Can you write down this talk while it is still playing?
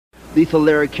Lethal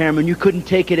Larry Cameron, you couldn't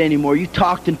take it anymore. You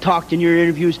talked and talked in your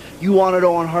interviews. You wanted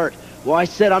Owen Hart. Well, I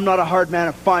said I'm not a hard man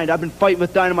to find. I've been fighting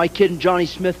with Dynamite Kid and Johnny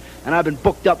Smith, and I've been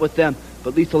booked up with them.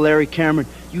 But Lethal Larry Cameron,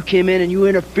 you came in and you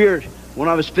interfered when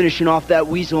I was finishing off that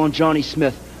Weasel on Johnny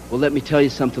Smith. Well, let me tell you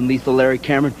something, Lethal Larry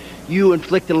Cameron. You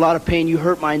inflicted a lot of pain. You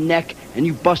hurt my neck, and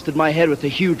you busted my head with a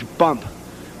huge bump.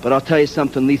 But I'll tell you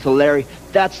something, Lethal Larry.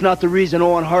 That's not the reason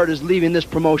Owen Hart is leaving this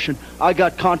promotion. I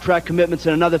got contract commitments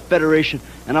in another federation.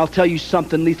 And I'll tell you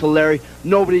something, Lethal Larry.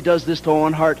 Nobody does this to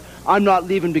Owen Hart. I'm not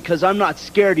leaving because I'm not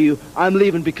scared of you. I'm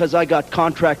leaving because I got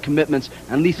contract commitments.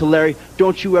 And Lethal Larry,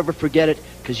 don't you ever forget it,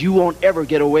 because you won't ever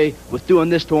get away with doing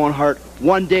this to Owen Hart.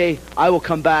 One day, I will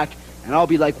come back, and I'll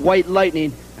be like white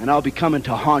lightning, and I'll be coming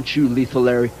to haunt you, Lethal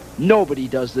Larry. Nobody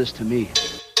does this to me.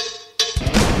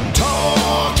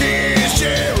 Talk is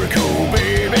Jericho,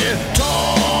 baby.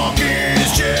 Talk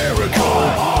is Jericho.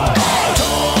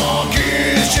 Talk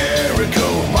is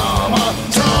Jericho, mama.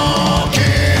 Talk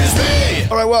is me.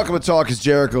 All right, welcome to Talk is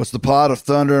Jericho. It's the pod of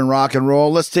thunder and rock and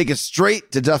roll. Let's take it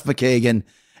straight to Duff McKagan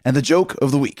and the joke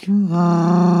of the week. Hey,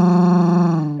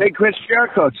 Chris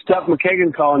Jericho, it's Duff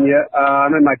McKagan calling you.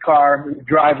 I'm in my car in the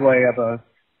driveway of a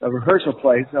rehearsal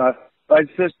place. I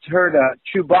just heard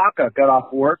Chewbacca got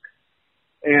off work,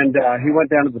 and he went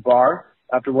down to the bar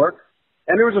after work.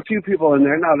 And there was a few people in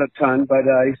there, not a ton, but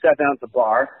he sat down at the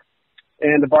bar,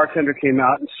 and the bartender came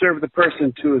out and served the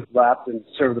person to his left and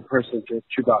served the person to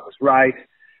Chewbacca's right,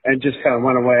 and just kind of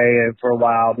went away for a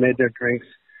while, made their drinks,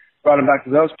 brought them back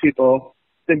to those people,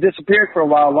 then disappeared for a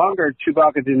while longer.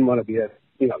 Chewbacca didn't want to be a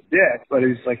dick, but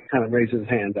he's like kind of raising his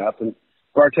hand up, and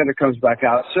bartender comes back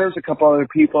out, serves a couple other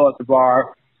people at the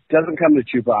bar, doesn't come to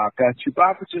Chewbacca.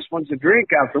 Chewbacca just wants a drink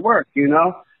after work, doesn't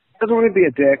want to be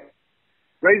a dick,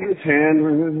 raises his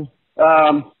hand,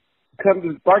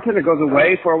 bartender goes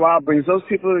away for a while, brings those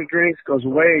people their drinks, goes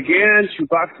away again.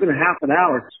 Chewbacca's been a half an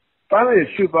hour. Finally,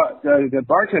 the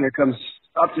bartender comes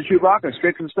up to Chewbacca,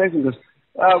 straight to his face, and goes,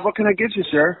 what can I get you,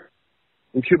 sir?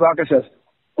 And Chewbacca says,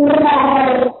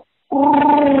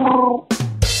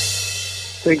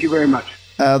 thank you very much.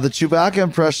 The Chewbacca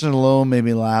impression alone made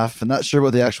me laugh. I'm not sure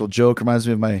what the actual joke reminds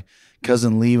me of my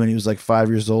cousin Lee when he was like 5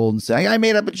 years old and saying, I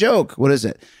made up a joke. What is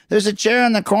it? There's a chair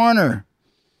in the corner.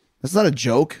 That's not a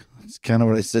joke. That's kind of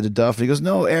what I said to Duff. He goes,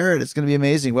 no, air it. It's going to be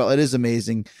amazing. Well, it is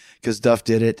amazing because Duff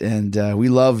did it. And we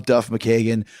love Duff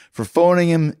McKagan for phoning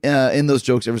him in those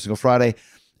jokes every single Friday.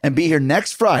 And be here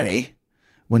next Friday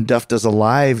when Duff does a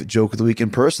live joke of the week in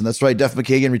person. That's right. Duff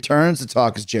McKagan returns to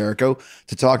Talk is Jericho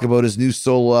to talk about his new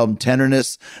solo album,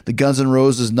 Tenderness, the Guns N'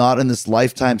 Roses Not in This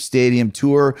Lifetime Stadium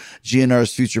tour,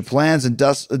 GNR's future plans. And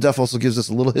Duff also gives us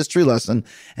a little history lesson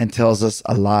and tells us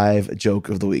a live joke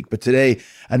of the week. But today,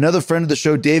 another friend of the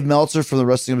show, Dave Meltzer from the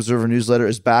Wrestling Observer newsletter,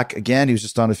 is back again. He was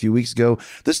just on a few weeks ago.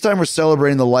 This time we're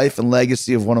celebrating the life and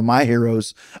legacy of one of my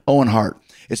heroes, Owen Hart.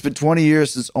 It's been 20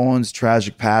 years since Owen's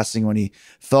tragic passing when he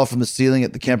fell from the ceiling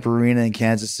at the Kemper Arena in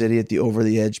Kansas City at the Over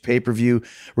the Edge pay-per-view.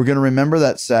 We're going to remember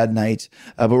that sad night,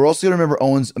 but we're also going to remember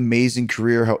Owen's amazing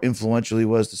career, how influential he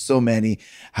was to so many,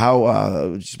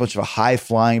 how just a bunch of a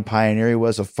high-flying pioneer he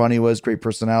was, how funny he was, great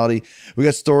personality. We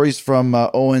got stories from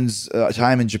Owen's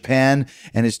time in Japan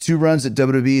and his 2 runs at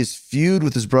WWE, his feud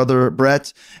with his brother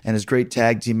Brett, and his great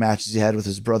tag team matches he had with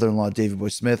his brother-in-law, Davey Boy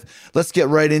Smith. Let's get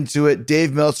right into it.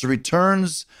 Dave Meltzer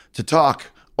returns to talk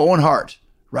Owen Hart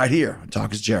right here on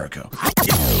Talk is Jericho.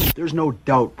 There's no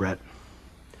doubt, Brett.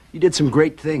 You did some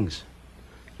great things.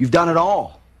 You've done it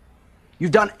all.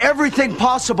 You've done everything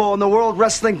possible in the World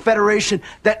Wrestling Federation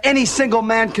that any single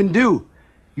man can do.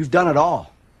 You've done it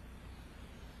all.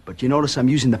 But you notice I'm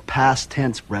using the past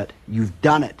tense, Brett. You've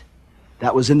done it.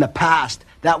 That was in the past.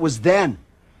 That was then.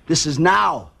 This is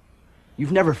now.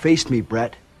 You've never faced me,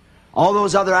 Brett. All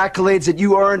those other accolades that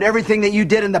you earned, everything that you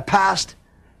did in the past,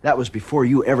 that was before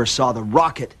you ever saw the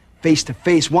Rocket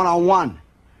face-to-face, one-on-one.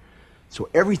 So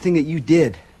everything that you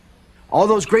did, all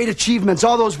those great achievements,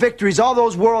 all those victories, all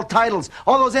those world titles,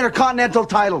 all those intercontinental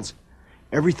titles,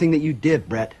 everything that you did,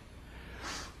 Brett,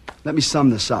 let me sum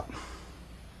this up.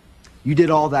 You did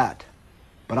all that,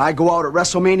 but I go out at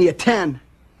WrestleMania 10,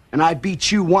 and I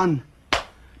beat you 1,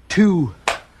 2,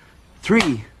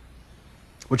 3,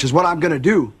 which is what I'm going to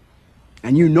do.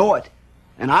 And you know it,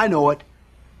 and I know it,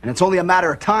 and it's only a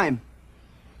matter of time,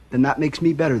 then that makes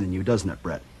me better than you, doesn't it,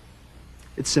 Brett?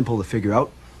 It's simple to figure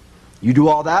out. You do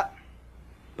all that,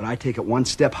 but I take it one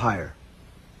step higher.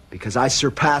 Because I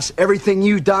surpass everything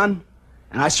you've done,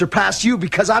 and I surpass you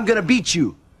because I'm going to beat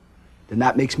you. Then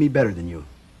that makes me better than you.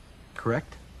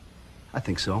 Correct? I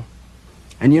think so.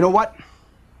 And you know what?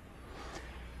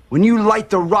 When you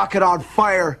light the rocket on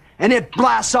fire, and it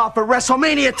blasts off at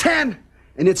WrestleMania 10,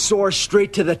 and it soars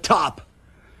straight to the top.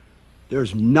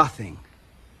 There's nothing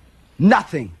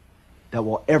that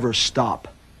will ever stop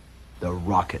the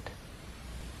rocket,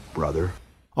 brother.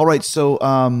 All right, so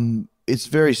it's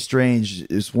very strange.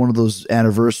 It's one of those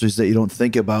anniversaries that you don't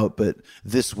think about, but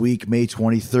this week, May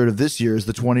 23rd of this year, is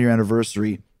the 20-year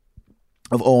anniversary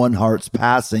of Owen Hart's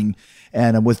passing,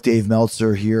 and I'm with Dave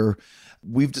Meltzer here.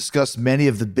 We've discussed many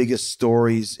of the biggest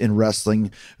stories in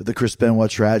wrestling, the Chris Benoit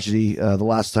tragedy. The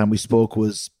last time we spoke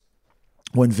was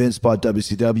when Vince bought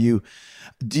WCW.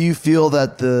 Do you feel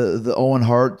that the Owen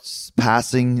Hart's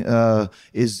passing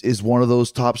is one of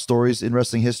those top stories in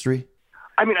wrestling history?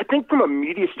 I mean, I think from a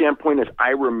media standpoint, as I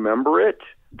remember it,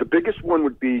 the biggest one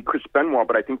would be Chris Benoit,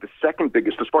 but I think the second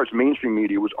biggest, as far as mainstream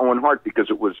media, was Owen Hart, because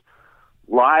it was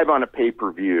live on a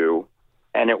pay-per-view,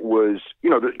 and it was,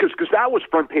 because that was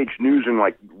front-page news in,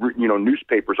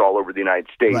 newspapers all over the United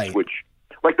States, right. Which,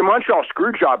 like the Montreal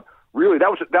Screwjob, really, that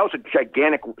was a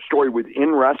gigantic story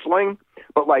within wrestling,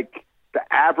 but, like, the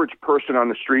average person on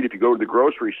the street, if you go to the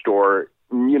grocery store,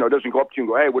 doesn't go up to you and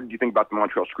go, hey, what did you think about the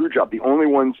Montreal Screwjob? The only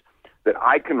ones that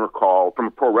I can recall from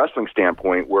a pro wrestling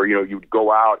standpoint where, you'd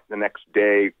go out the next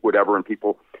day, whatever, and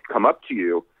people come up to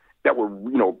you that were,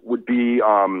 would be,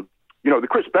 the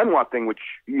Chris Benoit thing, which,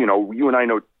 you and I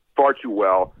know far too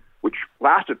well, which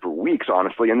lasted for weeks,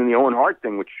 honestly. And then the Owen Hart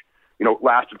thing, which,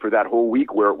 lasted for that whole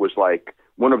week, where it was like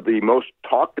one of the most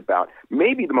talked about,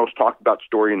 maybe the most talked about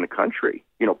story in the country,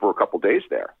 for a couple days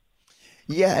there.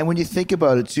 Yeah, and when you think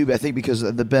about it too, I think because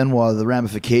the Benoit, the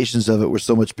ramifications of it were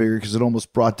so much bigger because it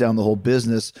almost brought down the whole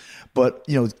business. But,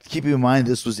 keeping in mind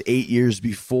this was 8 years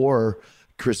before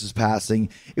Chris's passing,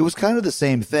 it was kind of the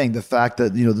same thing. The fact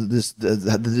that,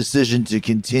 the decision to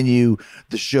continue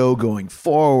the show going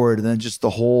forward, and then just the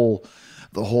whole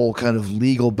kind of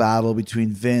legal battle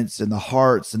between Vince and the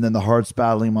Harts, and then the Harts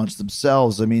battling amongst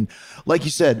themselves. I mean, like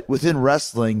you said, within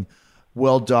wrestling,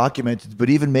 well documented, but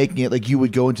even making it like you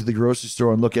would go into the grocery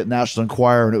store and look at National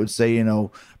Enquirer and it would say,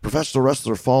 professional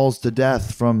wrestler falls to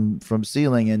death from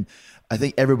ceiling. And I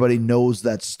think everybody knows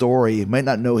that story. Might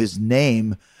not know his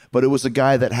name, but it was a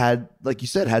guy that had, like you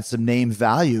said, had some name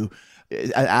value,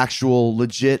 an actual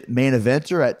legit main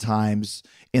eventer at times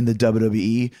in the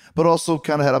WWE, but also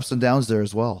kind of had ups and downs there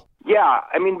as well. Yeah,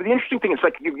 I mean, the interesting thing is,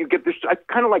 like, you get this, I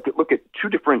kind of like to look at two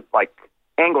different, like,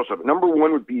 angles of it. Number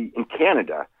one would be in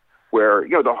Canada, where,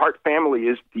 the Hart family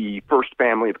is the first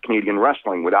family of Canadian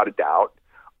wrestling, without a doubt,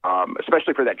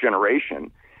 especially for that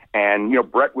generation. And,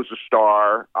 Bret was a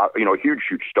star, a huge,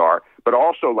 huge star. But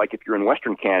also, like, if you're in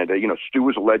Western Canada, Stu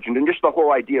was a legend. And just the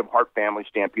whole idea of Hart family,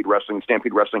 Stampede Wrestling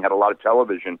had a lot of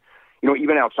television.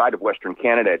 Even outside of Western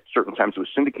Canada, at certain times it was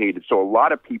syndicated. So a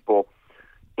lot of people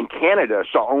in Canada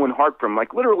saw Owen Hart from,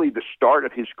 like, literally the start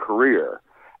of his career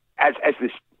as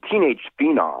this teenage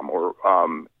phenom, or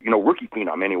rookie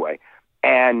phenom anyway,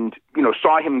 and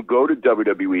saw him go to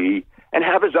WWE and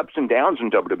have his ups and downs in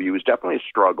WWE. It was definitely a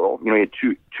struggle. He had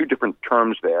two different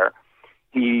terms there.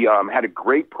 He had a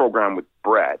great program with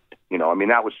Bret.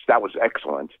 That was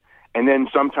excellent. And then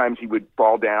sometimes he would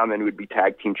fall down, and he would be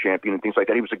tag team champion and things like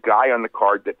that. He was a guy on the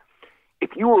card that,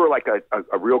 if you were like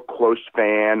a real close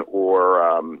fan or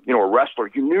a wrestler,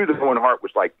 you knew that Owen Hart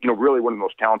was, like, really one of the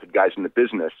most talented guys in the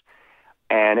business.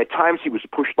 And at times he was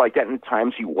pushed like that, and at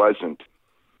times he wasn't.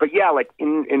 But yeah, like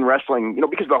in wrestling,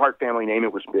 because of the Hart family name,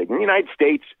 it was big. In the United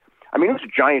States, I mean, it was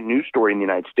a giant news story in the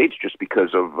United States just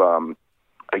because of,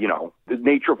 the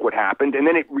nature of what happened. And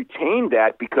then it retained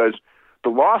that because the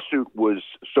lawsuit was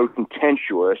so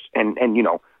contentious and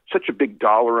such a big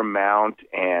dollar amount,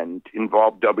 and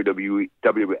involved WWF,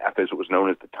 as it was known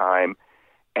at the time.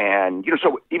 And,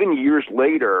 so even years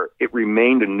later, it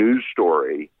remained a news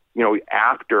story,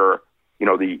 after,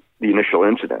 the initial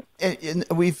incident. And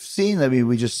we've seen,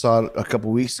 we just saw it a couple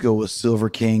of weeks ago with Silver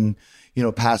King,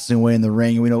 passing away in the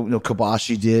ring. We know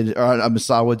Kobashi did, or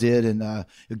Misawa did, and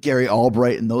Gary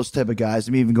Albright and those type of guys.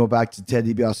 I mean, even go back to Ted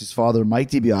DiBiase's father, Mike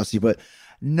DiBiase, but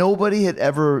nobody had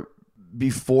ever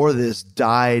before this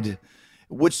died,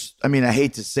 which, I mean, I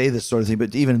hate to say this sort of thing,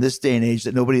 but even in this day and age,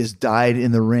 that nobody has died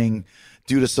in the ring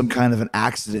due to some kind of an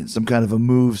accident, some kind of a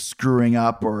move screwing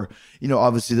up, or,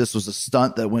 obviously this was a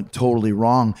stunt that went totally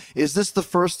wrong. Is this the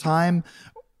first time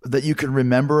that you can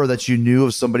remember, or that you knew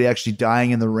of somebody actually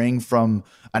dying in the ring from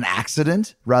an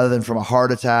accident rather than from a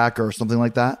heart attack or something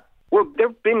like that? Well, there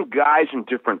have been guys in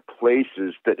different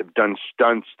places that have done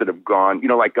stunts that have gone,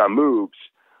 like moves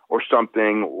or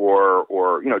something,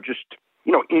 or just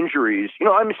injuries.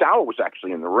 Misawa was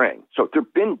actually in the ring, so there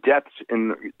have been deaths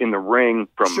in the ring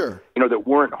from Sure. That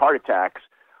weren't heart attacks,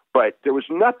 but there was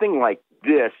nothing like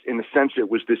this in the sense that it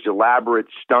was this elaborate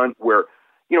stunt where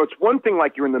it's one thing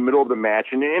like you're in the middle of the match,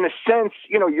 and in a sense,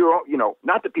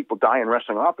 not that people die in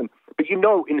wrestling often, but in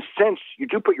a sense, you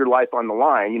do put your life on the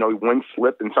line. One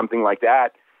slip and something like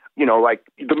that, like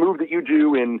the move that you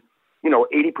do in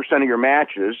 80% of your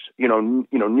matches,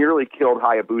 nearly killed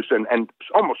Hayabusa and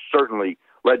almost certainly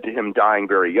led to him dying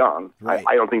very young. Right.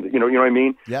 I don't think that, you know what I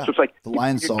mean? Yeah. So it's like the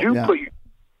lion salt.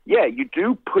 you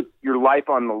do put your life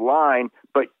on the line,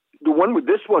 but the one with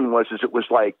this one it was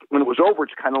like, when it was over,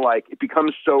 it's kind of like, it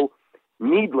becomes so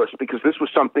needless because this was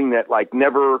something that like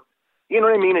never, you know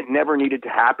what I mean? It never needed to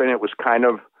happen. It was kind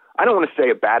of, I don't want to say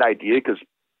a bad idea because,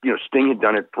 Sting had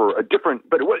done it for a different,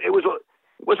 but it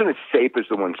wasn't as safe as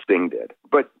the one Sting did.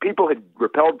 But people had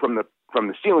repelled from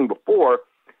the ceiling before.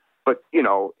 But,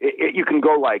 you can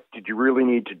go like, did you really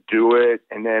need to do it?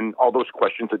 And then all those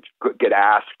questions that get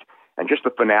asked and just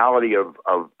the finality of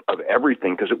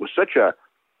everything. Because it was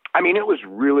it was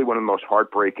really one of the most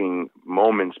heartbreaking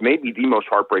moments, maybe the most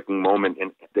heartbreaking moment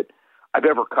that I've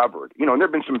ever covered. And there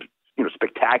have been some,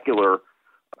 spectacular,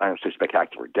 I don't say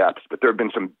spectacular deaths, but there have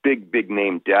been some big, big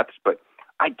name deaths. But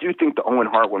I do think the Owen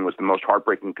Hart one was the most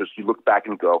heartbreaking because you look back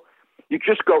and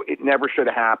it never should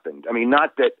have happened. I mean,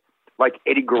 not that, like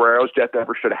Eddie Guerrero's death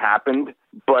ever should have happened,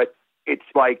 but it's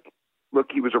like,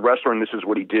 look, he was a wrestler and this is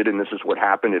what he did and this is what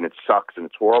happened and it sucks and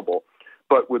it's horrible.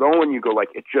 But with Owen, you go like,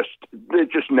 it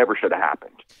just never should have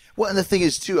happened. Well, and the thing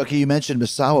is too, okay, you mentioned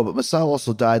Misawa, but Misawa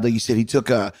also died. Like you said, he took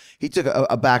a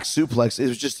back suplex. It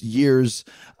was just years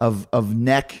of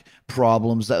neck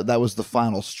problems. That was the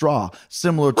final straw,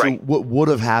 similar to what would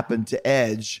have happened to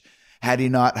Edge had he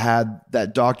not had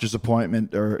that doctor's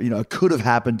appointment, or, it could have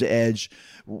happened to Edge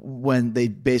when they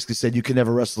basically said you can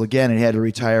never wrestle again and he had to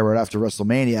retire right after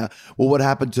WrestleMania. Well, what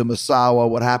happened to Misawa?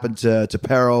 What happened to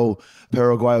Perro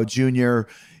Aguayo Jr.?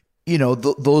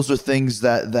 Those are things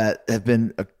that have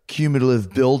been a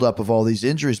cumulative buildup of all these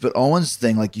injuries. But Owen's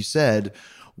thing, like you said,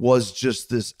 was just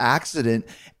this accident.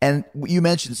 And you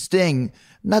mentioned Sting.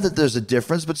 Not that there's a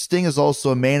difference, but Sting is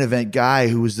also a main event guy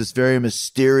who was this very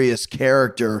mysterious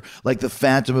character, like the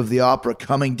Phantom of the Opera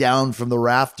coming down from the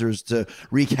rafters to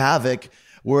wreak havoc.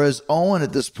 Whereas Owen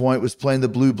at this point was playing the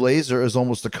Blue Blazer as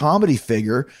almost a comedy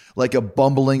figure, like a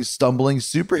bumbling, stumbling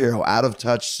superhero, out of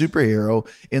touch superhero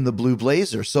in the Blue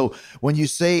Blazer. So when you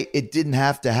say it didn't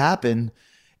have to happen,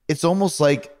 it's almost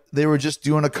like they were just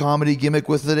doing a comedy gimmick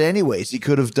with it anyways. He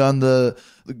could have done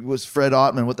was Fred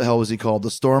Ottman, what the hell was he called? The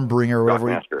Stormbringer or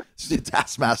whatever.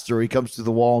 Taskmaster. He comes through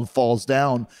the wall and falls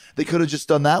down. They could have just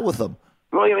done that with him.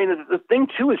 Well, I mean, the thing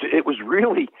too is it was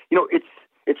really,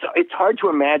 it's hard to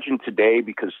imagine today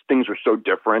because things are so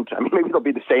different. I mean, maybe they'll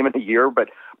be the same in a year, but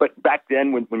back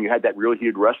then when you had that real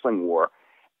heated wrestling war,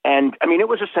 and I mean, it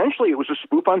was a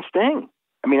spoof on Sting.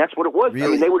 I mean, that's what it was.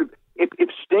 Really? I mean, if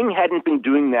Sting hadn't been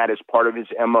doing that as part of his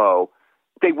MO,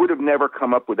 they would have never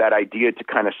come up with that idea to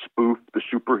kind of spoof the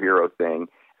superhero thing.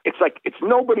 It's like,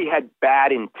 nobody had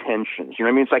bad intentions. You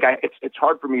know what I mean? It's like, it's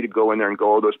hard for me to go in there and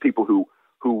go, oh, those people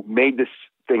who made this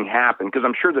thing happen. Because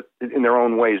I'm sure that in their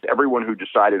own ways, everyone who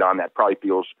decided on that probably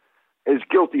feels as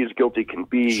guilty can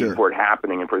be for it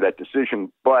happening and for that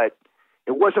decision. But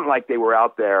it wasn't like they were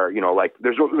out there, like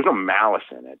there was no malice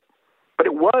in it. But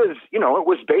it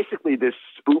was basically this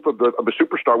spoof of a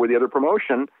superstar with the other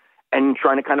promotion and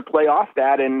trying to kind of play off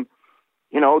that. And,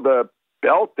 the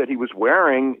belt that he was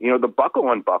wearing, the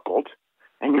buckle unbuckled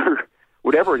and you're,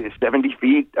 whatever it is, 70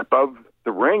 feet above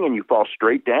the ring and you fall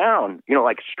straight down,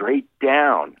 like straight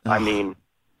down. I mean,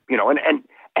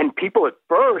 and people at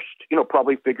first,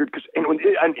 probably figured, and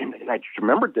I just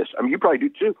remembered this. I mean, you probably do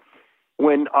too.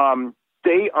 When,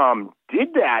 they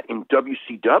did that in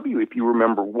WCW, if you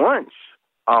remember once,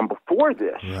 before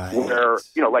this, where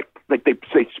like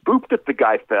they spoofed that the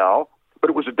guy fell, but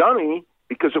it was a dummy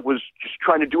because it was just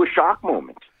trying to do a shock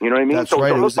moment. You know what I mean? That's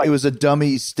right. It was a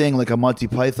dummy Sting, like a Monty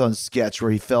Python sketch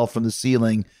where he fell from the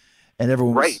ceiling, and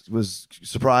everyone was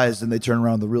surprised, and they turned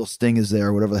around, the real Sting is there,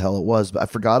 or whatever the hell it was. But I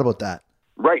forgot about that.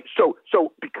 Right. So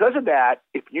because of that,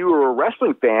 if you were a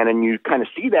wrestling fan and you kind of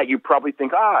see that, you probably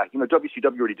think,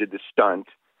 WCW already did this stunt.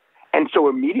 And so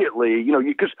immediately,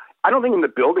 because I don't think in the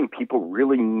building people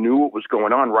really knew what was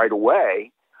going on right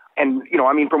away. And,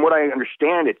 I mean, from what I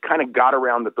understand, it kind of got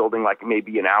around the building like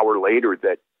maybe an hour later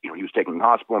that, he was taken to the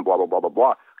hospital and blah, blah, blah, blah,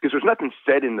 blah. Because there's nothing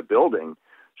said in the building.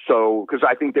 So, because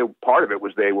I think part of it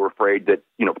was they were afraid that,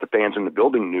 if the fans in the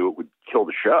building knew, it would kill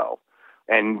the show.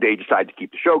 And they decided to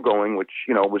keep the show going, which,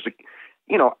 was,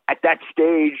 at that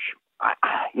stage,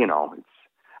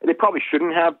 they probably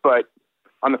shouldn't have. But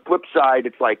on the flip side,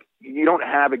 it's like you don't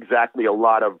have exactly a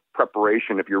lot of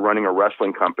preparation if you're running a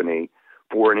wrestling company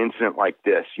for an incident like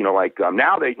this. Now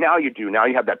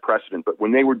you have that precedent, but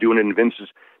when they were doing it in Vince's,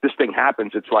 this thing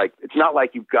happens. It's not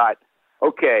like you've got,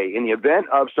 okay, in the event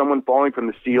of someone falling from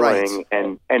the ceiling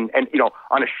and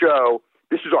on a show,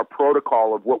 this is our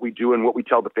protocol of what we do and what we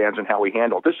tell the fans and how we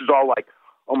handle it. This is all like,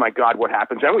 oh my God, what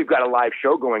happens? And we've got a live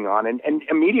show going on, and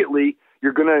immediately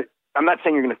I'm not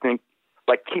saying you're going to think,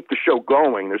 like, keep the show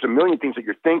going. There's a million things that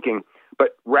you're thinking,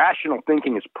 but rational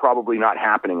thinking is probably not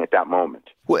happening at that moment.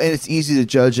 Well, and it's easy to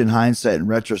judge in hindsight and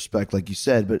retrospect, like you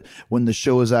said, but when the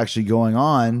show is actually going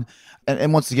on,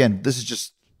 and once again, this is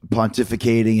just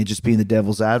pontificating and just being the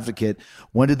devil's advocate.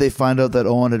 When did they find out that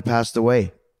Owen had passed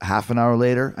away? Half an hour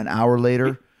later, an hour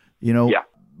later? Yeah.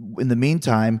 In the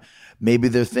meantime, maybe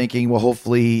they're thinking, well,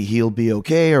 hopefully he'll be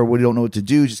okay, or we don't know what to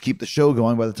do. Just keep the show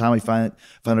going. By the time we find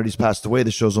out he's passed away,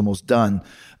 the show's almost done.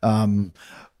 But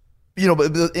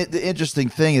the interesting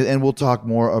thing, and we'll talk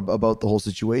more about the whole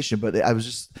situation, but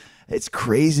it's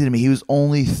crazy to me. He was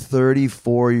only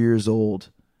 34 years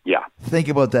old. Yeah. Think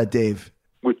about that, Dave.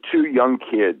 With two young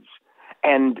kids.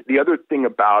 And the other thing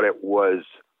about it was,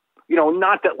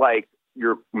 not that like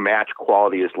your match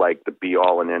quality is like the be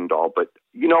all and end all, but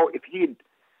if he had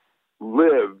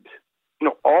lived,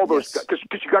 all those guys,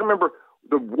 because you got to remember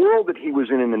the world that he was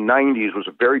in the 90s was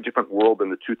a very different world than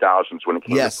the 2000s when it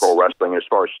came to pro wrestling as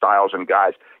far as styles and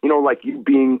guys, like you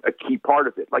being a key part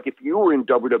of it. Like if you were in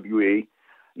WWE,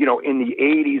 in the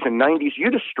 80s and 90s,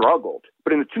 you'd have struggled,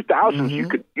 but in the 2000s,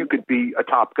 you could be a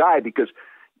top guy because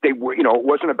they were, it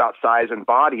wasn't about size and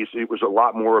bodies. It was a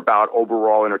lot more about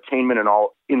overall entertainment and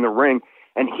all in the ring.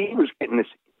 And he was getting this,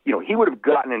 he would have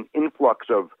gotten an influx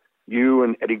of you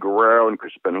and Eddie Guerrero and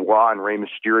Chris Benoit and Rey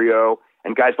Mysterio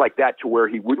and guys like that, to where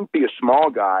he wouldn't be a small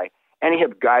guy, and he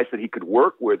had guys that he could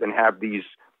work with and have these,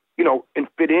 and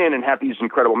fit in and have these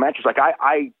incredible matches. Like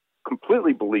I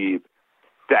completely believe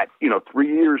that, 3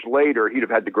 years later, he'd have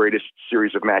had the greatest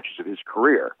series of matches of his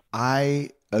career. I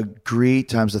agree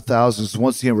times 1,000. So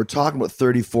once again, we're talking about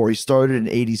 34. He started in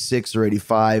 86 or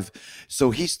 85.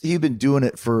 So he'd been doing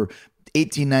it for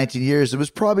 18, 19 years. It was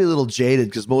probably a little jaded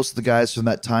because most of the guys from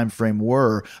that time frame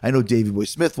were. I know Davey Boy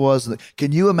Smith was.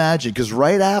 Can you imagine? Because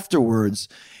right afterwards,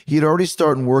 he'd already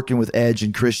started working with Edge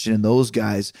and Christian and those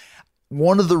guys.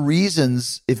 One of the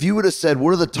reasons, if you would have said,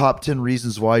 what are the top 10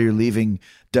 reasons why you're leaving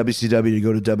WCW to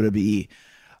go to WWE?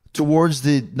 Towards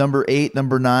the number 8,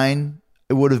 number 9,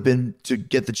 it would have been to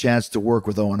get the chance to work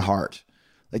with Owen Hart.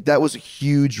 Like that was a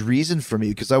huge reason for me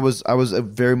because I was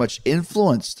very much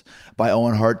influenced by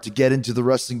Owen Hart to get into the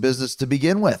wrestling business to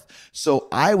begin with. So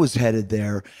I was headed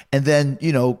there. And then,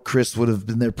 Chris would have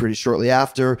been there pretty shortly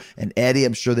after. And Eddie,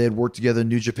 I'm sure they had worked together in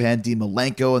New Japan, Dean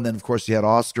Malenko. And then, of course, you had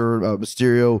Oscar,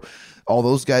 Mysterio, all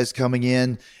those guys coming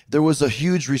in. There was a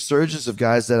huge resurgence of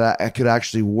guys that I could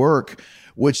actually work,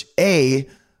 which A,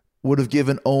 would have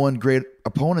given Owen great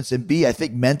opponents, and B, I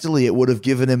think mentally it would have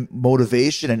given him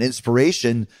motivation and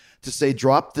inspiration to say,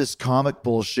 drop this comic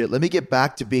bullshit. Let me get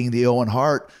back to being the Owen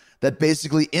Hart that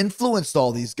basically influenced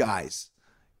all these guys,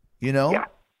 Yeah,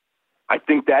 I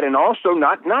think that, and also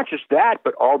not just that,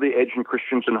 but all the Edge and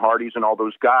Christians and Hardys and all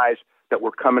those guys that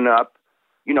were coming up.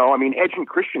 Edge and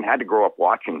Christian had to grow up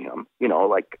watching him,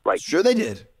 like sure they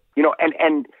did.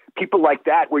 And people like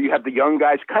that, where you have the young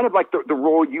guys, kind of like the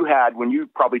role you had when you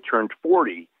probably turned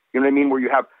 40, where you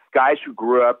have guys who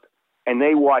grew up and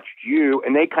they watched you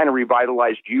and they kind of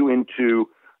revitalized you into,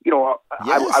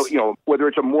 whether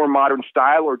it's a more modern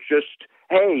style or just,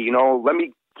 hey, let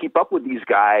me keep up with these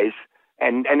guys.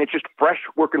 And it's just fresh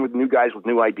working with new guys with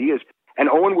new ideas. And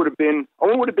Owen would have been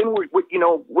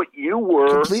what you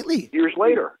were completely years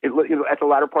later, at the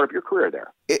latter part of your career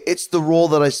there. It's the role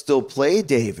that I still play,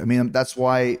 Dave. I mean, that's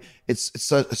why it's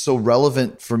so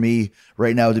relevant for me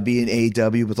right now to be in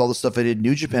AEW with all the stuff I did in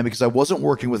New Japan, because I wasn't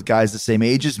working with guys the same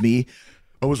age as me.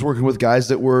 I was working with guys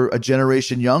that were a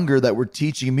generation younger that were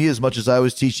teaching me as much as I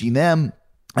was teaching them.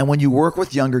 And when you work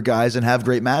with younger guys and have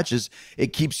great matches, it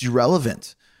keeps you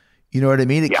relevant. You know what I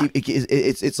mean?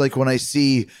 It's like when I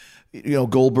see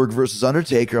Goldberg versus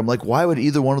Undertaker, I'm like, why would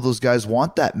either one of those guys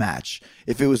want that match?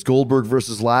 If it was Goldberg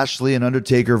versus Lashley and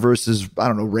Undertaker versus, I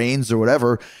don't know, Reigns or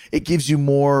whatever, it gives you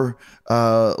more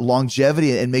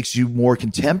longevity and makes you more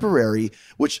contemporary,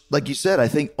 which, like you said, I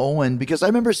think Owen, because I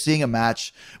remember seeing a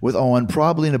match with Owen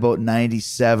probably in about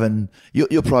 97.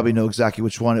 You'll probably know exactly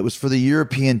which one. It was for the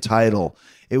European title.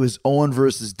 It was Owen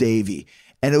versus Davey.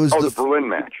 And it was the Berlin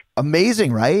match.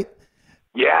 Amazing, right?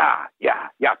 Yeah,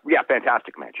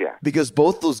 fantastic match, yeah. Because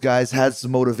both those guys had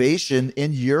some motivation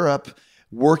in Europe,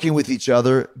 working with each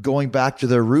other, going back to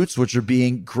their roots, which are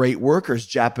being great workers,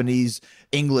 Japanese,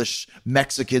 English,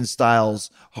 Mexican styles.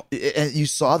 And you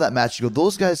saw that match, you go,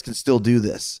 those guys can still do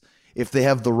this. if they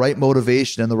have the right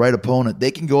motivation and the right opponent,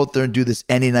 they can go out there and do this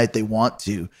any night they want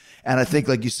to. And I think,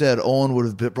 like you said, Owen would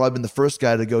have probably been the first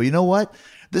guy to go, you know what?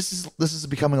 This is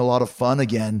becoming a lot of fun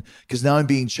again, because now I'm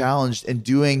being challenged and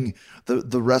doing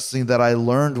the wrestling that I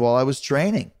learned while I was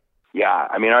training. Yeah,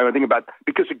 I mean, I think about,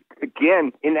 because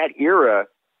again, in that era,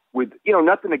 with, you know,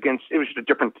 nothing against, it was just a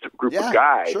different group of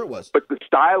guys. Sure it was. But the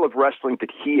style of wrestling that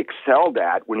he excelled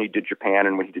at when he did Japan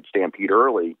and when he did Stampede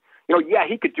early, you know, yeah,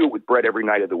 he could do it with Brett every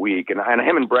night of the week, and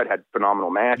him and Brett had phenomenal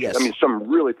matches. Yes. I mean, some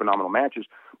really phenomenal matches,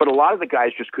 but a lot of the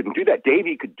guys just couldn't do that.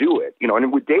 Davey could do it, you know,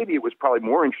 and with Davey it was probably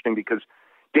more interesting because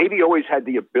Davey always had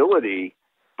the ability,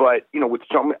 but, you know, with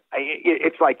some,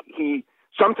 it's like he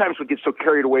sometimes would get so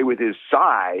carried away with his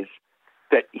size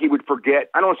that he would forget,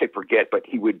 I don't want to say forget, but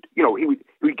he would, you know, he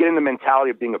would get in the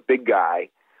mentality of being a big guy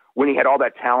when he had all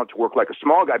that talent to work like a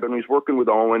small guy. But when he's working with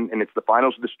Owen and it's the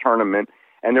finals of this tournament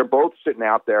and they're both sitting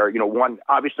out there, you know, one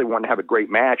obviously wanted to have a great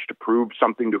match to prove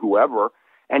something to whoever.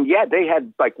 And yeah, they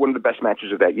had like one of the best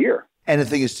matches of that year. And the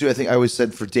thing is too, I think I always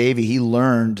said for Davey, he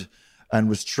learned and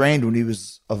was trained when he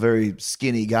was a very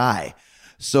skinny guy.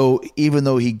 So even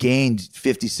though he gained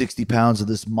 50, 60 pounds of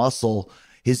this muscle,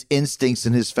 his instincts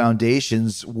and his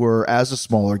foundations were as a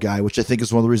smaller guy, which I think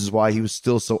is one of the reasons why he was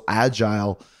still so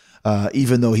agile,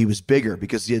 even though he was bigger,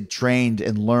 because he had trained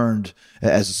and learned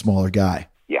as a smaller guy.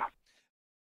 Yeah.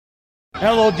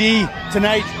 LOD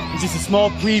tonight is just a small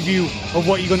preview of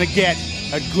what you're going to get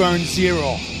at Ground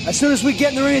Zero. As soon as we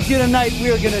get in the ring with you tonight,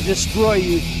 we are going to destroy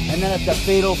you. And then at the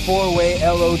Fatal 4-Way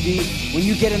LOD, when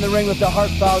you get in the ring with the Hart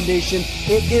Foundation,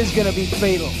 it is going to be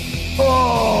fatal.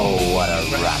 Oh, what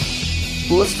a rush.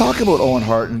 Well, let's talk about Owen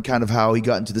Hart and kind of how he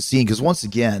got into the scene. Because once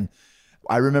again,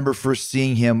 I remember first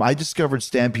seeing him. I discovered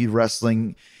Stampede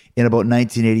Wrestling in about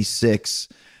 1986.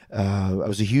 I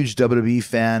was a huge WWE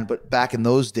fan, but back in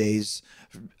those days,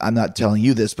 I'm not telling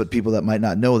you this, but people that might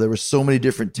not know, there were so many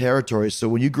different territories. So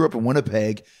when you grew up in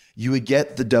Winnipeg, you would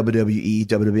get the WWE,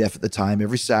 WWF at the time,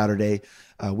 every Saturday.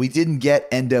 We didn't get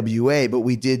NWA, but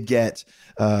we did get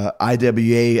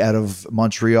IWA out of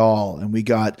Montreal, and we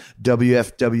got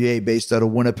WFWA based out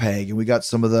of Winnipeg, and we got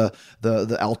some of the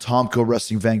Altomco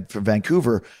wrestling from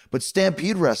Vancouver. But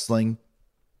Stampede Wrestling,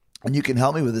 and you can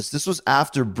help me with this was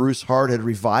after Bruce Hart had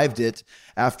revived it,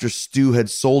 after Stu had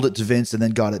sold it to Vince and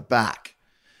then got it back.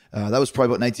 That was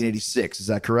probably about 1986. Is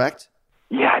that correct?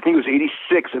 Yeah, I think it was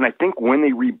 86, and I think when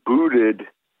they rebooted,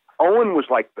 Owen was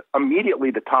like immediately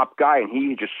the top guy, and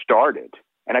he just started.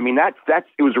 And I mean, that's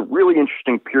it was a really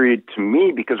interesting period to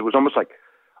me because it was almost like,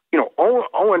 you know,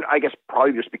 Owen, I guess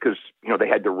probably just because, you know, they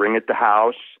had the ring at the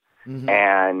house,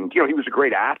 and, you know, he was a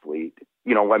great athlete.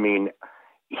 You know, I mean,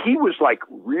 he was like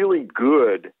really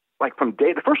good. Like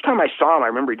the first time I saw him, I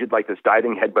remember he did like this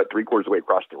diving headbutt 3/4 of the way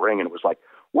across the ring, and it was like,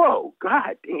 whoa,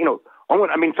 God, you know, Owen.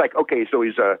 I mean, it's like, okay, so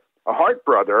he's a Hart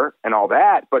brother and all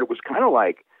that, but it was kind of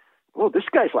like, well, this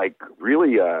guy's like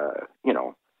really, you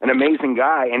know, an amazing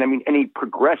guy. And I mean, and he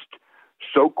progressed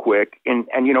so quick. And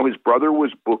you know, his brother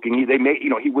was booking. He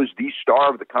was the star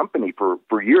of the company for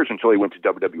years until he went to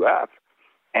WWF.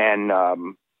 And,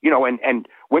 you know, and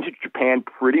went to Japan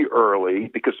pretty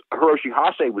early because Hiroshi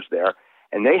Hase was there.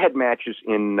 And they had matches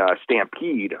in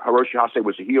Stampede. Hiroshi Hase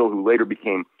was a heel who later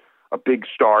became a big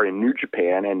star in New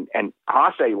Japan. And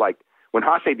Hase, like, when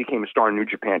Hase became a star in New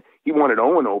Japan, he wanted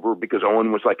Owen over because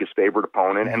Owen was like his favorite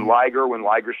opponent. And Liger, when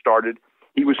Liger started,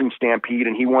 he was in Stampede,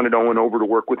 and he wanted Owen over to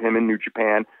work with him in New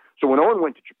Japan. So when Owen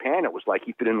went to Japan, it was like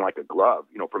he fit in like a glove.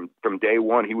 You know, from day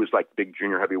one, he was like big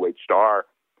junior heavyweight star,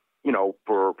 you know,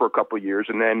 for a couple of years,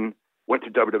 and then went to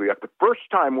WWF. The first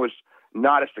time was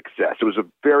not a success. It was a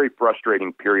very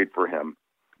frustrating period for him.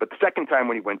 But the second time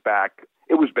when he went back,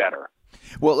 it was better.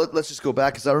 Well, let's just go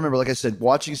back, because I remember, like I said,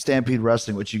 watching Stampede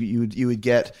Wrestling, which you would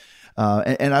get,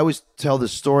 and I always tell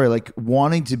this story, like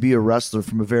wanting to be a wrestler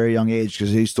from a very young age,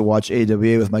 because I used to watch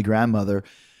AWA with my grandmother.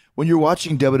 When you're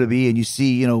watching WWE and you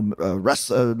see, you know,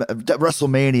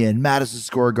 WrestleMania and Madison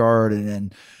Square Garden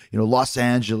and, you know, Los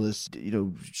Angeles, you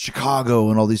know, Chicago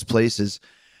and all these places,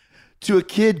 to a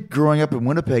kid growing up in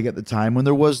Winnipeg at the time when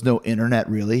there was no internet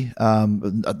really,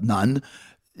 none,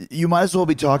 you might as well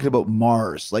be talking about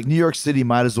Mars. Like New York City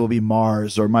might as well be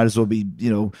Mars, or might as well be,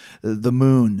 you know, the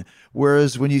moon.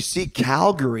 Whereas when you see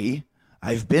Calgary,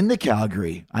 I've been to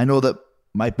Calgary. I know that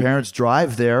my parents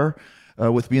drive there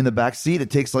with me in the back seat. It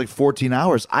takes like 14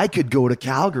 hours. I could go to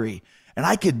Calgary and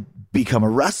I could become a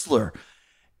wrestler.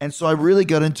 And so I really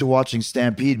got into watching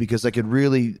Stampede because I could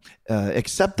really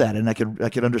accept that, and I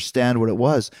could understand what it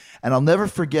was. And I'll never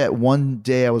forget, one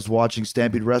day I was watching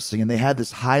Stampede Wrestling, and they had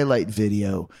this highlight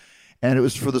video, and it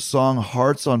was for the song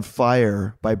Hearts on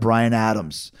Fire by Bryan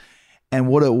Adams. And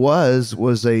what it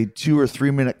was a 2 or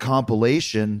 3 minute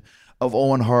compilation of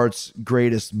Owen Hart's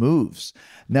greatest moves.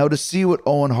 Now, to see what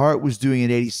Owen Hart was doing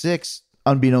in 86,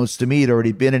 unbeknownst to me, he'd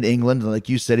already been in England. And like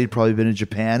you said, he'd probably been in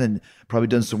Japan and probably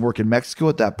done some work in Mexico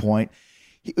at that point.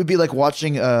 It would be like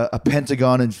watching a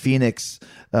Pentagon and Phoenix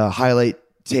highlight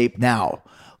tape now.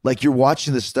 Like you're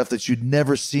watching this stuff that you'd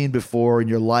never seen before in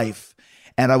your life.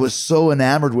 And I was so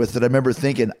enamored with it. I remember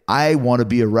thinking, I want to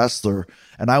be a wrestler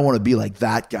and I want to be like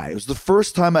that guy. It was the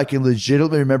first time I can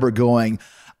legitimately remember going,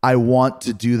 I want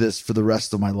to do this for the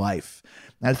rest of my life.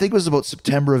 And I think it was about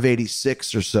September of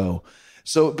 86 or so.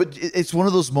 So, but it's one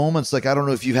of those moments, like, I don't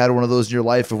know if you've had one of those in your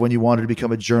life of when you wanted to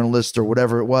become a journalist or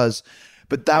whatever it was,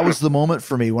 but that was the moment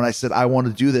for me when I said, I want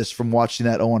to do this from watching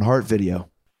that Owen Hart video.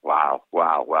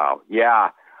 Wow. Yeah.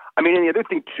 I mean, and the other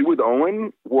thing too with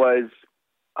Owen was,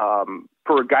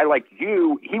 for a guy like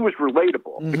you, he was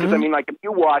relatable because I mean, like if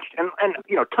you watched and,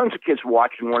 you know, tons of kids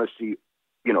watch and want to see,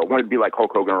 you know, want to be like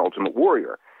Hulk Hogan or Ultimate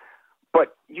Warrior.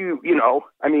 But you know,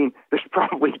 I mean, there's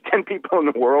probably 10 people in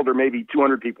the world or maybe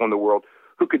 200 people in the world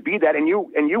who could be that. And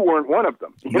you weren't one of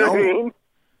them. You know what I mean?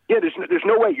 Yeah. There's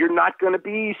no way you're not going to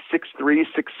be 6'3",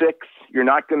 6'6". You're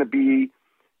not going to be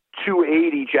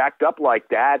 280 jacked up like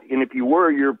that. And if you were,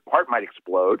 your heart might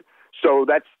explode. So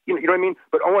that's, you know what I mean?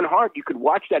 But Owen Hart, you could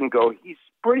watch that and go, he's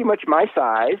pretty much my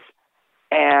size.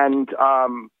 And,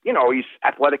 you know, he's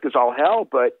athletic as all hell,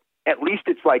 but at least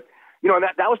it's like, you know, and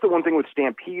that was the one thing with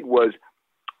Stampede was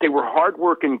they were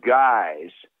hardworking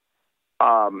guys,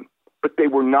 but they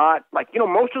were not like, you know,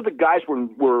 most of the guys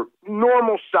were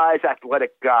normal size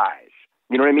athletic guys.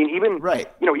 You know what I mean? Even,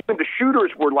 you know, even the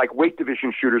shooters were like weight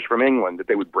division shooters from England that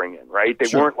they would bring in, right?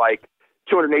 They weren't like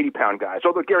 280-pound guys,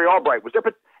 although Gary Albright was there,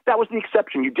 but that was the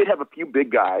exception. You did have a few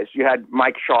big guys. You had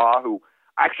Mike Shaw, who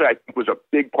actually I think was a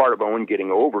big part of Owen getting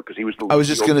over because he was the I was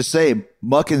just going to say,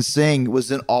 Muck and Singh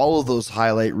was in all of those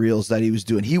highlight reels that he was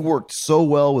doing. He worked so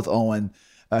well with Owen.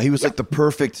 He was like the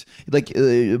perfect, like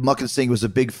Muck and Singh was a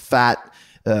big fat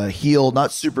heel,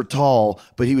 not super tall,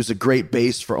 but he was a great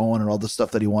base for Owen and all the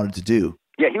stuff that he wanted to do.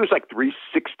 Yeah, he was like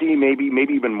 360, maybe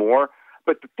even more.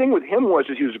 But the thing with him was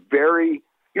he was very,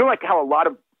 you know, like how a lot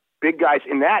of big guys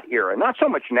in that era, not so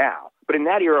much now, but in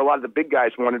that era, a lot of the big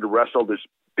guys wanted to wrestle this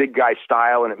big guy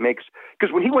style, and it makes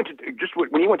because when he went to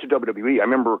WWE, I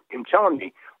remember him telling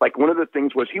me like one of the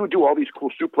things was he would do all these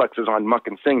cool suplexes on Muck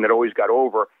and Singh that always got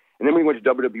over, and then when he went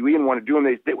to WWE and wanted to do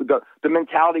them, the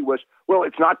mentality was, well,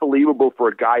 it's not believable for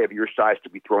a guy of your size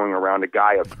to be throwing around a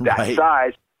guy of that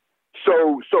size.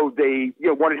 So they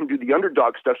wanted him to do the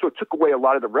underdog stuff. So it took away a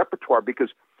lot of the repertoire because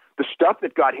the stuff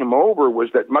that got him over was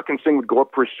that Muck and Singh would go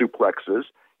up for his suplexes,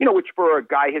 you know, which for a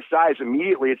guy his size,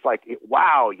 immediately it's like,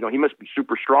 wow, you know, he must be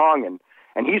super strong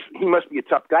and he must be a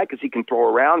tough guy because he can throw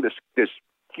around this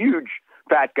huge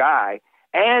fat guy.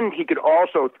 And he could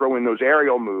also throw in those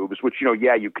aerial moves, which, you know,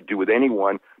 you could do with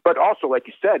anyone. But also, like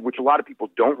you said, which a lot of people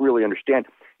don't really understand,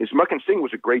 is Muck and Singh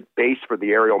was a great base for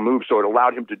the aerial moves, so it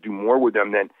allowed him to do more with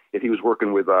them than if he was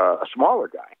working with a smaller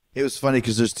guy. It was funny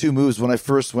because there's two moves. When I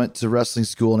first went to wrestling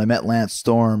school and I met Lance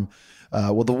Storm,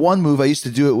 well, the one move, I used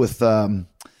to do it with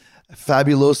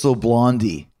Fabuloso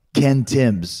Blondie, Ken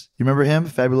Timbs. You remember him,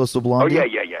 Fabuloso Blondie? Oh,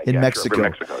 yeah. In Mexico. Sure,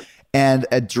 Mexico. And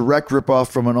a direct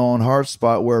ripoff from an Owen Hart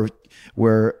spot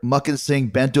where Muck and Singh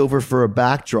bent over for a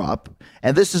backdrop.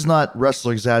 And this is not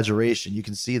wrestler exaggeration. You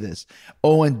can see this.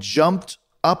 Owen jumped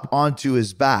up onto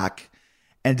his back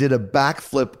and did a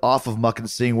backflip off of Muck and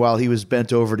Singh while he was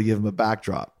bent over to give him a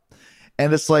backdrop.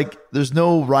 And it's like, there's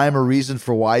no rhyme or reason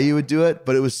for why you would do it,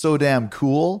 but it was so damn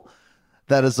cool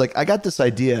that it's like, I got this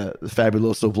idea,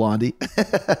 Fabuloso Blondie.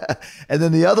 And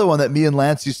then the other one that me and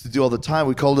Lance used to do all the time,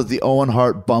 we called it the Owen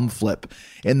Hart bum flip,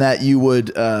 in that you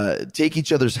would take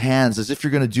each other's hands as if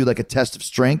you're going to do like a test of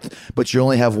strength, but you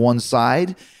only have one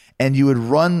side, and you would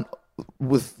run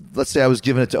with, let's say I was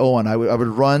giving it to Owen, I would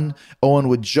run, Owen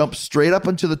would jump straight up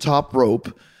onto the top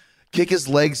rope, kick his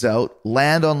legs out,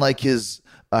 land on like his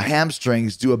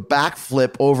hamstrings, do a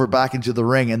backflip over back into the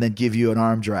ring, and then give you an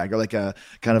arm drag, or like a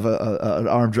kind of an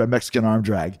arm drag, Mexican arm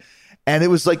drag. And it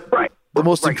was like the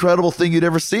most incredible thing you'd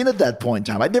ever seen at that point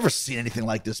in time. I'd never seen anything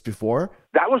like this before.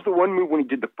 That was the one move when he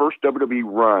did the first WWE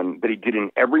run that he did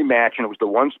in every match, and it was the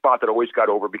one spot that always got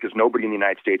over because nobody in the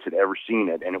United States had ever seen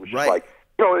it. And it was just like,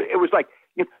 you know, it was like,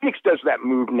 you know, Phoenix does that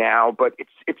move now, but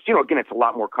it's you know, again, it's a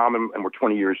lot more common, and we're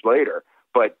 20 years later.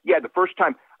 But yeah, the first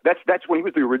time, that's when he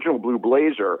was the original Blue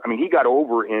Blazer. I mean, he got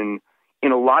over in a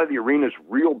lot of the arenas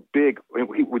real big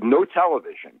with no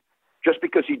television, just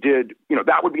because he did, you know,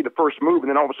 that would be the first move. And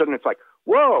then all of a sudden it's like,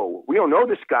 whoa, we don't know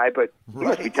this guy, but he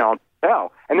must be talented as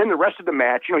hell. And then the rest of the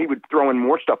match, you know, he would throw in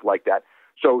more stuff like that.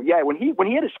 So yeah, when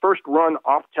he had his first run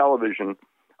off television,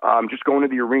 just going to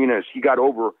the arenas, he got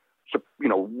over,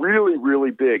 really,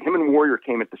 really big. Him and Warrior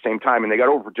came at the same time, and they got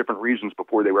over for different reasons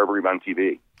before they were ever even on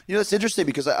TV. You know, it's interesting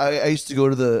because I used to go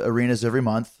to the arenas every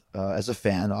month as a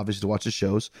fan, obviously to watch the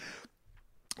shows.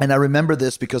 And I remember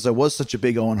this because I was such a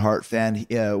big Owen Hart fan.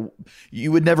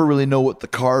 You would never really know what the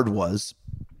card was.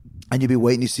 And you'd be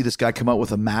waiting, you see this guy come out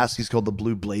with a mask. He's called the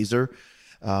Blue Blazer.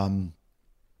 And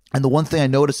the one thing I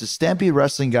noticed is Stampede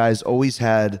Wrestling guys always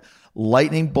had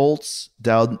lightning bolts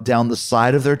down the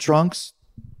side of their trunks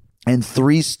and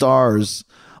 3 stars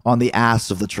on the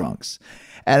ass of the trunks.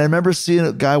 And I remember seeing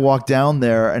a guy walk down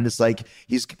there, and it's like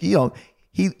he's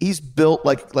built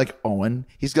like Owen.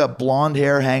 He's got blonde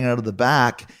hair hanging out of the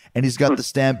back, and he's got the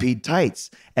Stampede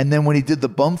tights. And then when he did the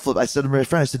bum flip, I said to my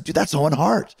friend, I said, dude, that's Owen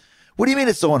Hart. What do you mean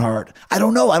it's Owen Hart? I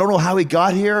don't know. I don't know how he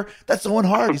got here. That's Owen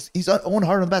Hart. He's Owen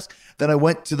Hart on the mask. Then I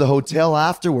went to the hotel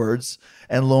afterwards,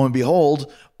 and lo and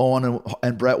behold, Owen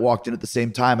and Brett walked in at the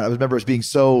same time. And I remember us being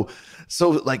so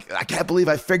like, I can't believe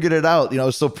I figured it out. I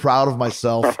was so proud of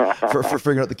myself for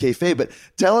figuring out the kayfabe. But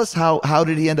tell us how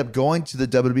did he end up going to the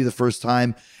WWE the first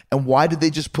time, and why did they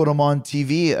just put him on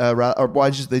TV, or why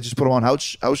did they just put him on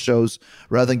house shows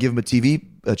rather than give him a TV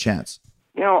chance?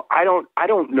 I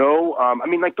don't know.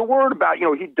 The word about,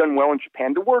 he'd done well in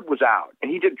Japan, the word was out,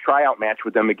 and he did a tryout match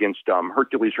with them against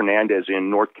Hercules Hernandez in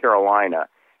North Carolina,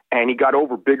 and he got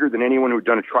over bigger than anyone who'd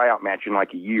done a tryout match in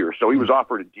like a year. So he was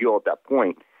offered a deal at that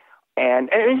point. And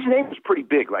his name was pretty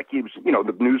big. Like he was, the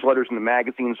newsletters and the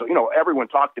magazines. So, everyone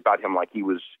talked about him like he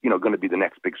was, going to be the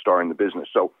next big star in the business.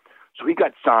 So he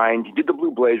got signed. He did the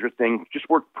Blue Blazer thing, just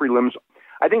worked prelims.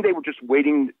 I think they were just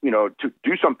waiting, to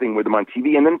do something with him on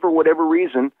TV. And then for whatever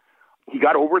reason, he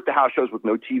got over at the house shows with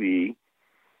no TV,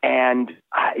 and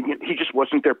he just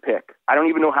wasn't their pick. I don't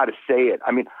even know how to say it.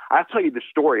 I'll tell you the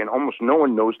story, and almost no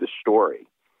one knows this story.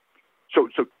 So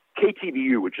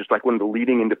KTVU, which is like one of the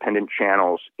leading independent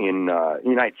channels in the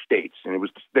United States, and it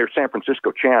was their San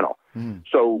Francisco channel.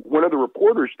 So one of the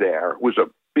reporters there was a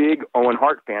big Owen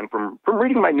Hart fan from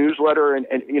reading my newsletter and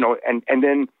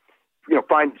then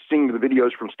seeing the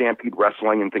videos from Stampede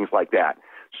Wrestling and things like that.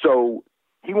 So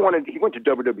he went to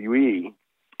WWE,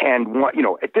 and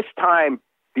at this time,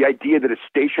 the idea that a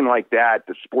station like that,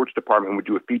 the sports department, would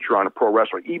do a feature on a pro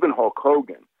wrestler, even Hulk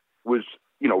Hogan, was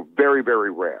very,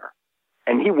 very rare.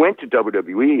 And he went to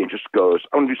WWE and just goes,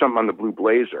 I want to do something on the Blue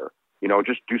Blazer,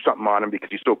 just do something on him because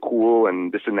he's so cool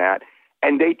and this and that.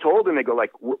 And they told him, they go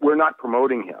like, we're not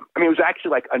promoting him. It was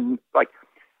actually like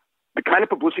the kind of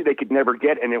publicity they could never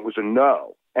get, and it was a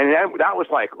no. And that was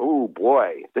like, oh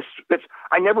boy, that's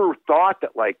I never thought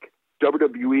that like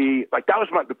WWE, like that was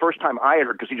the first time I had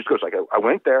heard, because he just goes like, I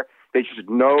went there. They just said,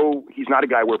 no, he's not a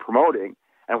guy we're promoting.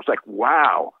 And I was like,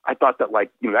 wow, I thought that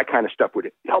like, that kind of stuff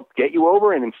would help get you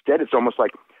over. And instead it's almost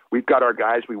like we've got our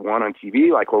guys we want on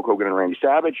TV, like Hulk Hogan and Randy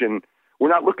Savage, and we're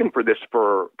not looking for this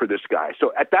for this guy.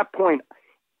 So at that point,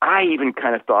 I even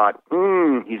kind of thought,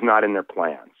 he's not in their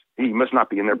plans. He must not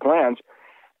be in their plans.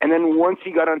 And then once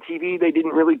he got on TV, they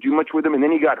didn't really do much with him. And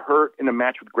then he got hurt in a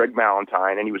match with Greg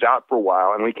Valentine, and he was out for a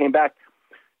while. And when he came back,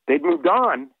 they'd moved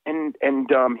on, and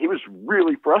he was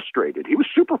really frustrated. He was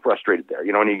super frustrated there,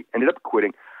 and he ended up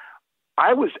quitting.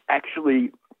 I was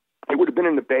actually, it would have been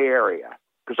in the Bay Area,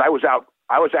 because I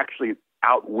was actually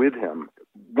out with him.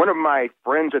 One of my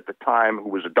friends at the time, who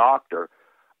was a doctor,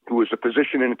 who was a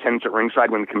physician in attendance at ringside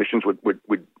when the commissions would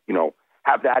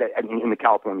have that in the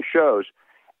California shows.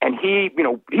 And he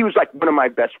was like one of my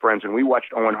best friends, and we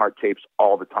watched Owen Hart tapes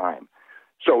all the time.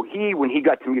 So when he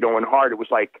got to meet Owen Hart, it was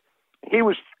like, he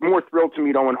was more thrilled to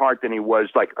meet Owen Hart than he was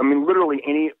literally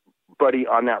anybody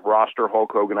on that roster,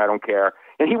 Hulk Hogan, I don't care.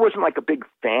 And he wasn't like a big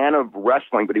fan of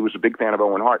wrestling, but he was a big fan of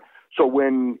Owen Hart. So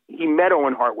when he met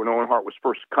Owen Hart, when Owen Hart was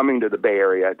first coming to the Bay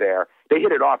Area there, they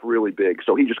hit it off really big.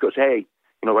 So he just goes, hey,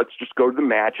 let's just go to the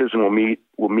matches and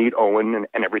we'll meet Owen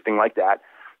and everything like that.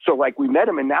 So like we met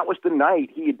him, and that was the night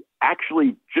he had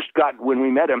actually when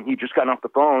we met him, he just gotten off the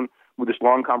phone with this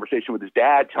long conversation with his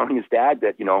dad, telling his dad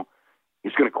that,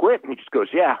 he's going to quit. And he just goes,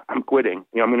 yeah, I'm quitting.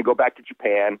 I'm going to go back to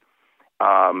Japan.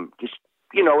 And he's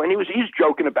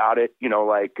joking about it, he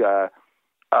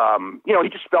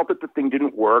just felt that the thing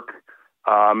didn't work.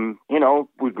 Was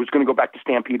going to go back to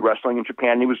Stampede Wrestling in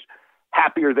Japan. He was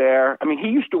happier there. He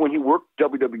used to, when he worked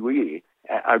WWE,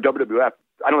 WWF,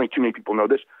 I don't think too many people know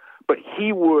this, but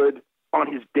he would,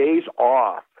 on his days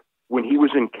off, when he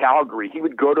was in Calgary, he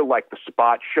would go to like the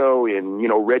spot show in,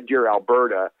 Red Deer,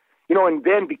 Alberta, and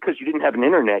then because you didn't have an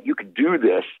internet, you could do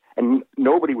this and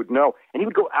nobody would know. And he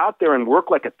would go out there and work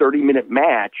like a 30-minute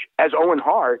match as Owen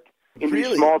Hart in these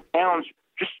small towns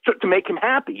just to make him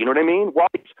happy. You know what I mean? While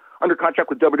he's under contract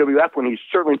with WWF when he's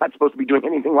certainly not supposed to be doing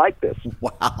anything like this.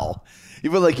 Wow.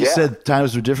 Even like you said,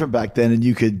 times were different back then, and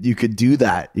you could do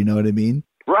that. You know what I mean?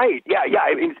 Right. Yeah. Yeah.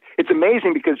 I mean, it's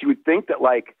amazing because you would think that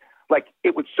like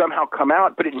it would somehow come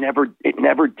out, but it never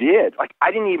did. Like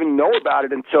I didn't even know about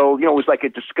it until, it was like a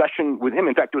discussion with him.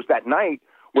 In fact, it was that night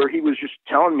where he was just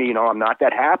telling me, I'm not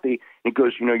that happy. And he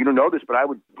goes, you don't know this, but I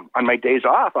would, on my days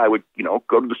off, I would,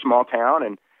 go to the small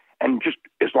town and just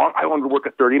as long I wanted to work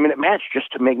a 30-minute match just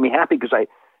to make me happy because I,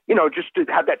 just to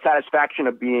have that satisfaction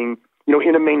of being,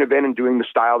 in a main event and doing the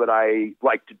style that I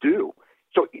like to do.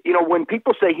 So, when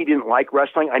people say he didn't like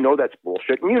wrestling, I know that's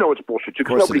bullshit. And it's bullshit too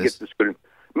because nobody gets this good.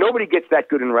 Nobody gets that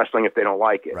good in wrestling if they don't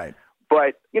like it. Right.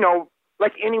 But,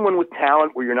 like anyone with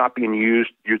talent where you're not being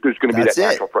used, there's going to be that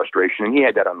natural frustration. And he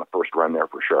had that on the first run there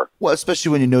for sure. Well,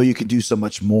 especially when you can do so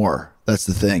much more. That's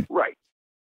the thing. Right.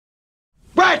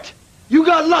 Brett, you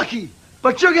got lucky,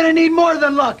 but you're going to need more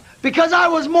than luck because I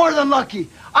was more than lucky.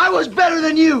 I was better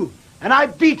than you, and I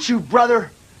beat you, brother.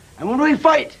 And when we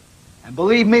fight, and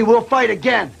believe me, we'll fight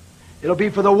again, it'll be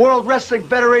for the World Wrestling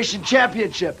Federation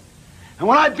Championship. And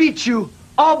when I beat you,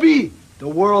 I'll be the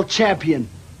world champion,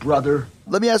 brother.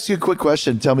 Let me ask you a quick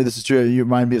question. Tell me this is true. You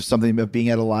remind me of something about being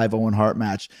at a live Owen Hart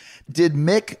match. Did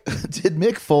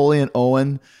Mick Foley and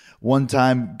Owen one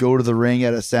time go to the ring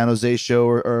at a San Jose show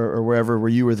or wherever where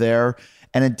you were there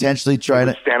and intentionally try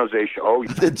to San Jose show? Oh,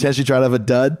 yeah. Intentionally try to have a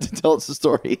dud to tell us the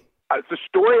story? The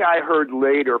story I heard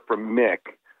later from Mick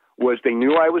was they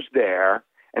knew I was there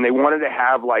and they wanted to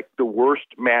have like the worst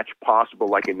match possible,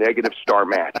 like a negative star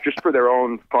match, just for their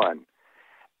own fun.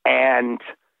 And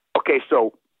okay,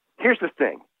 so here's the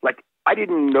thing. Like, I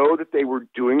didn't know that they were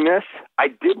doing this. I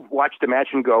did watch the match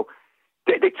and go,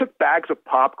 they took bags of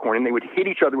popcorn and they would hit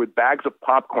each other with bags of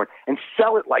popcorn and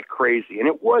sell it like crazy. And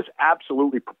it was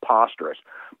absolutely preposterous.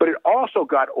 But it also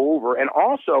got over. And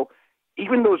also,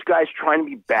 even those guys trying to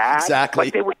be bad, exactly.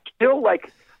 Like they were still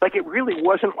like it really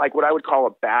wasn't like what I would call a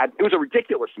bad, it was a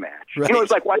ridiculous match. Right. It was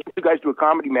like watching two guys do a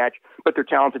comedy match, but they're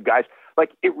talented guys.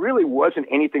 Like, it really wasn't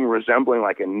anything resembling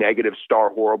like a negative star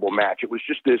horrible match. It was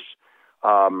just this,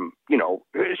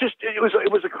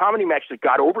 it was a comedy match that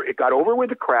got over with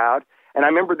the crowd. And I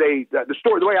remember the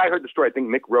way I heard the story, I think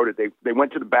Mick wrote it. They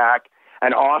went to the back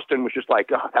and Austin was just like,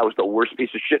 oh, that was the worst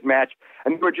piece of shit match.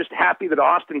 And they were just happy that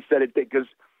Austin said it because,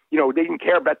 they didn't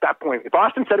care about that point. If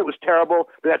Austin said it was terrible,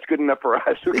 then that's good enough for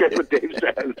us. Who cares what Dave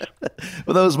says?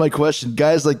 Well, that was my question.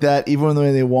 Guys like that, even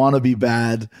when they want to be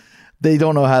bad, they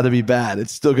don't know how to be bad.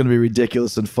 It's still going to be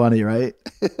ridiculous and funny, right?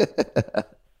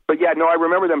 But yeah, no, I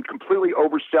remember them completely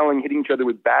overselling, hitting each other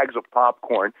with bags of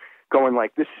popcorn, going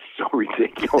like, this is so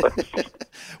ridiculous.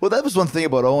 Well, that was one thing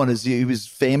about Owen is he was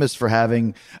famous for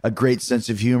having a great sense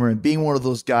of humor and being one of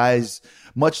those guys,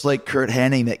 much like Kurt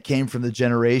Hennig, that came from the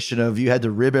generation of you had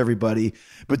to rib everybody,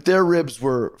 but their ribs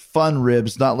were fun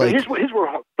ribs, not like his were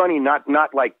funny, not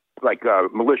like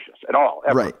malicious at all.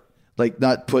 Ever. Right. Like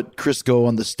not put Crisco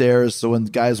on the stairs so when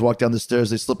guys walk down the stairs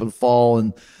they slip and fall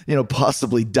and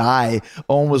possibly die.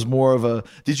 Owen was more of a.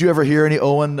 Did you ever hear any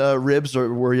Owen ribs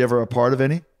or were you ever a part of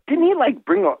any? Didn't he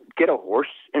get a horse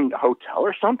in the hotel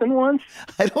or something once?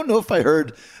 I don't know if I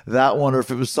heard that one or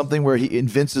if it was something where in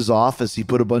Vince's office he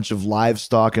put a bunch of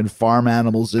livestock and farm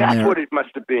animals in there. That's what it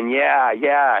must have been. Yeah.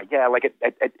 Like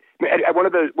at one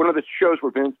of the shows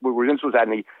where Vince was at,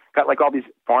 and he got like all these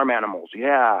farm animals.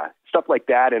 Yeah, stuff like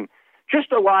that, and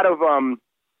just a lot of.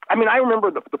 I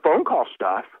remember the phone call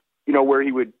stuff. Where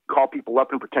he would call people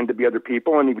up and pretend to be other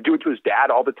people, and he would do it to his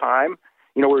dad all the time.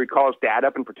 Where he'd call his dad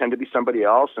up and pretend to be somebody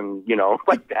else and,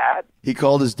 like that. He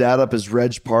called his dad up as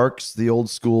Reg Parks, the old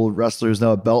school wrestler who's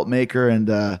now a belt maker, and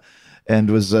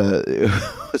was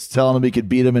was telling him he could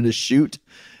beat him in a shoot.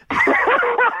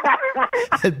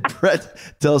 And Brett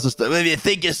tells us, if you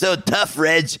think you're so tough,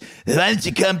 Reg, why don't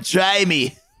you come try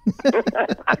me?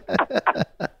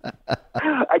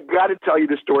 I got to tell you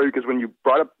this story because when you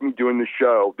brought up me doing the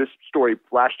show, this story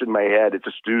flashed in my head. It's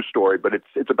a Stu story, but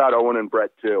it's about Owen and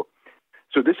Brett too.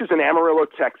 So this is in Amarillo,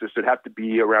 Texas. It'd have to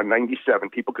be around 97.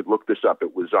 People could look this up.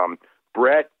 It was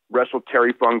Brett wrestled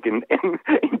Terry Funk in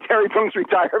Terry Funk's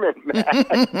retirement match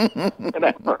in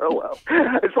Amarillo.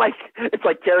 It's like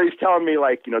Terry's telling me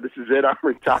this is it. I'm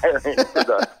retiring for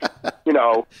the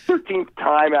 13th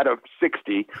time out of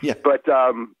 60. Yeah. But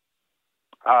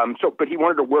but he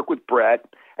wanted to work with Brett.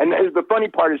 And the funny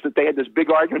part is that they had this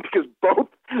big argument because both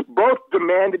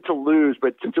demanded to lose,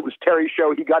 but since it was Terry's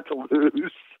show, he got to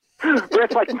lose.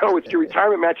 Brett's like, no, it's your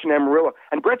retirement match in Amarillo.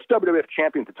 And Brett's WWF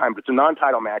champion at the time, but it's a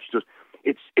non-title match. So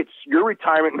it's your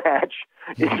retirement match.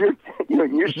 It's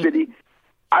in your city.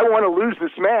 I want to lose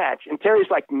this match. And Terry's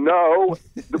like, no.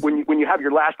 when you have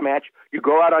your last match, you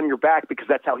go out on your back because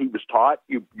that's how he was taught.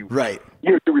 Right.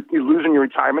 You're losing your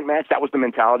retirement match. That was the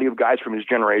mentality of guys from his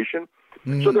generation.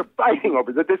 So they're fighting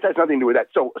over that. This has nothing to do with that.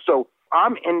 So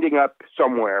I'm ending up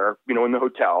somewhere, in the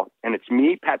hotel, and it's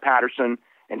me, Pat Patterson,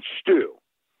 and Stu.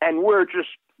 And we're just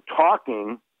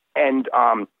talking, and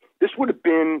this would have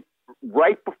been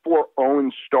right before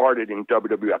Owen started in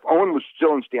WWF. Owen was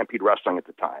still in Stampede Wrestling at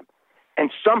the time. And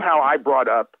somehow I brought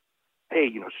up, hey,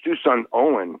 Stu's son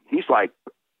Owen, he's like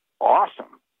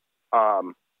awesome.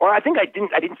 Or I think I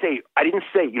didn't say,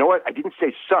 you know what? I didn't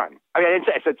say son. I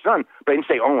said son, but I didn't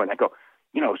say Owen. I go,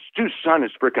 Stu's son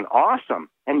is freaking awesome.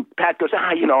 And Pat goes,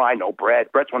 I know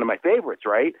Brett. Brett's one of my favorites,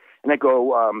 right? And I go,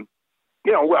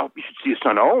 well, you should see his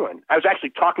son Owen. I was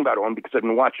actually talking about Owen because I've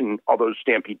been watching all those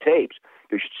Stampede tapes.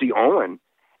 You should see Owen.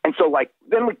 And so,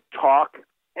 then we talk,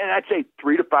 and I'd say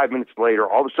 3 to 5 minutes later,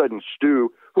 all of a sudden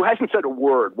Stu, who hasn't said a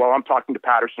word while I'm talking to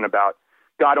Patterson about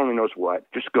God only knows what,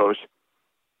 just goes,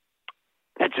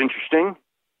 that's interesting.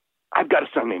 I've got a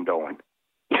son named Owen.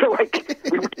 We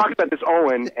were talking about this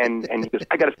Owen, and he goes,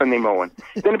 I got a son named Owen.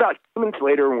 Then about 2 minutes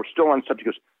later, and we're still on the subject, he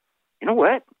goes, you know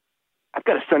what? I've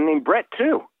got a son named Brett,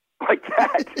 too. Like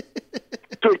that.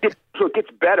 So it gets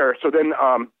better. So then,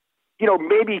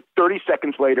 maybe 30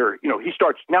 seconds later,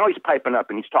 now he's piping up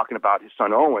and he's talking about his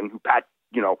son Owen, who Pat,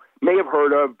 may have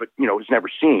heard of, but, has never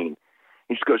seen.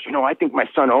 He just goes, I think my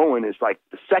son Owen is like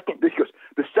the second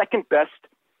best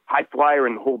high flyer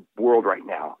in the whole world right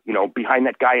now, behind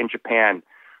that guy in Japan.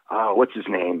 What's his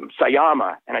name?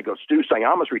 Sayama. And I go, Stu,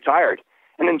 Sayama's retired.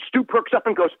 And then Stu perks up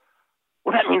and goes,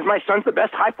 well, that means my son's the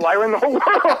best high flyer in the whole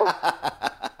world.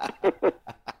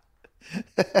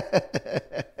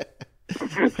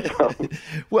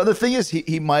 Well, the thing is,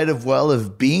 he might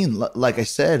have been, like I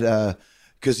said,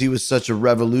 because he was such a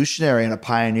revolutionary and a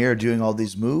pioneer doing all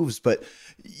these moves. But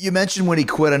you mentioned when he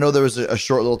quit, I know there was a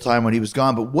short little time when he was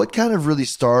gone, but what kind of really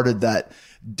started that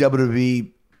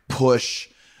WWE push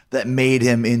that made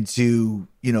him into,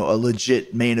 a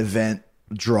legit main event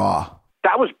draw?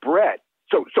 That was Brett.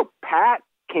 So Pat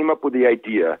came up with the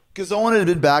idea. Because Owen had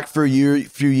been back for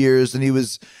few years, and he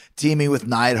was teaming with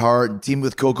Neidhart and teaming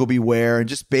with Coco Beware and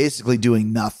just basically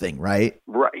doing nothing, right?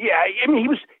 Right. Yeah. I mean,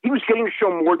 he was getting to show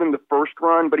more than the first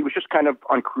run, but he was just kind of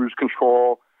on cruise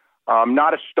control.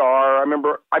 Not a star. I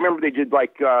remember they did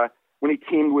when he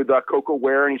teamed with Coco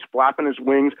Ware and he's flapping his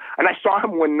wings. And I saw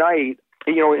him one night,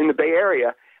 in the Bay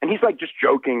Area, and he's like just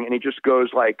joking, and he just goes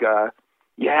like,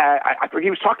 yeah, I forget, he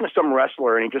was talking to some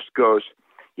wrestler, and he just goes,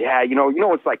 yeah,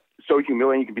 it's like so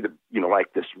humiliating. You can be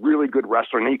like this really good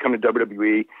wrestler, and then you come to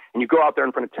WWE, and you go out there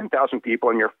in front of 10,000 people,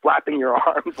 and you're flapping your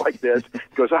arms like this.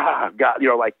 He goes, God,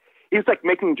 he's like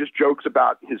making just jokes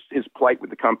about his plight with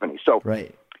the company. So,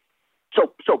 right.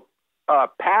 So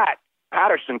Pat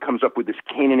Patterson comes up with this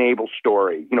Cain and Abel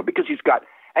story, because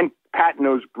and Pat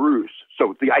knows Bruce.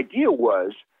 So the idea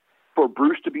was for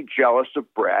Bruce to be jealous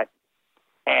of Brett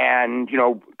and,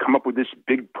 come up with this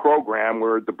big program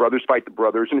where the brothers fight the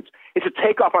brothers. And it's a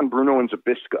takeoff on Bruno and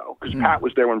Zbyszko, because Pat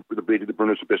was there when they did the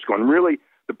Bruno Zbyszko. And really,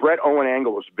 the Brett Owen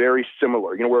angle was very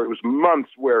similar, where it was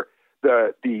months where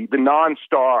the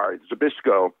non-star,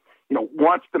 Zbyszko,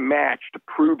 wants the match to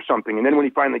prove something. And then when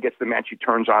he finally gets the match, he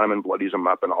turns on him and bloodies him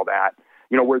up and all that.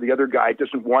 Where the other guy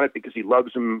doesn't want it because he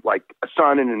loves him like a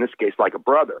son, and in this case, like a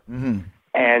brother. Mm-hmm.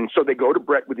 And so they go to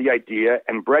Brett with the idea,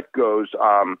 and Brett goes,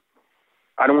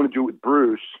 I don't want to do it with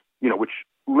Bruce, which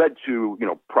led to,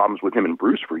 problems with him and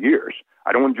Bruce for years.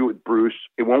 I don't want to do it with Bruce.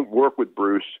 It won't work with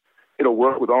Bruce. It'll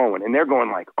work with Owen. And they're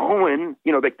going like, Owen,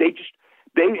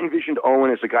 they envisioned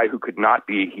Owen as a guy who could not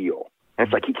be a heel. And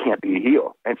it's like, he can't be a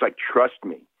heel. And it's like, trust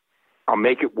me, I'll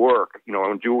make it work.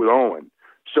 I'll do it with Owen.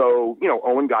 So,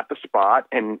 Owen got the spot,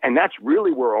 and that's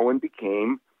really where Owen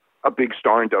became a big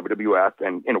star in WWF,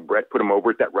 and, Brett put him over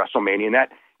at that WrestleMania. And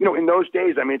that, in those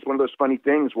days, I mean, it's one of those funny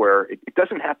things where it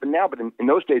doesn't happen now, but in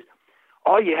those days,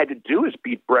 all you had to do is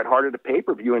beat Bret Hart at a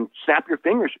pay-per-view and snap your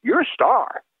fingers. You're a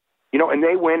star. And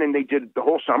they went and they did the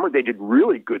whole summer. They did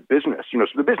really good business. So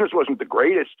the business wasn't the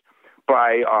greatest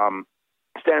by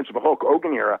standards of the Hulk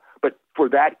Hogan era, but for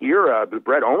that era, the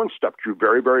Bret Owen stuff drew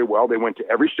very, very well. They went to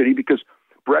every city because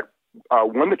Bret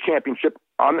won the championship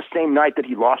on the same night that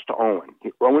he lost to Owen.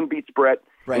 Owen beats Bret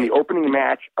in the opening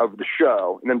match of the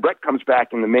show, and then Bret comes back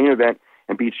in the main event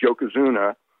and beats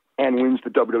Yokozuna and wins the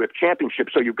WWF championship.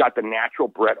 So you've got the natural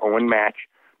Bret Owen match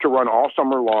to run all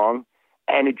summer long,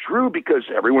 and it drew because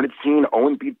everyone had seen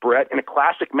Owen beat Bret in a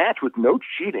classic match with no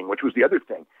cheating, which was the other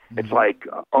thing. Mm-hmm. It's like,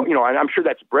 and I'm sure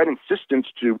that's Bret's insistence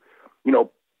to,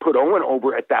 put Owen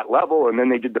over at that level, and then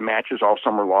they did the matches all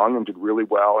summer long and did really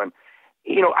well. And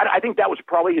I think that was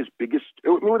probably his biggest,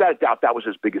 without a doubt, that was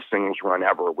his biggest singles run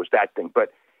ever, was that thing. But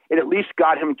it at least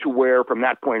got him to where from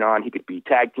that point on, he could be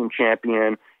tag team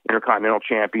champion, intercontinental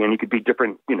champion. He could be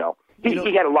different, he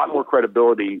had a lot more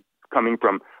credibility coming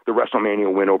from the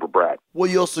WrestleMania win over Bret. Well,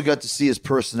 you also got to see his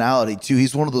personality too.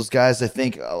 He's one of those guys, I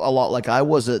think, a lot like I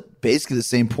was at basically the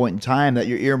same point in time, that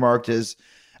you're earmarked as,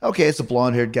 okay, it's a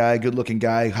blonde-haired guy, good-looking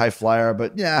guy, high flyer,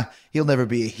 but yeah, he'll never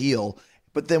be a heel.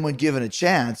 But then when given a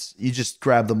chance, you just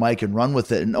grab the mic and run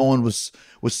with it. And Owen was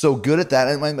so good at that.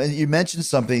 And you mentioned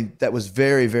something that was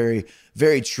very, very,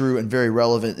 very true and very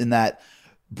relevant, in that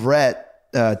Bret,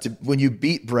 when you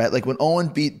beat Bret, like when Owen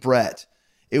beat Bret,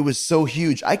 it was so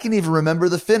huge. I can even remember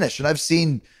the finish. And I've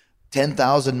seen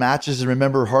 10,000 matches and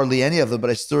remember hardly any of them, but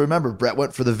I still remember Bret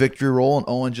went for the victory roll and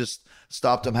Owen just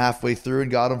stopped him halfway through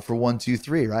and got him for 1, 2,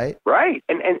 3, right? Right.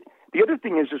 And the other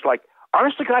thing is like,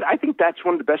 honestly, God, I think that's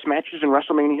one of the best matches in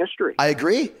WrestleMania history. I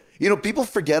agree. People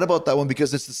forget about that one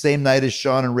because it's the same night as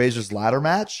Shawn and Razor's ladder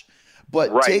match.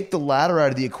 But take the ladder out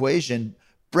of the equation,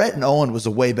 Bret and Owen was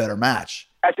a way better match.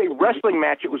 As a wrestling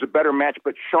match, it was a better match.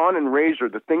 But Shawn and Razor,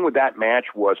 the thing with that match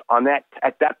was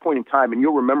at that point in time, and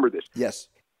you'll remember this. Yes.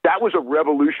 That was a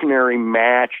revolutionary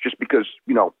match just because,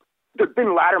 there've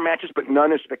been ladder matches, but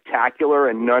none as spectacular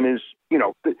and none as,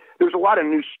 there's a lot of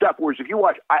new stuff. Whereas if you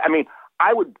watch,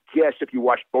 I would guess if you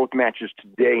watched both matches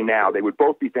today now, they would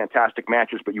both be fantastic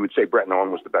matches, but you would say Bret and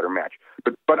Owen was the better match.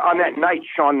 But on that night,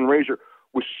 Shawn and Razor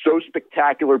was so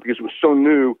spectacular because it was so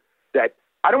new that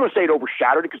I don't want to say it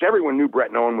overshadowed it, because everyone knew Bret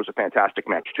and Owen was a fantastic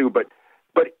match too, but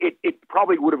it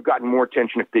probably would have gotten more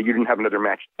attention if you didn't have another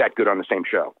match that good on the same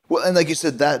show. Well, and like you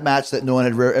said, that match that no one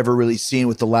had ever really seen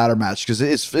with the ladder match, because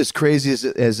it's as crazy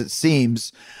as it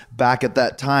seems, back at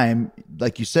that time,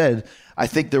 like you said, I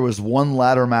think there was one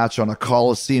ladder match on a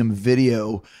Coliseum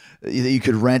video that you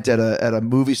could rent at a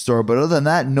movie store, but other than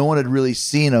that, no one had really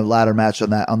seen a ladder match on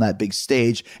that big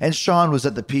stage. And Shawn was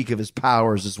at the peak of his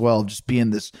powers as well, just being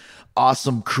this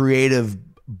awesome creative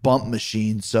bump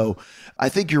machine. So I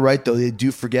think you're right, though. They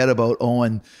do forget about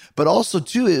Owen, but also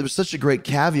too, it was such a great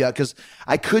caveat, because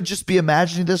I could just be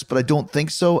imagining this, but I don't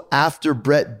think so. After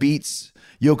Bret beats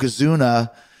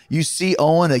Yokozuna, you see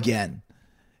Owen again,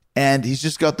 and he's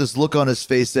just got this look on his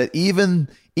face that even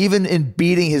in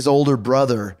beating his older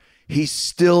brother, he's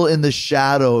still in the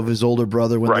shadow of his older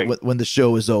brother when the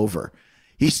show is over.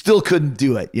 He still couldn't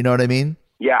do it. You know what I mean?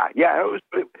 Yeah.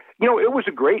 It was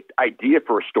a great idea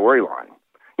for a storyline.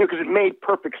 Because it made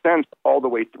perfect sense all the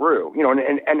way through.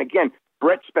 And again,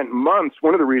 Bret spent months.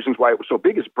 One of the reasons why it was so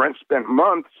big is Bret spent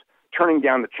months turning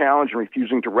down the challenge and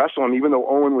refusing to wrestle him, even though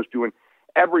Owen was doing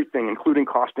everything, including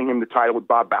costing him the title with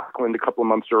Bob Backlund a couple of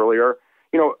months earlier.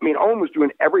 Owen was doing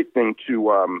everything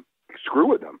to screw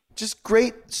with him. Just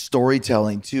great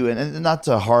storytelling too, and not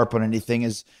to harp on anything,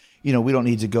 is we don't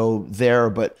need to go there,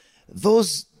 but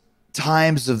those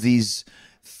times of these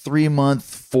 3-month,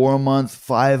 4-month,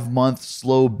 5-month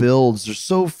slow builds are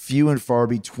so few and far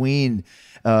between,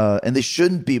 and they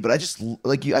shouldn't be. But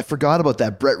I forgot about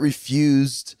that. Bret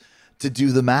refused to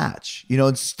do the match,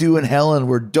 and Stu and Helen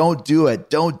were, don't do it.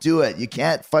 You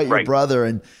can't fight your brother.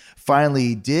 And finally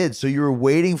he did. So you were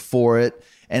waiting for it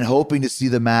and hoping to see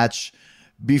the match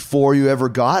before you ever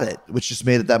got it, which just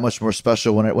made it that much more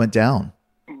special when it went down.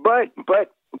 But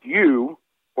you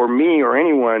or me or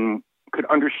anyone could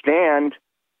understand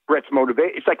Bret's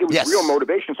motivation. It's like it was real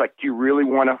motivation. It's like, do you really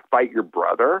want to fight your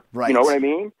brother? Right. You know what I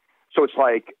mean? So it's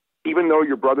like, even though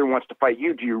your brother wants to fight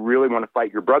you, do you really want to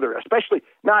fight your brother? Especially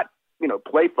not,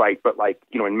 play fight, but like,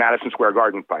 in Madison Square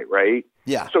Garden fight, right?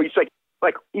 Yeah. So it's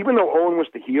like even though Owen was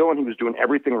the heel and he was doing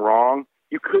everything wrong,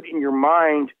 you could, in your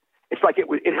mind, it's like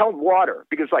it held water,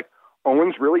 because like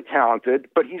Owen's really talented,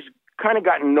 but he's kind of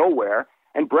gotten nowhere.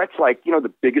 And Bret's like,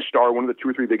 the biggest star, one of the 2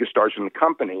 or 3 biggest stars in the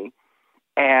company.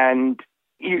 And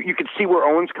you could see where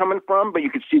Owen's coming from, but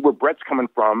you could see where Bret's coming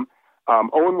from.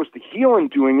 Owen was the heel in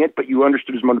doing it, but you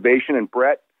understood his motivation, and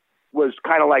Bret was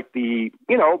kind of like the,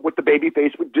 what the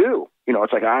babyface would do.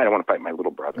 It's like, I don't want to fight my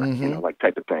little brother, like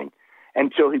type of thing.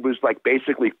 Until he was like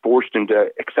basically forced into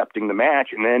accepting the match.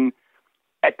 And then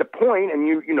at the point, and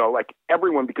like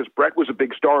everyone, because Bret was a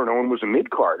big star and Owen was a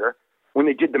mid-carder, when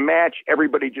they did the match,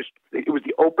 everybody it was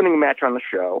the opening match on the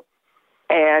show.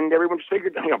 And everyone just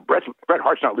figured, Bret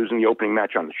Hart's not losing the opening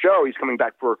match on the show. He's coming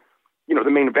back for, the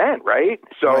main event, right?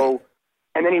 So,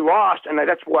 and then he lost, and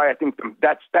that's why I think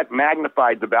that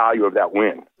magnified the value of that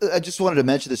win. I just wanted to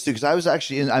mention this too, because I was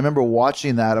actually I remember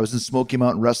watching that. I was in Smoky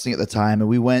Mountain Wrestling at the time, and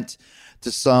we went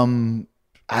to some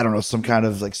kind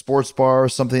of like sports bar or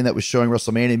something that was showing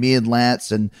WrestleMania. Me and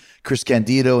Lance and Chris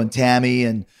Candido and Tammy,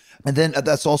 and then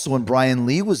that's also when Brian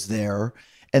Lee was there.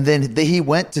 And then he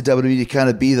went to WWE to kind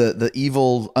of be the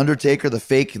evil Undertaker, the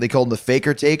fake. They called him the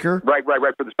Faker Taker. Right,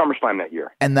 for the SummerSlam that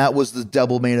year. And that was the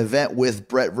double main event with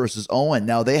Brett versus Owen.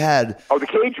 Now they had the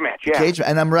cage match, yeah.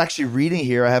 And I'm actually reading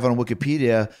here. I have it on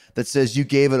Wikipedia that says you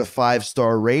gave it a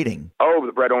 5-star rating. Oh,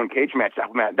 the Brett Owen cage match.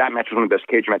 That match was one of the best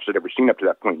cage matches I'd ever seen up to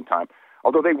that point in time.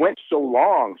 Although they went so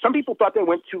long, some people thought they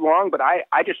went too long, but I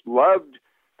just loved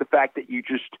the fact that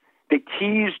they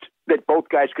teased that both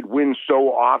guys could win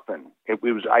so often.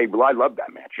 I loved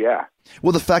that match, yeah.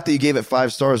 Well, the fact that you gave it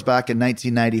 5 stars back in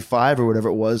 1995 or whatever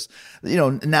it was,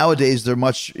 nowadays they're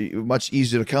much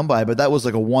easier to come by, but that was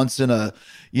like a once in a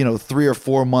 3 or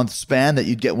 4 month span that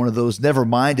you'd get one of those. Never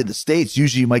mind in the States.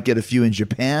 Usually you might get a few in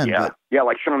Japan. Yeah,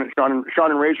 like Sean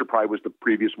and Razor probably was the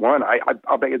previous one.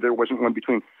 I'll bet you there wasn't one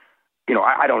between.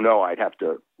 I don't know. I'd have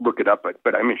to look it up,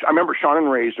 but I mean, I remember Sean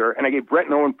and Razor, and I gave Brett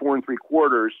and Owen 4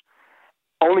 3/4,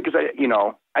 only because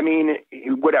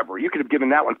whatever. You could have given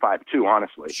that one 5 too,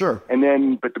 honestly. Sure. And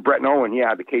then, but the Brett and Owen,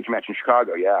 the cage match in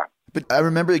Chicago, yeah. But I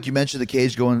remember you mentioned the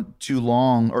cage going too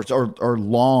long, or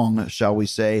long, shall we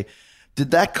say?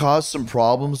 Did that cause some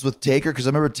problems with Taker? Because I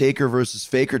remember Taker versus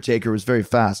Faker Taker was very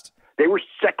fast. They were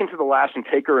second to the last, and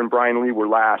Taker and Brian Lee were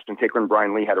last, and Taker and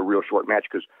Brian Lee had a real short match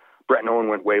because Brett and Owen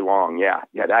went way long. Yeah,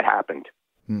 that happened.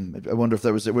 I wonder if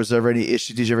was there any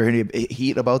issue? Did you ever hear any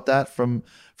heat about that from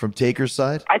Taker's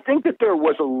side? I think that there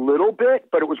was a little bit,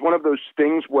 but it was one of those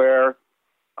things where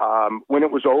when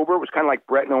it was over, it was kind of like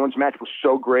Brett and Owen's match was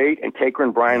so great, and Taker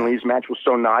and Brian Lee's match was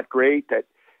so not great that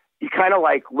you kind of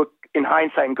like look in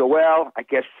hindsight and go, well, I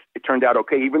guess it turned out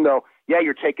okay, even though,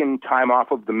 you're taking time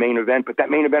off of the main event, but that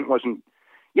main event wasn't,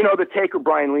 the Taker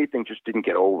Brian Lee thing just didn't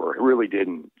get over. It really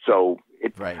didn't. So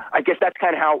I guess that's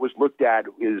kind of how it was looked at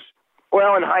is,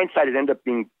 well, in hindsight, it ended up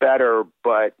being better,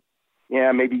 but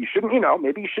maybe you shouldn't,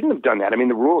 maybe you shouldn't have done that. I mean,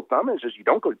 the rule of thumb is you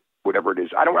don't go whatever it is.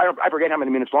 I forget how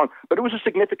many minutes long, but it was a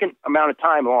significant amount of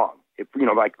time long. It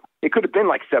could have been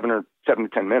like 7 to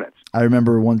 10 minutes. I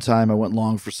remember one time I went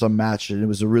long for some match and it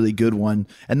was a really good one.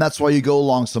 And that's why you go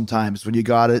long sometimes when you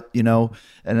got it, And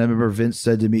I remember Vince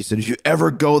said to me, if you ever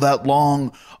go that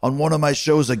long on one of my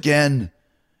shows again,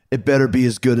 it better be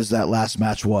as good as that last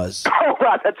match was. Oh,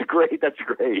 wow, that's great. That's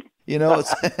great.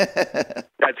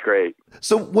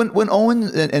 So when Owen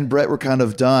and Brett were kind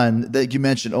of done, that you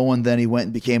mentioned Owen, then he went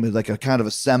and became like a kind of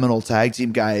a seminal tag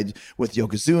team guy with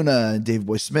Yokozuna and Davey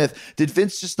Boy Smith. Did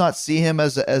Vince just not see him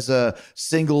as a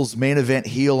singles main event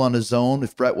heel on his own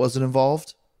if Brett wasn't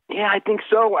involved? Yeah, I think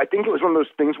so. I think it was one of those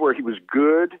things where he was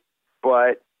good,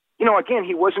 but again,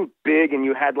 he wasn't big, and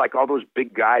you had like all those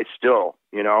big guys still,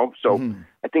 So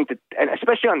I think that, and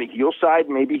especially on the heel side,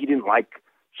 maybe he didn't like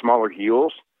smaller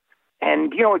heels.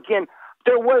 And again,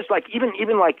 there was like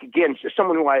even like again,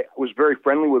 someone who I was very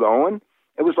friendly with Owen.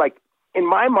 It was like in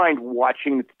my mind,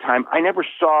 watching at the time, I never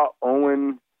saw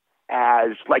Owen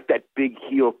as like that big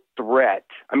heel threat.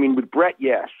 I mean, with Brett,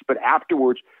 yes, but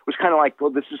afterwards it was kind of like,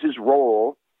 well, this is his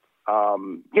role.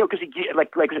 Because he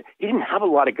like he didn't have a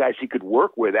lot of guys he could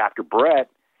work with after Brett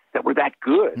that were that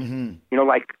good. Mm-hmm.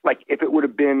 Like if it would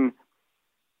have been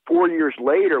 4 years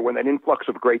later when that influx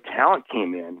of great talent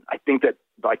came in, I think that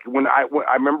like when I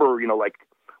remember, like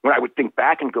when I would think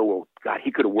back and go, well, God,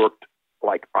 he could have worked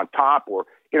like on top or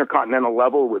intercontinental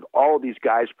level with all of these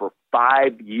guys for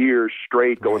 5 years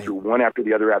straight, going through one after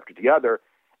the other,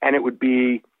 and it would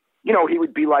be. He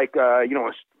would be like, a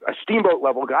steamboat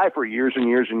level guy for years and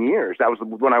years and years. That was the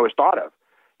one I was thought of.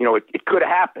 It could have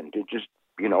happened. It just,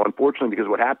 unfortunately, because of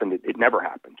what happened, it never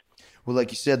happened. Well, like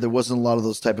you said, there wasn't a lot of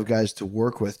those type of guys to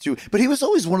work with, too. But he was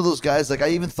always one of those guys, like I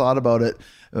even thought about it,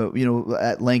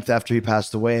 at length after he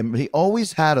passed away. I mean, he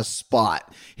always had a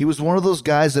spot. He was one of those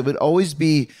guys that would always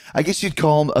be, I guess you'd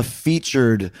call him a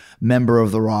featured member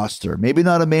of the roster. Maybe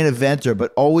not a main eventer,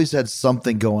 but always had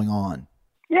something going on.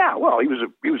 Yeah, well, he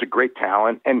was a great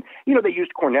talent, and they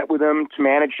used Cornette with him to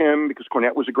manage him because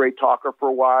Cornette was a great talker for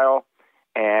a while,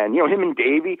 and him and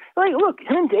Davey. Like, look,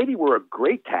 him and Davey were a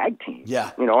great tag team.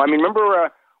 Yeah, I mean, remember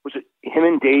was it him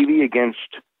and Davey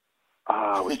against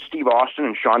was it Steve Austin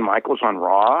and Shawn Michaels on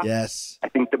Raw? Yes, I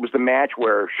think that was the match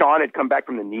where Shawn had come back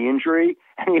from the knee injury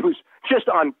and he was just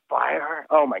on fire.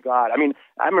 Oh my God! I mean,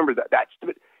 I remember that.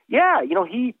 Yeah,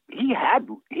 he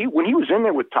when he was in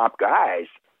there with top guys.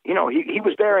 He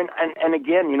was there, and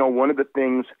again, one of the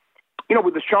things,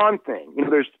 with the Shawn thing,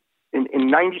 there's in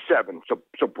 97,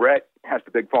 so Brett has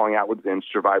the big falling out with Vince,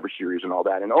 Survivor Series and all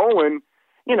that, and Owen,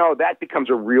 that becomes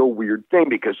a real weird thing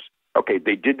because, okay,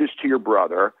 they did this to your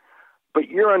brother, but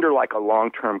you're under like a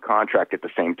long-term contract at the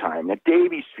same time. Now,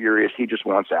 Davey's furious, he just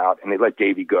wants out, and they let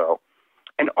Davey go.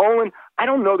 And Owen, I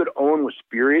don't know that Owen was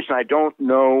furious, and I don't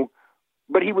know,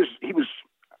 but he was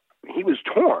he was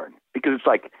torn because it's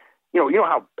like, you know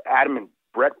how adamant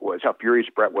Brett was, how furious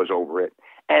Brett was over it.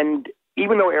 And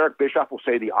even though Eric Bischoff will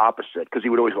say the opposite, because he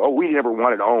would always go, we never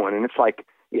wanted Owen. And it's like,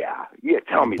 yeah,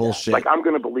 tell me bullshit. that. Like, I'm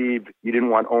going to believe you didn't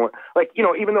want Owen. Like,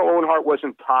 even though Owen Hart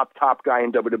wasn't top guy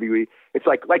in WWE, it's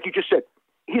like you just said,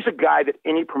 he's a guy that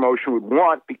any promotion would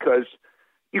want because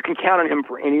you can count on him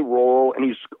for any role, and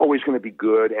he's always going to be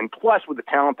good. And plus, with the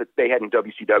talent that they had in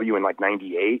WCW in like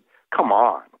 98, come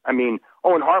on. I mean,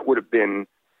 Owen Hart would have been,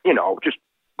 just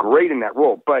great in that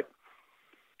role. But,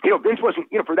 Vince wasn't,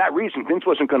 for that reason, Vince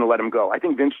wasn't going to let him go. I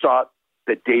think Vince thought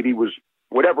that Davey was,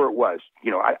 whatever it was,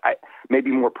 I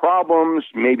maybe more problems,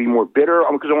 maybe more bitter,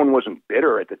 because Owen wasn't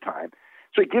bitter at the time.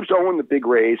 So he gives Owen the big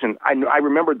raise, and I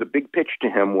remember the big pitch to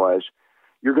him was,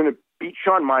 you're going to beat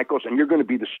Shawn Michaels, and you're going to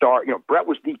be the star. Brett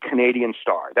was the Canadian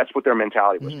star. That's what their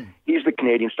mentality was. He's the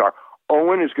Canadian star.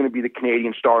 Owen is going to be the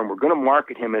Canadian star, and we're going to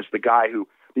market him as the guy who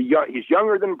he's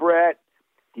younger than Brett.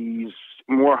 He's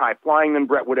more high-flying than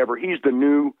Brett, whatever. He's the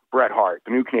new Bret Hart,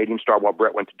 the new Canadian star, while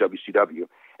Brett went to WCW.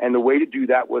 And the way to do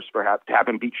that was to have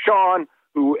him beat Shawn,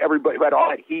 who had all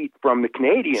that heat from the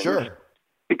Canadians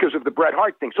because of the Bret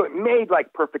Hart thing. So it made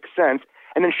perfect sense.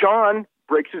 And then Shawn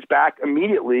breaks his back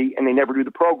immediately, and they never do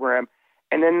the program.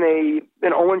 And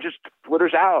then Owen just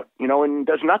flitters out, and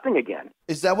does nothing again.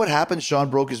 Is that what happened? Shawn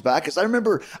broke his back? Because I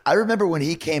remember when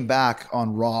he came back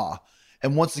on Raw.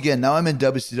 And once again, now I'm in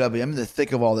WCW. I'm in the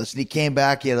thick of all this. And he came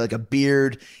back. He had a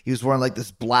beard. He was wearing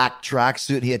this black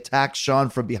tracksuit. And he attacked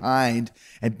Shawn from behind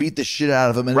and beat the shit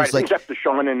out of him. And right, it was except the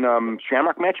Shawn and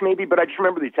Shamrock match, maybe. But I just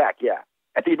remember the attack. Yeah,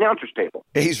 at the announcer's table.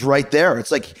 He's right there.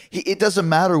 It's it doesn't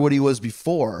matter what he was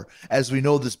before. As we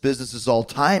know, this business is all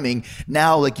timing.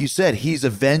 Now, like you said, he's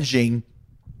avenging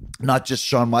not just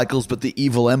Shawn Michaels, but the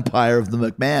evil empire of the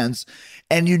McMahons.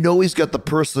 And he's got the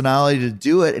personality to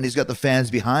do it, and he's got the fans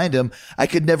behind him. I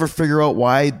could never figure out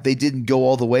why they didn't go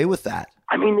all the way with that.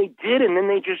 I mean, they did, and then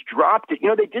they just dropped it.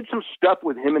 They did some stuff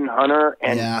with him and Hunter,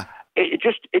 and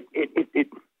it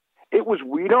was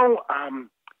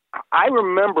I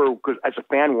remember, because as a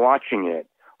fan watching it,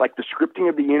 the scripting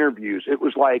of the interviews, it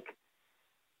was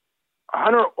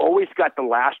Hunter always got the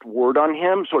last word on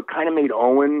him, so it kind of made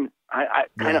Owen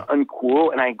kind of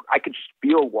uncool, and I could just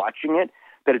feel watching it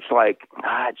that it's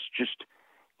it's just,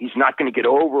 he's not going to get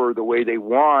over the way they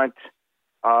want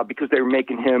because they were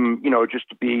making him, just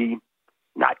to be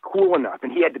not cool enough,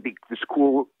 and he had to be this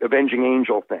cool avenging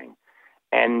angel thing,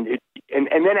 and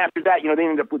then after that, they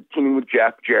ended up teaming with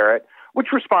Jeff Jarrett, which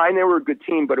was fine. They were a good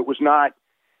team, but it was not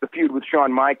the feud with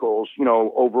Shawn Michaels, it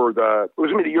was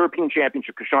going to be the European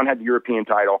Championship because Shawn had the European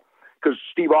title because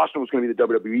Steve Austin was going to be the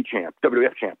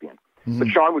WWF champion. Mm-hmm. But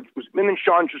Shawn and then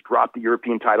Shawn just dropped the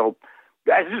European title.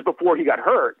 This is before he got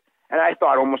hurt. And I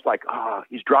thought almost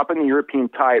he's dropping the European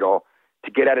title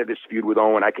to get out of this feud with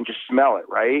Owen. I can just smell it,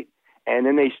 right? And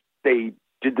then they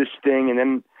did this thing, and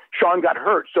then Shawn got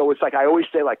hurt. So it's I always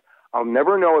say, I'll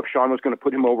never know if Shawn was going to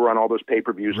put him over on all those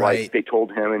pay-per-views like they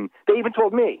told him. And they even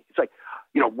told me. It's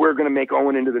we're going to make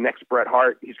Owen into the next Bret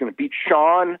Hart. He's going to beat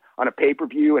Shawn on a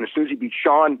pay-per-view, and as soon as he beats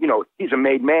Shawn, he's a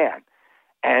made man.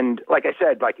 And like I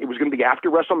said, it was going to be after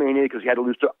WrestleMania because he had to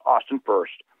lose to Austin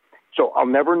first. So I'll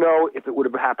never know if it would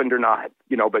have happened or not,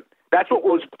 but that's what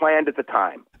was planned at the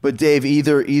time. But Dave,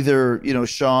 either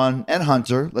Shawn and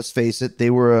Hunter, let's face it, they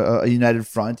were a united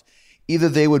front. Either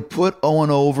they would put Owen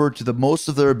over to the most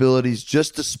of their abilities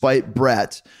just to spite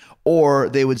Brett, or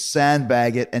they would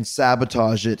sandbag it and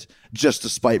sabotage it just to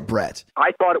spite Brett.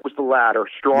 I thought it was the latter.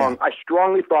 Yeah. I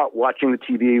strongly thought watching the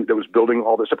TV that was building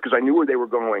all this up, because I knew where they were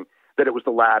going, that it was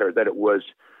the latter, that it was,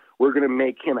 we're going to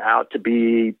make him out to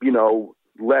be,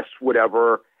 less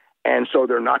whatever, and so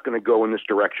they're not going to go in this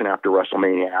direction after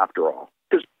WrestleMania after all.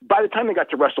 Because by the time they got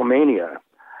to WrestleMania,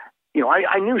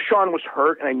 I knew Shawn was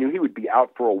hurt, and I knew he would be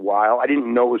out for a while. I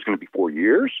didn't know it was going to be 4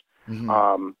 years.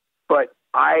 Mm-hmm. But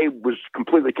I was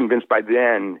completely convinced by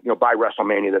then, by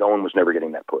WrestleMania, that Owen was never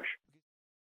getting that push.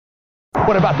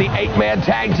 What about the 8-man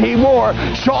tag team war?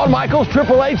 Shawn Michaels,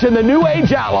 Triple H, and the New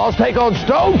Age Outlaws take on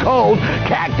Stone Cold,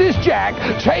 Cactus Jack,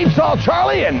 Chainsaw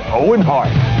Charlie, and Owen Hart.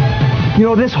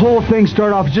 This whole thing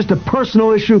started off as just a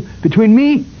personal issue between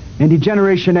me and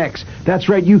Degeneration X. That's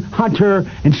right, you Hunter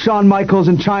and Shawn Michaels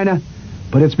in China.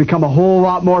 But it's become a whole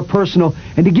lot more personal.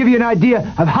 And to give you an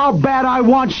idea of how bad I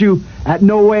want you at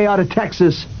No Way Out of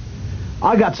Texas,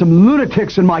 I got some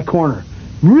lunatics in my corner.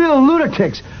 Real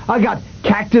lunatics. I got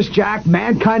Cactus Jack,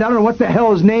 Mankind, I don't know what the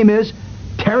hell his name is,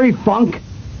 Terry Funk,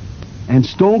 and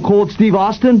Stone Cold Steve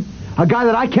Austin, a guy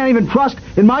that I can't even trust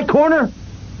in my corner.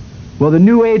 Well, the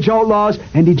New Age Outlaws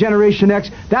and Degeneration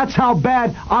X, that's how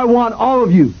bad I want all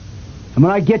of you. And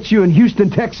when I get you in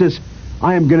Houston, Texas,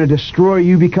 I am going to destroy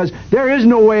you because there is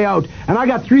no way out. And I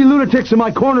got 3 lunatics in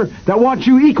my corner that want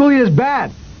you equally as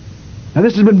bad. Now,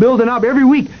 this has been building up. Every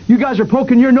week, you guys are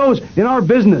poking your nose in our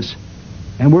business.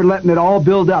 And we're letting it all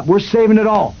build up. We're saving it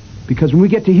all. Because when we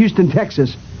get to Houston,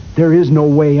 Texas, there is no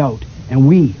way out. And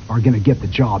we are going to get the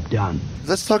job done.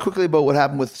 Let's talk quickly about what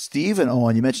happened with Steve and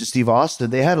Owen. You mentioned Steve Austin.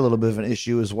 They had a little bit of an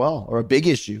issue as well, or a big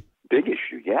issue. Big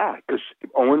issue, yeah. Because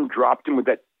Owen dropped him with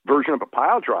that version of a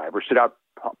pile driver, sit-out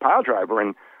pile driver,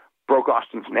 and broke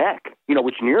Austin's neck,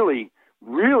 which really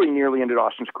nearly ended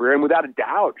Austin's career, and without a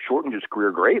doubt shortened his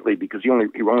career greatly because he only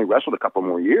wrestled a couple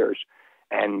more years.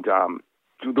 And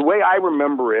the way I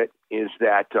remember it is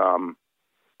that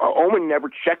Owen never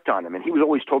checked on him, and he was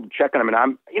always told to check on him.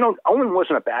 And Owen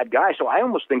wasn't a bad guy, so I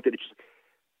almost think that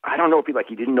I don't know if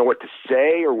he didn't know what to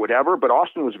say or whatever, but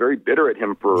Austin was very bitter at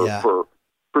him for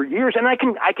years. And I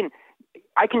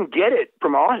can get it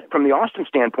from the Austin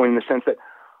standpoint in the sense that,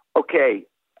 okay,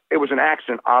 it was an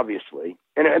accident, obviously.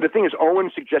 And the thing is, Owen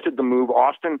suggested the move.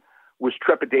 Austin was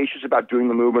trepidatious about doing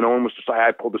the move, and Owen was to say,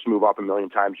 I pulled this move off a million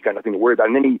times. You got nothing to worry about.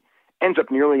 And then he ends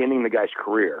up nearly ending the guy's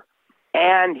career.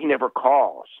 And he never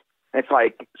calls. And it's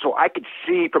like, so I could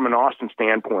see from an Austin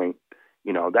standpoint,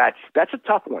 that's a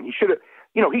tough one. He should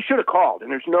have called,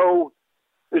 and there's no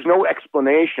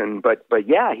explanation, but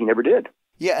yeah, he never did.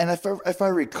 Yeah, and if I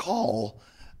recall,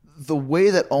 the way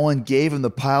that Owen gave him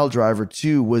the pile driver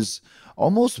too was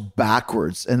almost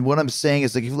backwards. And what I'm saying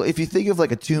is, like, if you think of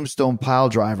like a tombstone pile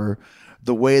driver,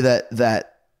 the way that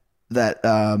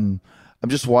I'm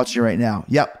just watching right now.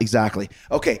 Yep, exactly.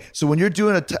 Okay, so when you're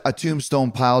doing a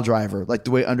tombstone pile driver, like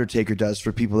the way Undertaker does,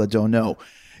 for people that don't know,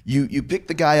 you pick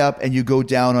the guy up and you go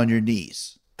down on your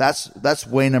knees. That's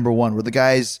way number one, where the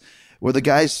guy's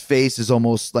face is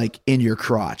almost like in your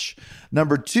crotch.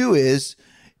 Number two is,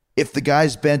 if the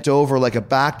guy's bent over like a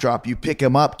backdrop, you pick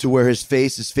him up to where his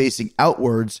face is facing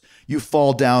outwards, you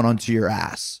fall down onto your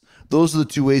ass. Those are the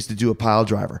 2 ways to do a pile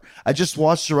driver. I just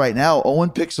watched it right now. Owen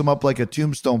picks him up like a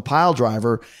tombstone pile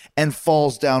driver and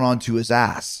falls down onto his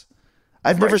ass.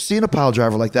 I've never seen a pile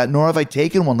driver like that, nor have I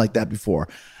taken one like that before.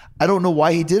 I don't know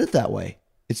why he did it that way.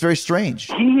 It's very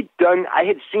strange. I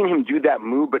had seen him do that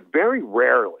move, but very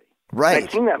rarely. Right.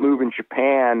 I'd seen that move in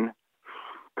Japan.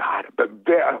 God, but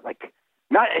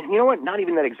not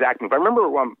even that exact move. I remember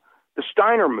the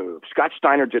Steiner move. Scott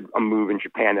Steiner did a move in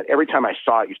Japan that every time I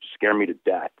saw it used to scare me to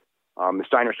death. The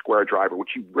Steiner square driver,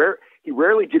 which he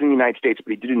rarely did in the United States,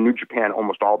 but he did in New Japan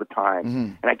almost all the time.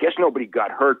 Mm-hmm. And I guess nobody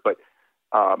got hurt, but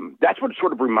that's what it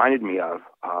sort of reminded me of.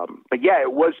 But yeah,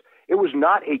 it was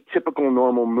not a typical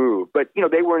normal move. But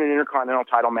they were in an Intercontinental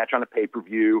title match on a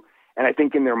pay-per-view, and I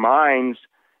think in their minds,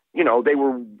 they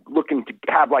were looking to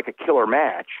have like a killer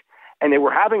match. And they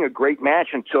were having a great match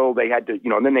until they had to,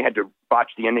 and then they had to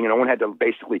botch the ending, and Owen had to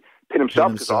basically pin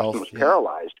himself because Austin was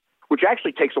paralyzed, which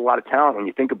actually takes a lot of talent when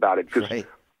you think about it. Because, at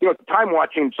the time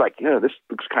watching, it's like, this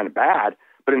looks kind of bad.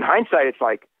 But in hindsight, it's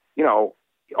like,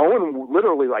 Owen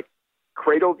literally like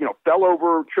cradled, fell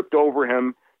over, tripped over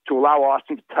him to allow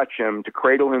Austin to touch him, to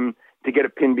cradle him, to get a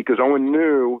pin, because Owen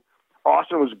knew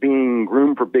Austin was being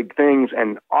groomed for big things,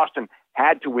 and Austin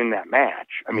had to win that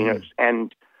match. I mean,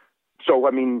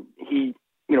 So, he,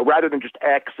 rather than just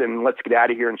X and let's get out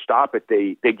of here and stop it,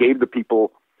 they gave the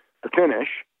people the finish.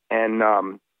 And,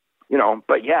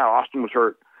 but yeah, Austin was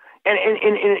hurt. And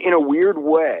in a weird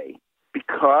way,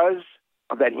 because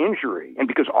of that injury and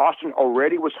because Austin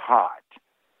already was hot,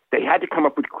 they had to come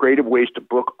up with creative ways to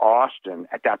book Austin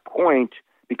at that point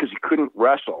because he couldn't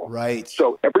wrestle. Right.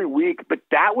 So every week, but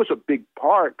that was a big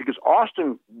part because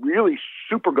Austin really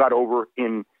super got over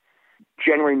in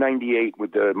January 98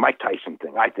 with the Mike Tyson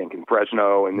thing, I think, in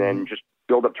Fresno, and then just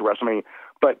build up to WrestleMania.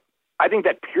 But I think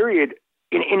that period,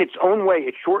 in its own way,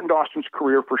 it shortened Austin's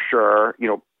career for sure.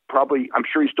 Probably, I'm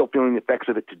sure he's still feeling the effects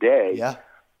of it today. Yeah.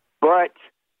 But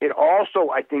it also,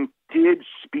 I think, did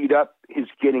speed up his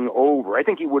getting over. I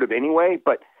think he would have anyway,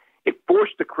 but it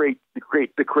forced the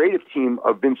creative team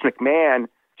of Vince McMahon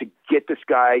to get this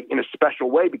guy in a special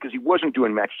way because he wasn't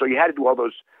doing matches. So you had to do all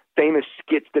those famous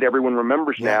skits that everyone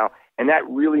remembers now, and that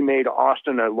really made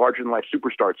Austin a larger-than-life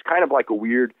superstar. It's kind of like a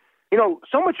weird,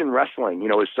 so much in wrestling,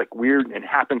 is like weird and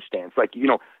happenstance. Like,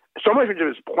 so much of it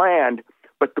is planned,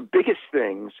 but the biggest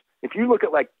things, if you look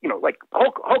at like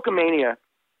Hulkamania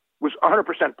was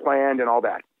 100% planned and all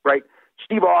that, right?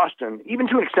 Steve Austin, even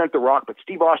to an extent The Rock, but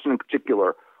Steve Austin in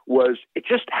particular, it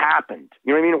just happened.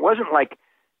 You know what I mean? It wasn't like,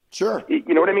 sure.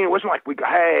 You know what I mean? It wasn't like,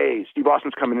 hey, Steve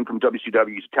Austin's coming in from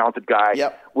WCW. He's a talented guy.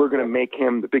 Yep. We're going to make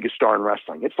him the biggest star in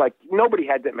wrestling. It's like nobody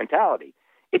had that mentality.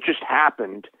 It just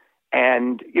happened,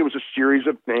 and it was a series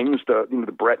of things.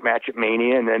 The Brett match at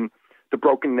Mania, and then the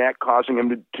broken neck causing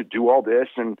him to do all this.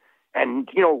 And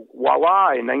you know,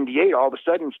 voila, in 98, all of a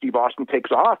sudden, Steve Austin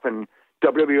takes off and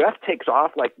WWF takes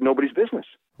off like nobody's business.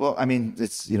 Well, I mean,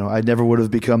 it's, you know, I never would have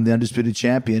become the undisputed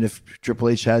champion if Triple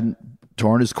H hadn't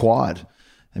torn his quad.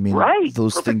 I mean, right.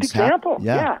 Those Perfect things example.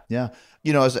 happen. Yeah.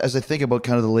 You know, as I think about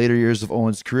kind of the later years of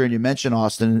Owen's career, and you mentioned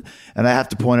Austin, and I have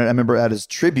to point out, I remember at his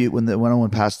tribute when Owen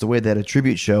passed away, they had a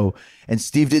tribute show, and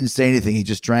Steve didn't say anything. He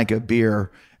just drank a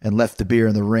beer and left the beer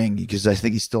in the ring because I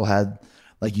think he still had,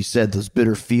 like you said, those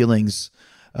bitter feelings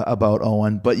about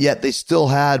Owen. But yet they still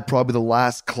had probably the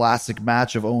last classic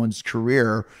match of Owen's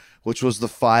career, which was the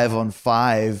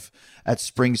 5-on-5 at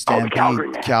Spring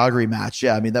Stampede Calgary match.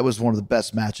 Yeah, I mean, that was one of the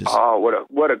best matches. Oh,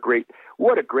 what a great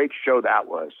show that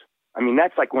was. I mean,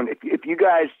 that's like when if you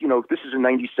guys, you know, this is in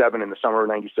 '97, in the summer of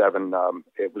 '97.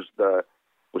 It was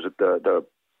the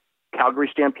Calgary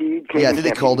Stampede. Yeah, I think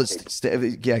they called it. I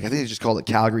think they just called it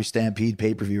Calgary Stampede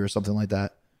pay-per-view or something like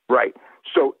that. Right.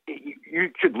 So you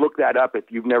should look that up if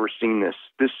you've never seen this.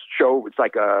 This show, it's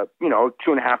like a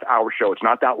 2.5 hour show. It's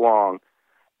not that long.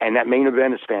 And that main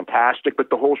event is fantastic, but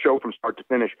the whole show from start to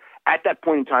finish, at that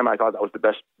point in time, I thought that was the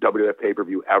best WWF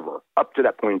pay-per-view ever. Up to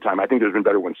that point in time. I think there's been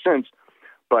better ones since.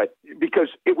 But because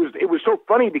it was so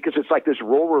funny because it's like this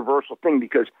role reversal thing,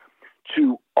 because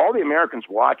to all the Americans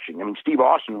watching, I mean, Steve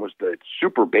Austin was the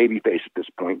super babyface at this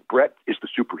point. Bret is the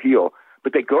super heel.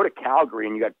 But they go to Calgary,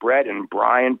 and you got Bret and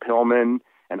Brian Pillman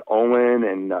and Owen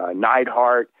and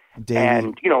Neidhart. Davey.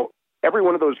 And, you know, every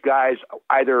one of those guys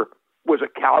either was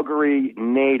a Calgary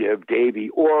native, Davey,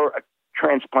 or a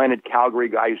transplanted Calgary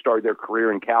guy who started their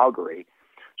career in Calgary.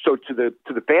 So to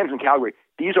the fans in Calgary,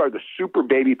 these are the super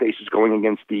baby faces going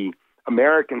against the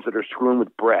Americans that are screwing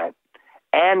with Bret.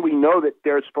 And we know that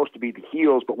they're supposed to be the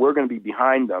heels, but we're going to be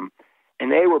behind them.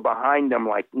 And they were behind them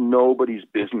like nobody's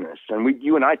business. And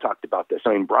you and I talked about this.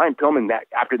 I mean, Brian Pillman,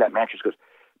 after that match, just goes,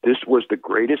 "This was the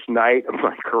greatest night of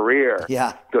my career."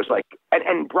 Yeah. It was like,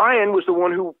 and Brian was the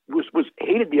one who was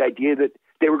hated the idea that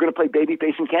they were going to play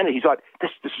babyface in Canada. He thought,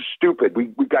 this is stupid.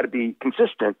 We've got to be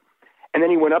consistent. And then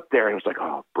he went up there and was like,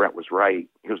 "Oh, Bret was right."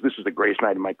 He goes, "This is the greatest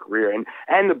night of my career."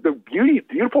 And the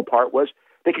beautiful part was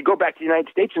they could go back to the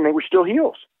United States and they were still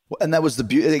heels. And that was the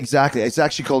beauty. Exactly. It's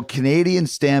actually called Canadian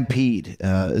Stampede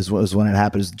is when it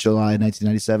happened. It's July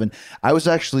 1997. I was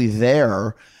actually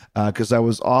there because I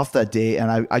was off that day,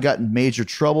 and I got in major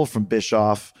trouble from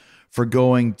Bischoff for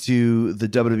going to the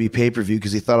WWE pay-per-view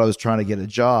because he thought I was trying to get a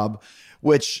job,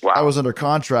 which I was under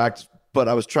contract, but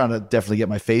I was trying to definitely get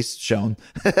my face shown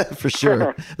for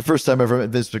sure. The first time I ever met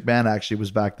Vince McMahon actually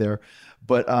was back there.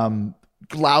 But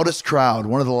loudest crowd,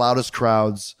 one of the loudest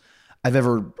crowds I've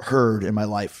ever heard in my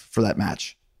life for that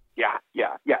match. Yeah.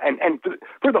 And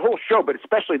for the whole show, but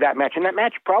especially that match. And that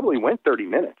match probably went 30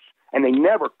 minutes. And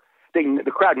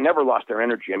the crowd never lost their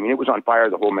energy. I mean, it was on fire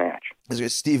the whole match.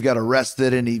 Steve got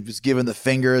arrested, and he was given the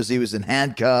finger as he was in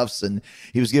handcuffs, and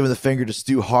he was given the finger to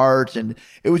Stu Hart. And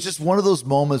it was just one of those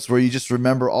moments where you just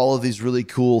remember all of these really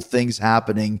cool things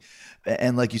happening.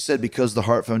 And like you said, because the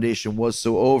Hart Foundation was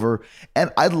so over,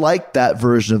 and I liked that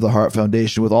version of the Hart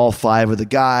Foundation with all 5 of the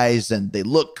guys, and they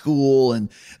look cool.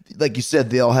 And like you said,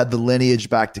 they all had the lineage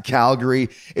back to Calgary.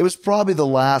 It was probably the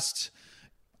last,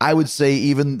 I would say,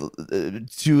 even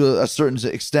to a certain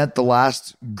extent, the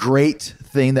last great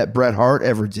thing that Bret Hart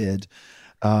ever did.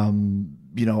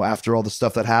 After all the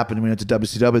stuff that happened when he went to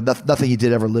WCW, nothing he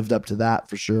did ever lived up to that,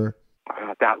 for sure.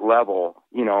 At that level,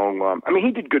 I mean,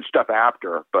 he did good stuff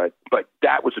after, but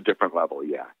that was a different level.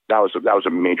 Yeah, that was a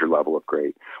major level of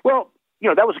great. Well,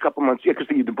 that was a couple months. Yeah, because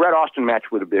the Bret Austin match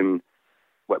would have been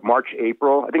March,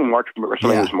 April. I think March or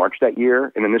something was March that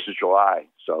year, and then this is July.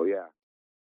 So yeah.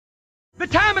 The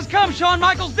time has come, Shawn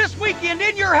Michaels. This weekend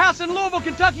in your house in Louisville,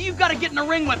 Kentucky, you've got to get in the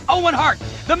ring with Owen Hart,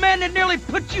 the man that nearly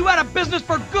put you out of business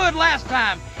for good last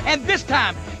time. And this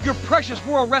time, your precious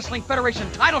World Wrestling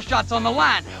Federation title shot's on the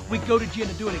line. We goaded you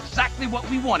into doing exactly what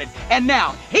we wanted. And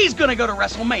now, he's going to go to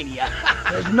WrestleMania.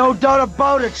 There's no doubt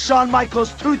about it, Shawn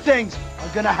Michaels. 2 things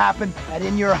are going to happen at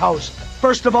In Your House.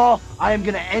 First of all, I am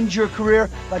going to end your career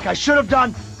like I should have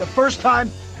done the first time.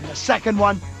 And the second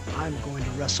one, I'm going to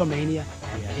WrestleMania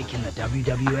and taking the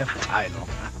WWF title.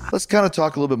 Let's kind of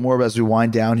talk a little bit more as we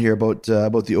wind down here about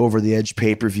the Over the Edge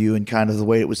pay-per-view and kind of the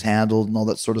way it was handled and all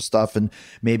that sort of stuff. And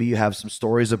maybe you have some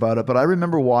stories about it. But I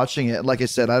remember watching it. Like I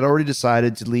said, I'd already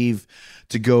decided to leave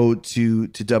to go to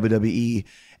WWE.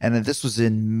 And this was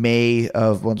in May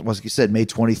of, like you said, May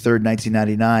 23rd,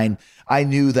 1999. I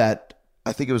knew that,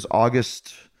 I think it was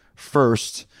August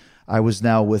 1st, I was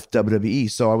now with WWE.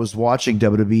 So I was watching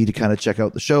WWE to kind of check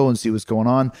out the show and see what's going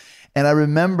on. And I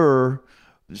remember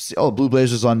Blue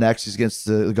Blazers on next. He's against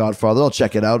the Godfather. I'll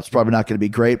check it out. It's probably not going to be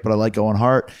great, but I like Owen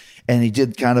Hart. And he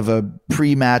did kind of a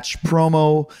pre-match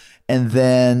promo, and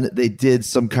then they did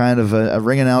some kind of a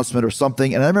ring announcement or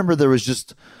something. And I remember there was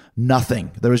just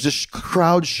nothing. There was just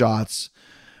crowd shots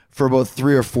for about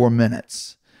 3 or 4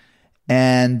 minutes.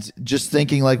 And just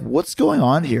thinking, like, what's going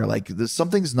on here? Like,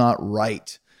 something's not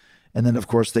right. And then, of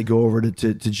course, they go over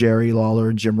to Jerry Lawler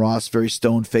and Jim Ross, very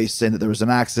stone-faced, saying that there was an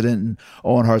accident and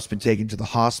Owen Hart's been taken to the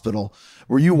hospital.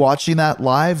 Were you watching that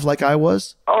live like I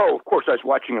was? Oh, of course I was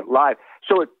watching it live.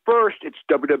 So at first, it's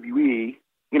WWE,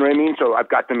 you know what I mean? So I've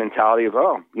got the mentality of,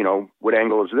 oh, you know, what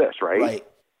angle is this, right? Right.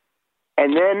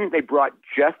 And then they brought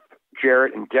Jeff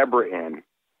Jarrett and Deborah in.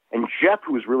 And Jeff,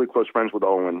 who was really close friends with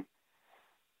Owen,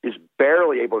 is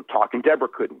barely able to talk, and Deborah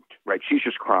couldn't, right? She's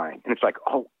just crying. And it's like,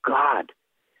 oh, God.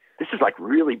 This is like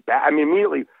really bad. I mean,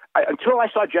 immediately, until I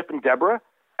saw Jeff and Deborah,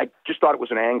 I just thought it was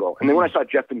an angle. And then when I saw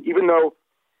Jeff, and even though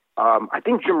I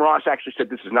think Jim Ross actually said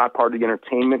this is not part of the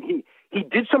entertainment, he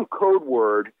did some code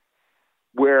word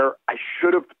where I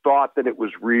should have thought that it was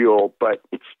real, but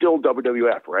it's still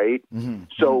WWF, right? Mm-hmm.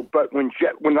 So, but when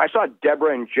I saw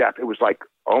Deborah and Jeff, it was like,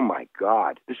 oh my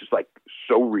God, this is like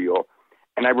so real.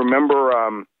 And I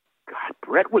remember,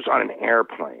 Brett was on an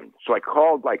airplane. So I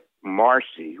called like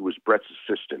Marcy, who was Brett's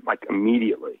assistant, like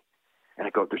immediately. And I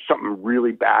go, there's something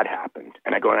really bad happened.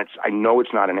 And I go, I know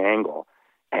it's not an angle.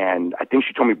 And I think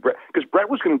she told me Brett, because Brett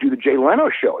was going to do the Jay Leno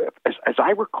show. As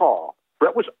I recall,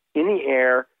 Brett was in the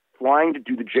air flying to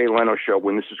do the Jay Leno show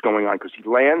when this is going on, because he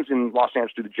lands in Los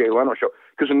Angeles to do the Jay Leno show.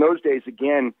 Because in those days,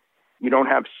 again, you don't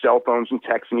have cell phones and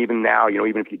texts. And even now, you know,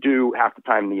 even if you do, half the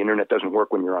time the internet doesn't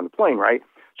work when you're on the plane, right?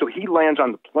 So he lands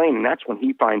on the plane, and that's when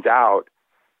he finds out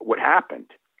what happened.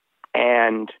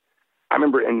 And I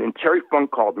remember, and Terry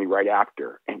Funk called me right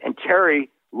after, and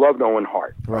Terry loved Owen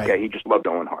Hart. Right. Okay, he just loved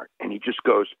Owen Hart, and he just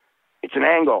goes, "It's an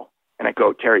angle." And I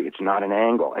go, "Terry, it's not an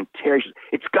angle." And Terry says,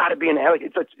 "It's got to be an angle."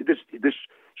 It's this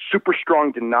super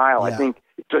strong denial. Yeah. I think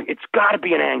it's got to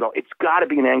be an angle. It's got to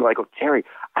be an angle. I go, "Terry,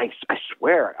 I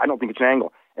swear, I don't think it's an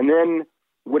angle." And then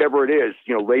whatever it is,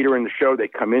 you know, later in the show, they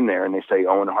come in there and they say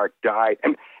Owen Hart died.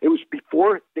 And it was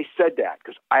before they said that,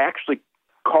 because I actually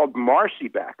called Marcy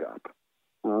back up.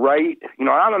 Right. You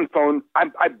know, I'm on the phone.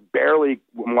 I barely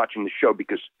am watching the show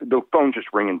because the phone's just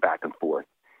ringing back and forth.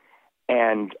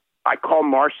 And I call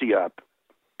Marcy up.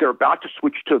 They're about to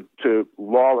switch to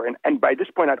Lawler. And by this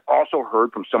point, I'd also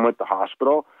heard from someone at the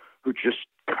hospital who just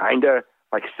kind of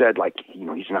like said, like, you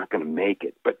know, he's not going to make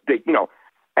it. But they, you know,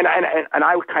 and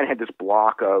I kind of had this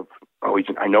block of,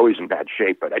 I know he's in bad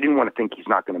shape, but I didn't want to think he's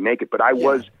not going to make it. But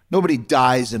Nobody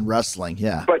dies in wrestling.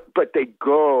 Yeah. But they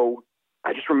go.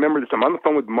 I just remember this. I'm on the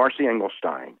phone with Marcy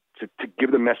Engelstein to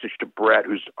give the message to Brett,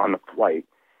 who's on the flight.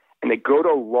 And they go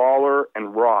to Lawler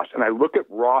and Ross. And I look at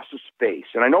Ross's face.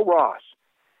 And I know Ross.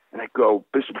 And I go,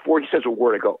 this is before he says a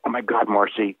word. I go, oh, my God,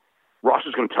 Marcy. Ross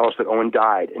is going to tell us that Owen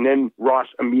died. And then Ross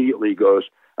immediately goes,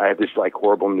 I have this, like,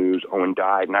 horrible news. Owen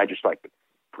died. And I just, like,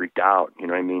 freaked out. You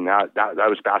know what I mean? That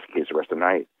was basket case the rest of the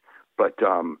night. But,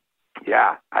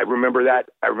 yeah, I remember that.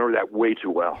 I remember that way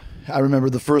too well. I remember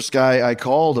the first guy I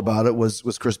called about it was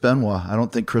Chris Benoit. I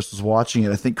don't think Chris was watching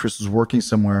it. I think Chris was working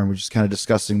somewhere and we're just kind of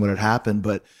discussing what had happened.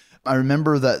 But I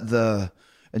remember that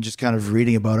and just kind of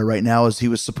reading about it right now, is he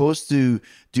was supposed to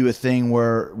do a thing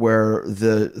where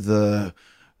the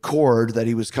cord that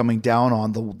he was coming down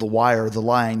on, the wire, the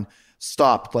line,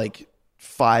 stopped like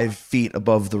 5 feet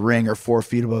above the ring or 4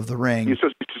 feet above the ring. You're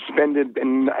supposed to be suspended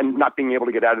and not being able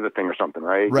to get out of the thing or something,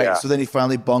 right? Right. Yeah. So then he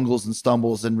finally bungles and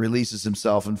stumbles and releases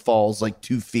himself and falls like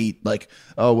 2 feet, like,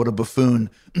 oh, what a buffoon,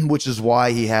 which is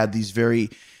why he had these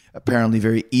apparently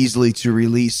very easily to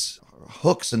release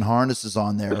hooks and harnesses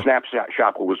on there. The snap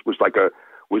shackle was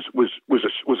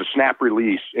a snap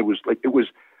release. It was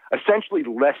essentially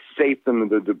less safe than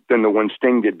the one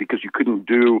Sting did, because you couldn't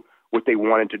do what they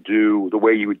wanted to do the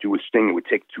way you would do with Sting. It would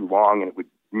take too long and it would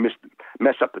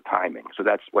mess up the timing. So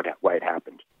that's why it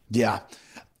happened. Yeah.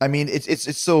 I mean,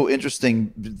 it's so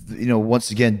interesting, you know,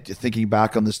 once again, thinking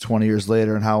back on this 20 years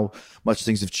later and how much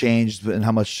things have changed and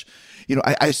how much, you know,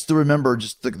 I still remember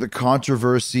just the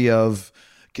controversy of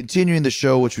continuing the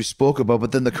show, which we spoke about,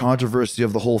 but then the controversy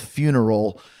of the whole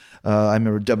funeral. I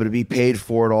remember WWE paid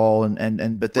for it all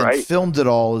but then filmed it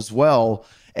all as well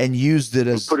and used it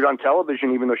as... Put it on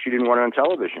television, even though she didn't want it on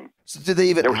television. So did they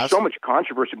even... There was so much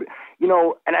controversy. You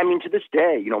know, and I mean, to this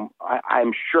day, you know,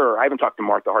 I'm sure... I haven't talked to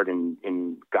Martha Hart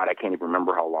in God, I can't even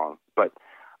remember how long. But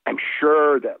I'm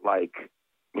sure that, like,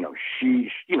 you know,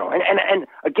 she... You know, and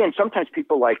again, sometimes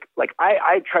people like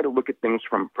I try to look at things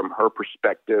from her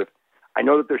perspective. I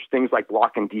know that there's things like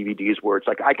blocking DVDs where it's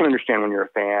like, I can understand when you're a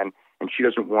fan and she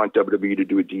doesn't want WWE to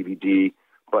do a DVD,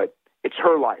 but it's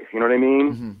her life, you know what I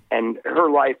mean? Mm-hmm. And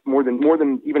her life more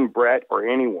than even Brett or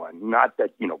anyone. Not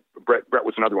that, you know, Brett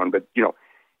was another one, but, you know,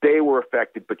 they were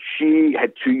affected. But she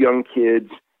had 2 young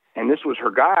kids, and this was her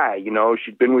guy. You know,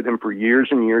 she'd been with him for years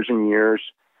and years and years,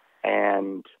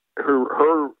 and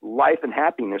her life and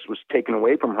happiness was taken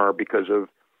away from her because of,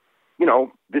 you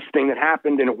know, this thing that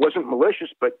happened. And it wasn't malicious,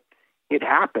 but it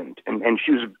happened. And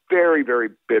she was very, very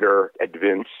bitter at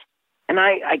Vince. And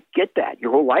I get that.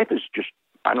 Your whole life is just,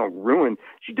 I don't know, ruined.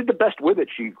 She did the best with it.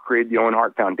 She created the Owen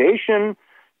Hart Foundation.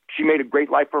 She made a great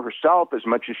life for herself as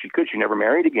much as she could. She never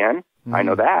married again. Mm-hmm. I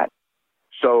know that.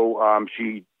 So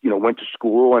she, you know, went to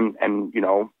school and, you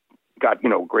know, got, you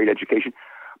know, great education.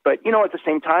 But, you know, at the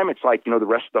same time, it's like, you know, the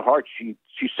rest of the Hart, she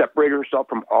separated herself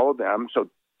from all of them. So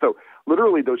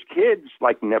literally those kids,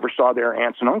 like, never saw their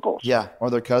aunts and uncles. Yeah, or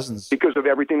their cousins. Because of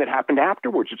everything that happened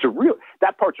afterwards.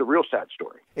 That part's a real sad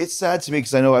story. It's sad to me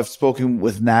because I know I've spoken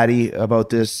with Natty about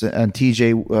this, and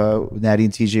TJ, Natty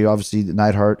and TJ, obviously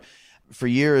Neidhart, for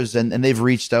years, and they've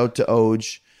reached out to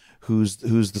Oj, who's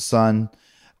the son.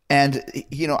 And,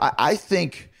 you know, I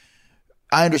think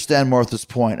I understand Martha's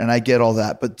point, and I get all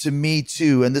that, but to me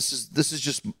too, and this is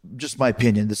just my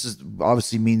opinion. This is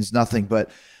obviously means nothing,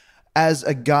 but as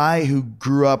a guy who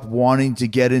grew up wanting to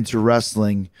get into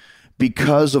wrestling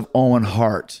because of Owen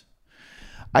Hart,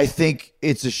 I think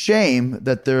it's a shame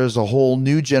that there's a whole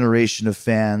new generation of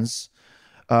fans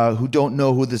who don't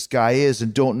know who this guy is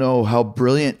and don't know how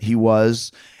brilliant he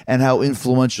was and how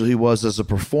influential he was as a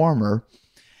performer.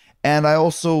 And I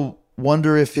also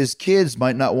wonder if his kids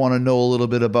might not want to know a little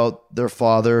bit about their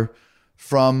father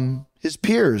from his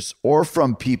peers or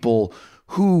from people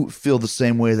who feel the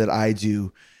same way that I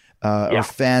do, or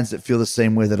fans that feel the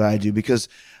same way that I do, because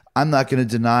I'm not going to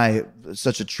deny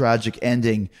such a tragic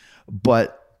ending.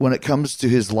 But when it comes to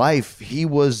his life, he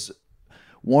was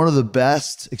one of the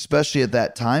best, especially at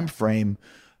that time frame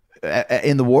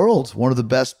in the world, one of the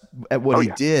best at what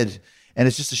he did. And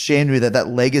it's just a shame to me that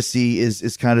legacy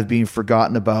is kind of being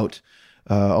forgotten about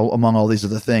among all these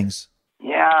other things.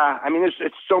 Yeah, I mean, there's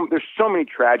so many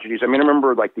tragedies. I mean, I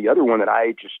remember like the other one that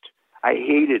I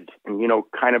hated, and you know,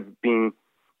 kind of being,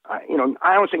 you know,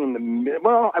 I was in the middle.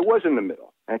 Well, I was in the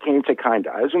middle. I can't even say kind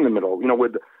of. I was in the middle. You know,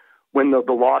 when the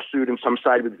lawsuit, and some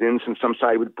side with Vince and some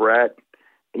side with Brett,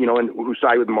 you know, and who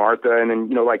side with Martha, and then,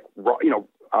 you know, like, you know,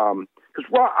 because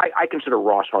I consider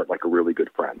Ross Hart like a really good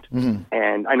friend. Mm-hmm.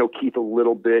 And I know Keith a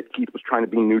little bit. Keith was trying to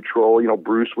be neutral. You know,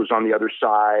 Bruce was on the other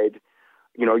side.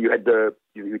 You know, you had the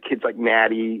kids like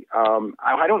Natty.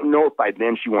 I don't know if by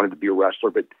then she wanted to be a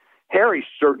wrestler, but Harry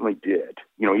certainly did,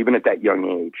 you know, even at that young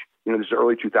age. You know, this is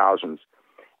early 2000s.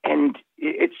 And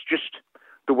it's just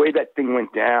the way that thing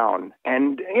went down.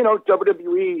 And, you know,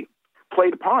 WWE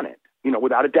played upon it, you know,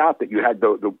 without a doubt, that you had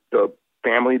the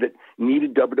family that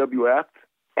needed WWF,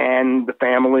 and the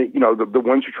family, you know, the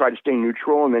ones who tried to stay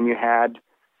neutral. And then you had,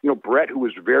 you know, Brett, who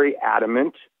was very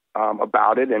adamant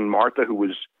about it, and Martha, who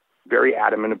was very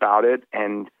adamant about it.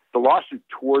 And the lawsuit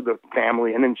tore the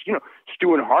family. And then, you know,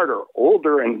 Stu and Hart are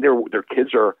older, and their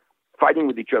kids are fighting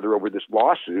with each other over this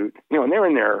lawsuit, you know, and they're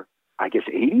in their, I guess,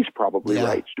 80s probably,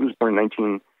 right? Stu was born in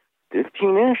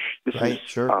 1915-ish. This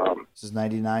is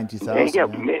 99, 2000.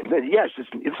 Yes,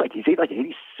 it's like he's like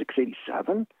 86,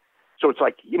 87. So it's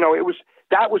like, you know,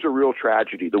 that was a real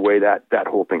tragedy, the way that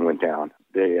whole thing went down.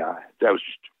 That was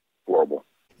just horrible.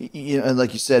 You know, and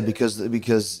like you said, because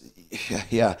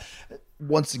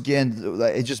once again,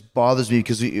 it just bothers me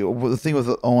because the thing with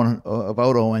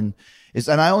about Owen is,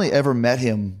 and I only ever met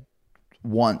him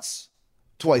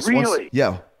twice. Really?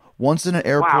 Once in an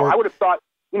airport. Wow, I would have thought,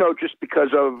 you know, just because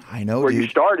of where you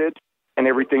started and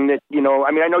everything that, you know,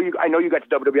 I mean, I know you got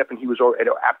to WWF and he was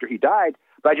after he died,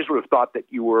 but I just would have thought that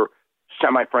you were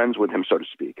semi-friends with him, so to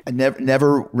speak. I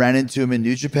never ran into him in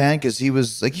New Japan because he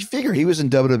was like, you figure he was in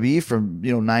WWE from,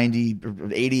 you know, 90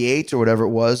 or 88 or whatever it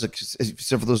was,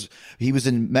 except for those. He was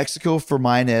in Mexico for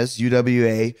Minez,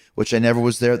 UWA, which I never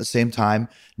was there at the same time.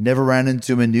 Never ran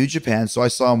into him in New Japan. So I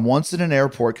saw him once in an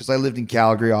airport because I lived in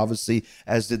Calgary, obviously,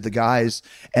 as did the guys.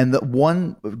 And the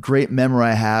one great memory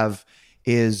I have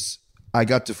is I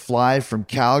got to fly from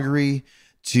Calgary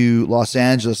to Los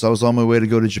Angeles. I was on my way to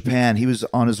go to Japan. He was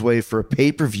on his way for a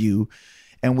pay-per-view,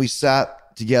 and we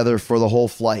sat together for the whole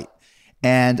flight.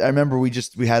 And I remember we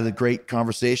had a great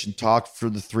conversation, talked for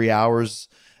the 3 hours.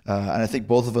 And I think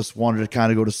both of us wanted to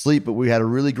kind of go to sleep, but we had a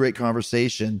really great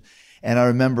conversation. And I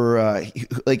remember,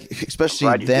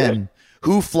 especially then,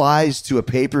 who flies to a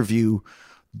pay-per-view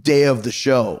day of the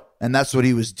show? And that's what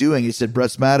he was doing. He said,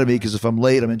 Brett's mad at me because if I'm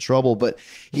late, I'm in trouble. But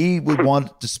he would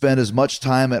want to spend as much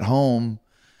time at home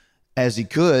as he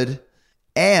could.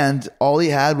 And all he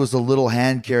had was a little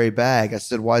hand carry bag. I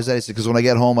said, why is that? He said, because when I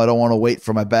get home, I don't want to wait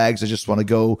for my bags. I just want to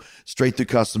go straight through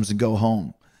customs and go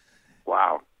home.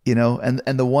 Wow. You know, and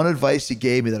the one advice he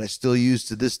gave me that I still use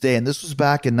to this day, and this was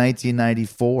back in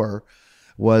 1994,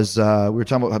 was we were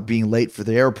talking about being late for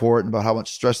the airport and about how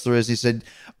much stress there is. He said,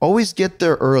 always get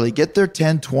there early. Get there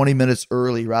 10, 20 minutes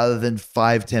early rather than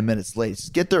 5, 10 minutes late.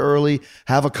 Just get there early,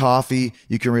 have a coffee,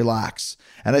 you can relax.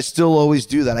 And I still always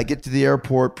do that. I get to the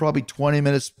airport probably 20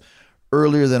 minutes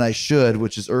earlier than I should,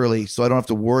 which is early, so I don't have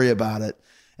to worry about it,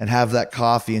 and have that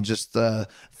coffee and just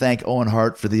thank Owen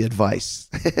Hart for the advice.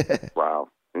 Wow.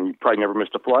 And you probably never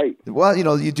missed a flight. Well, you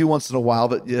know, you do once in a while,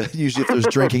 but usually if there's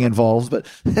drinking involved. But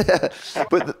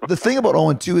the thing about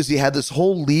Owen, too, is he had this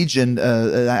whole legion,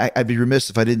 I'd be remiss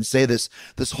if I didn't say this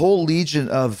whole legion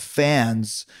of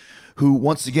fans who,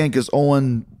 once again, because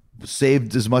Owen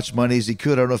saved as much money as he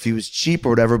could, I don't know if he was cheap or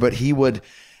whatever, but he would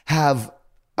have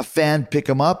a fan pick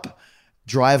him up,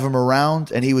 drive him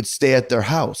around, and he would stay at their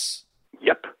house.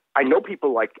 Yep. I know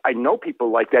people like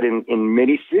that in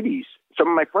many cities. Some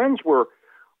of my friends were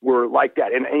like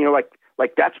that. And you know,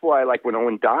 like that's why, like, when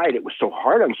Owen died, it was so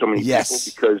hard on so many people,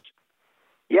 because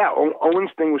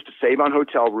Owen's thing was to save on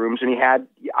hotel rooms. And he had,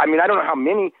 I mean, I don't know how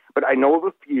many, but I know of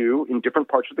a few in different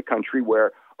parts of the country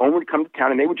where Owen would come to town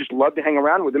and they would just love to hang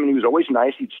around with him. And he was always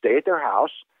nice. He'd stay at their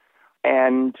house.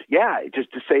 And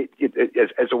just to say,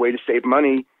 as a way to save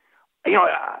money, you know,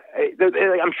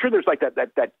 I'm sure there's like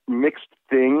that mixed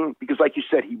thing, because like you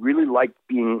said, he really liked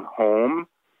being home.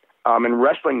 And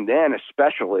wrestling then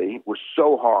especially was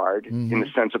so hard in the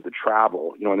sense of the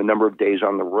travel, you know, and the number of days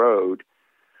on the road.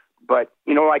 But,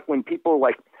 you know, like when people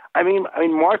like, I mean,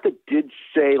 Martha did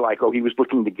say like, oh, he was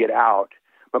looking to get out.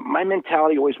 But my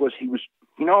mentality always was he was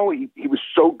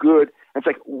so good. And it's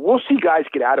like, we'll see guys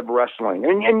get out of wrestling.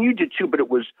 And you did too, but it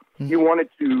was, you wanted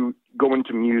to go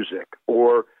into music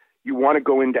or you want to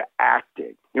go into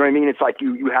acting. You know what I mean? It's like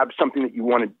you have something that you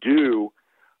want to do.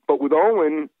 But with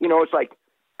Owen, you know, it's like,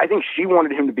 I think she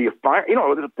wanted him to be a fire. You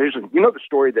know, the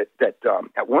story that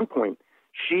at one point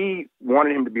she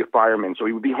wanted him to be a fireman, so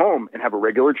he would be home and have a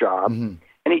regular job. And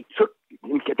he took,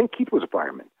 I think Keith was a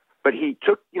fireman, but he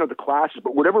took, you know, the classes.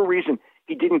 But whatever reason,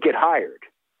 he didn't get hired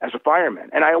as a fireman.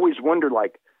 And I always wondered,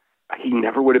 like, he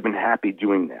never would have been happy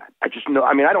doing that. I just know.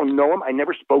 I mean, I don't know him. I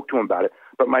never spoke to him about it.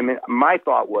 But my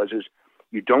thought was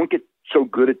you don't get so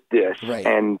good at this, right.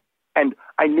 And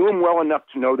I knew him well enough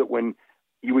to know that when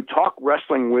you would talk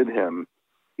wrestling with him,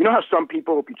 you know how some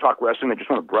people, if you talk wrestling, they just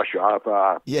want to brush you off.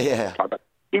 Yeah.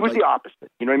 He was the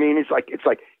opposite. You know what I mean? It's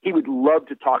like he would love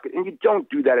to talk, and you don't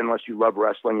do that unless you love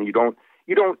wrestling, and you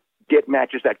don't get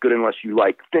matches that good unless you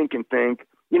like think.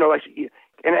 You know, like,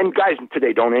 and guys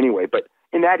today don't anyway. But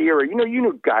in that era, you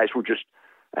know, guys were just,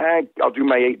 I'll do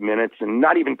my 8 minutes and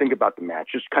not even think about the match,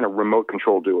 just kind of remote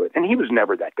control do it. And he was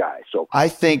never that guy. So I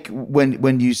think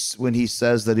when he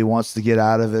says that he wants to get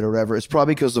out of it or whatever, it's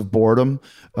probably because of boredom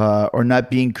or not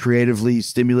being creatively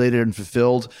stimulated and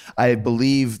fulfilled. I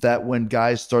believe that when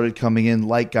guys started coming in,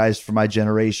 like guys from my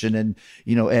generation and,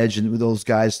 you know, Edge and those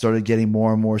guys started getting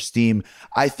more and more steam,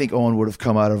 I think Owen would have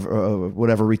come out of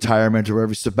whatever retirement or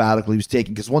whatever sabbatical he was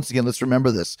taking. Because once again, let's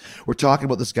remember this. We're talking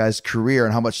about this guy's career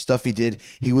and how much stuff he did.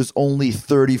 He was only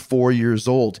 34 years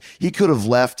old. He could have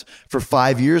left for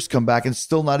 5 years, come back, and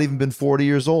still not even been 40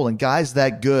 years old. And guys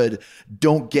that good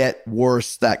don't get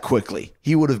worse that quickly.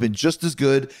 He would have been just as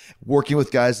good working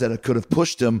with guys that could have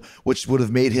pushed him, which would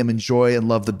have made him enjoy and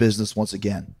love the business once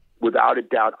again. Without a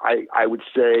doubt, I would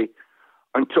say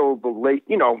until the late,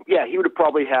 you know, he would have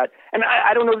probably had, and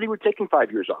I don't know that he would have taken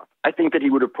 5 years off. I think that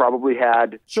he would have probably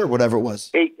had, sure, whatever it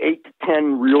was, 8 to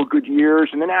 10 real good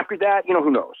years. And then after that, you know, who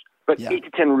knows? But 8 to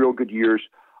 10 real good years.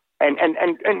 And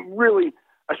really,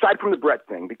 aside from the Brett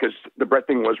thing, because the Brett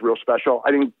thing was real special,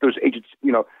 I think those ages,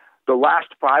 you know, the last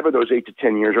 5 of those 8 to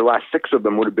 10 years, or last 6 of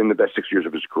them would have been the best 6 years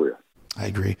of his career. I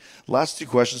agree. Last 2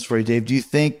 questions for you, Dave. Do you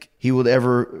think he would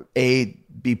ever, A,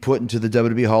 be put into the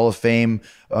WWE Hall of Fame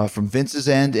from Vince's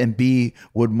end, and B,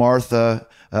 would Martha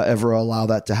ever allow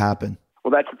that to happen?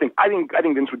 Well, that's the thing. I think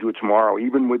Vince would do it tomorrow,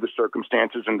 even with the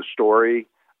circumstances and the story.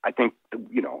 I think,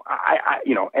 you know,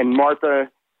 and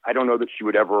Martha, I don't know that she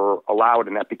would ever allow it,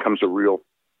 and that becomes a real,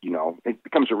 you know, it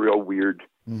becomes a real weird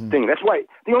thing. That's why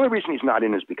the only reason he's not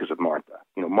in is because of Martha.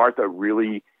 You know, Martha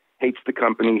really hates the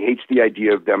company, hates the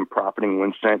idea of them profiting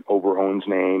 1 cent over Owen's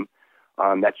name.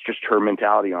 That's just her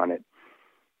mentality on it.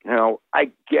 You know,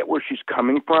 I get where she's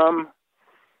coming from.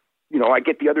 You know, I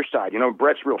get the other side. You know,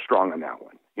 Brett's real strong on that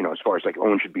one. You know, as far as like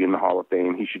Owen should be in the Hall of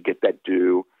Fame, he should get that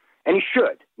due. And he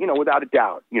should, you know, without a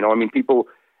doubt. You know, I mean, people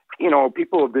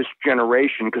of this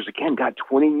generation, because again, got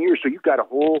 20 years, so you've got a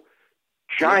whole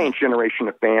giant generation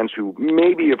of fans who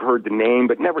maybe have heard the name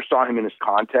but never saw him in his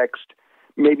context,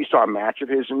 maybe saw a match of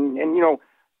his. And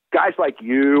guys like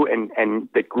you and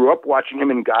that grew up watching him,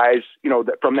 and guys,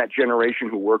 that from that generation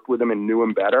who worked with him and knew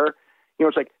him better,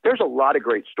 it's like there's a lot of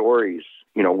great stories,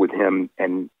 with him.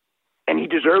 And he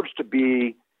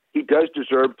does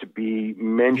deserve to be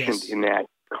mentioned in that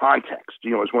context,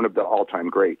 as one of the all-time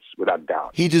greats, without a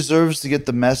doubt. He deserves to get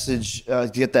the message,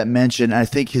 get that mention. I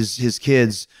think his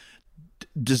kids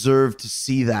deserve to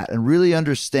see that and really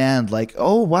understand, like,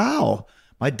 oh, wow,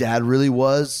 my dad really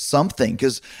was something.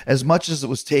 Because as much as it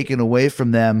was taken away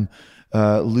from them,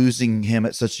 losing him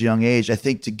at such a young age, I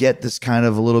think to get this kind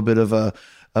of a little bit of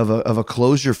a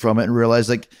closure from it and realize,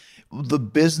 like, the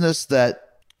business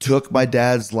that took my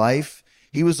dad's life,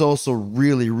 he was also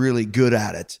really, really good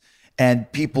at it.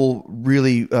 And people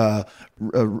really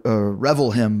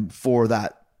revel him for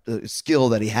that skill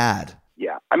that he had.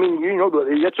 Yeah. I mean,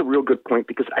 that's a real good point,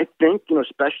 because I think,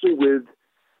 especially with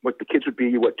what the kids would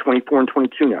be, 24 and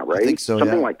 22 now, right? I think so,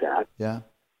 Something yeah. like that. Yeah.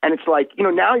 And it's like,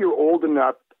 now you're old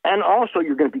enough, and also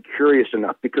you're going to be curious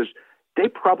enough, because they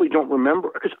probably don't remember,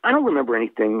 because I don't remember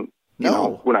anything,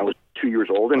 when I was 2 years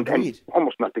old, and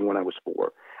almost nothing when I was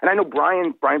 4. And I know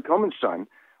Brian Pillman's son,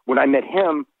 when I met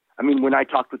him, I mean, when I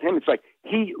talked with him, it's like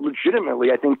he legitimately,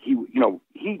 I think he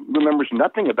remembers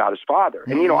nothing about his father.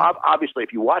 And, obviously,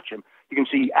 if you watch him, you can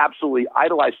see he absolutely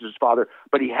idolizes his father,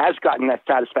 but he has gotten that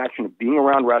satisfaction of being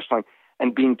around wrestling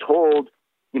and being told,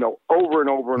 over and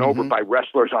over and over by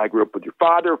wrestlers, I grew up with your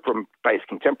father, by his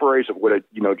contemporaries, of what a,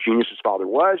 genius his father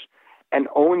was. And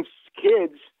Owen's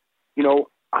kids,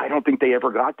 I don't think they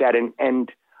ever got that. And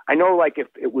I know, like, if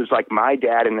it was like my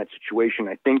dad in that situation,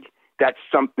 I think that's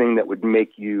something that would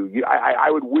make I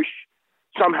would wish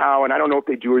somehow, and I don't know if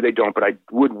they do or they don't, but I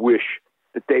would wish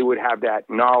that they would have that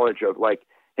knowledge of, like,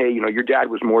 hey, your dad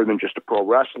was more than just a pro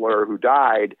wrestler who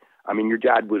died. I mean, your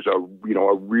dad was a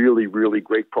really, really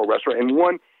great pro wrestler, and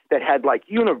one that had, like,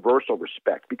 universal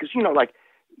respect, because,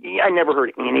 I never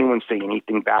heard anyone say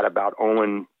anything bad about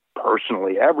Owen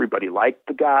personally. Everybody liked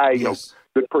the guy,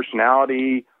 good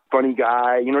personality, funny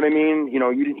guy. You know what I mean?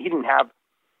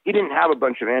 He didn't have a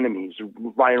bunch of enemies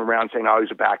lying around saying, oh,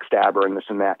 he's a backstabber and this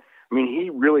and that. I mean, he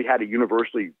really had a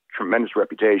universally tremendous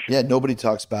reputation. Yeah, nobody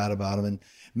talks bad about him. And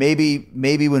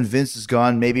maybe when Vince is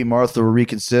gone, maybe Martha will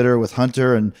reconsider with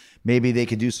Hunter, and maybe they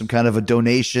could do some kind of a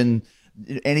donation.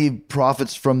 Any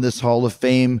profits from this Hall of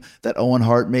Fame that Owen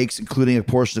Hart makes, including a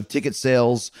portion of ticket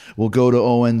sales, will go to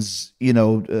Owen's,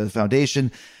 foundation.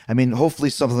 I mean, hopefully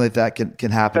something like that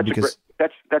can happen.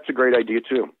 That's a great idea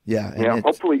too. Yeah.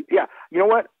 Hopefully, yeah. You know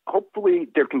what? Hopefully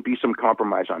there can be some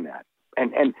compromise on that.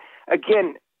 And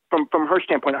again, from her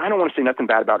standpoint, I don't want to say nothing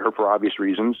bad about her for obvious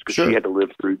reasons, because she had to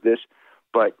live through this,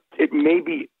 but it may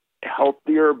be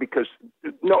healthier because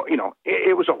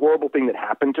it was a horrible thing that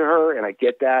happened to her, and I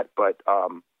get that, but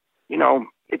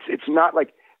it's not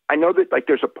like, I know that, like,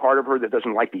 there's a part of her that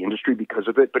doesn't like the industry because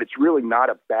of it, but it's really not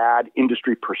a bad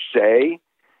industry per se.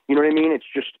 You know what I mean? It's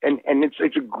just, and it's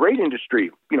a great industry,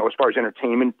 as far as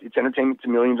entertainment. It's entertainment to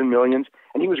millions and millions,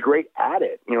 and he was great at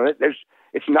it.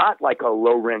 It's not like a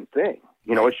low rent thing.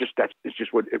 It's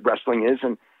just what wrestling is.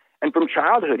 And from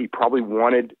childhood, he probably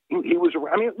wanted, it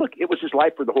was his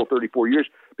life for the whole 34 years,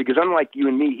 because unlike you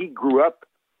and me, he grew up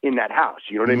in that house.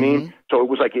 You know what I mean? So it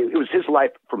was like, it was his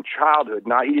life from childhood.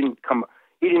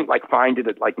 He didn't like find it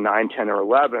at like 9, 10 or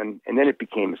 11. And then it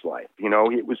became his life.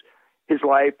 It was his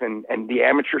life and the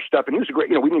amateur stuff. And he was a great,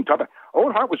 we didn't even talk about,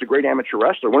 Owen Hart was a great amateur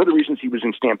wrestler. One of the reasons he was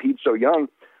in Stampede so young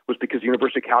was because the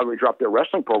University of Calgary dropped their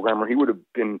wrestling program, or he would have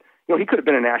been, he could have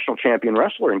been a national champion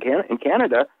wrestler in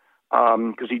Canada.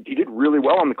 Because he did really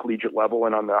well on the collegiate level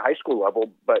and on the high school level,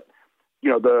 but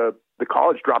the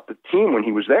college dropped the team when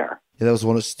he was there. Yeah, that was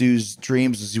one of Stu's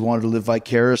dreams, is he wanted to live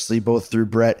vicariously both through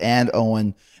Brett and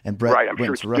Owen. And Brett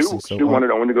went to wrestling. Stu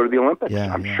wanted Owen to go to the Olympics.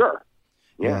 I'm sure.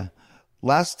 Yeah.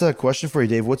 Last question for you,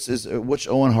 Dave. Which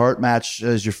Owen Hart match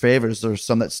is your favorite? Is there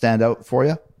some that stand out for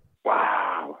you?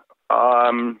 Wow.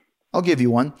 I'll give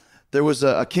you one. There was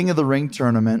a King of the Ring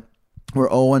tournament where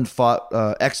Owen fought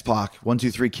X-Pac, 1,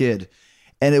 2, 3 Kid.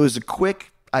 And it was a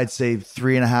quick, I'd say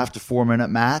 3.5 to 4 minute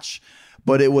match,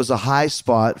 but it was a high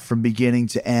spot from beginning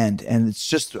to end. And it's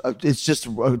just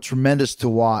tremendous to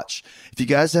watch. If you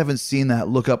guys haven't seen that,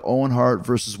 look up Owen Hart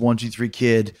versus 1, 2, 3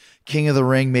 Kid, King of the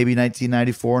Ring, maybe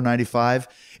 1994, 95.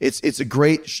 It's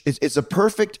a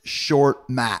perfect short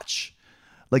match.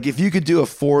 Like, if you could do a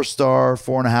 4-star,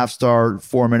 4.5 star,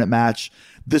 4 minute match,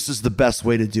 this is the best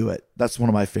way to do it. That's one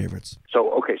of my favorites.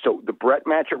 So the Brett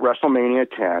match at WrestleMania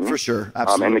 10. For sure.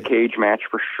 Absolutely. And the cage match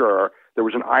for sure. There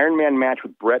was an Iron Man match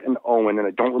with Brett and Owen, and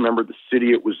I don't remember the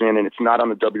city it was in, and it's not on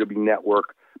the WWE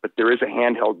Network, but there is a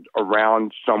handheld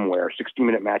around somewhere,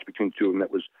 60-minute match between the two of them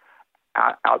that was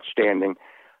outstanding.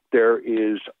 There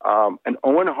is an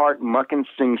Owen Hart Muck and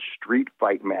Sing street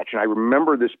fight match, and I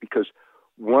remember this because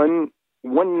one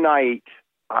night,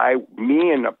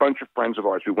 me and a bunch of friends of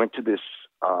ours, we went to this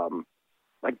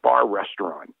like bar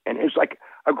restaurant, and it was like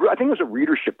I think it was a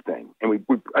readership thing, and we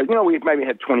maybe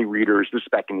had 20 readers. This is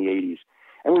back in the 80s,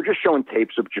 and we were just showing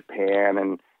tapes of Japan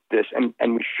and this, and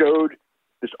we showed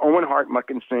this Owen Hart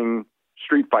Muck and Sing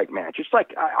street fight match. It's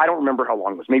like I don't remember how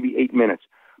long it was, maybe 8 minutes,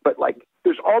 but like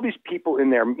there's all these people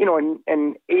in there, and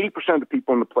 80% of the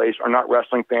people in the place are not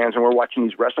wrestling fans, and we're watching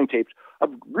these wrestling tapes of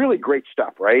really great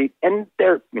stuff, right? And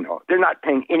they're not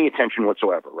paying any attention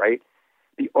whatsoever, right?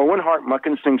 The Owen Hart Muck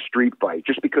and Sing street fight,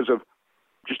 just because of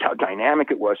just how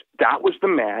dynamic it was, that was the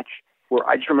match where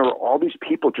I just remember all these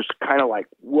people just kind of like,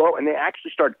 whoa, and they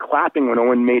actually started clapping when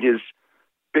Owen made his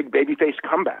big babyface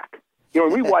comeback.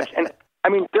 And we watched, and I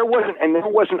mean, there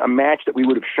wasn't a match that we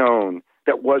would have shown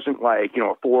that wasn't like,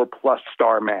 a 4+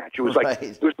 star match. It was like, Right.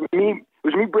 it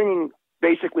was me bringing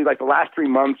basically like the last 3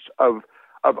 months of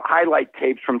highlight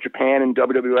tapes from Japan and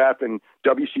WWF and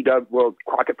WCW, well,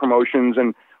 Crockett Promotions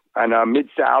and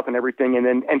Mid-South and everything,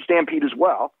 and Stampede as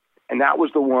well. And that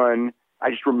was the one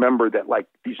I just remember that like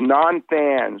these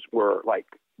non-fans were like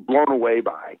blown away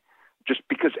by, just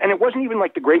because, and it wasn't even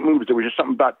like the great moves. There was just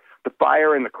something about the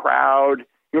fire in the crowd.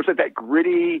 It's like that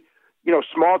gritty,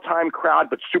 small time crowd,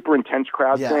 but super intense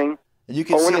crowd thing. And you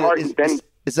can Owen see Hart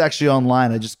it's actually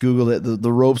online. I just Googled it.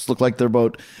 The ropes look like they're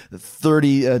about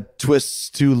 30 twists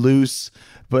too loose.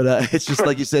 But it's just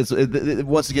like you said. So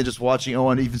once again, just watching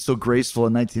Owen, even so graceful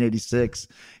in 1986,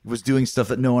 was doing stuff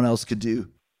that no one else could do.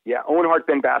 Yeah, Owen Hart,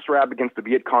 Ben Basarab against the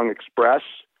Viet Cong Express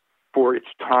for its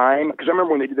time. Because I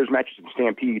remember when they did those matches in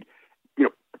Stampede,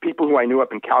 people who I knew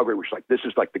up in Calgary were like, this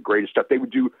is like the greatest stuff. They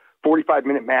would do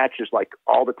 45-minute matches like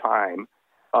all the time.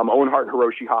 Owen Hart,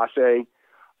 Hiroshi Hase.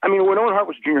 I mean, when Owen Hart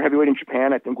was junior heavyweight in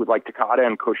Japan, I think with like Takada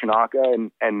and Koshinaka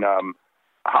and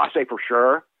Hase for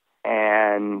sure.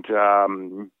 And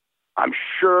I'm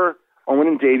sure Owen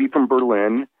and Davey from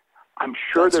Berlin. I'm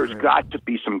sure there's got to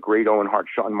be some great Owen Hart,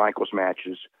 Shawn Michaels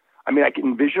matches. I mean, I can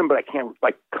envision them, but I can't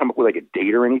like come up with like a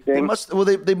date or anything.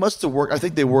 They must have worked. I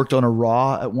think they worked on a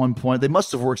Raw at one point. They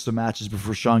must have worked some matches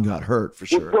before Shawn got hurt, for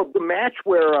sure. Well, the match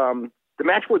where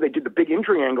they did the big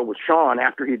injury angle with Shawn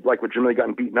after he'd like legitimately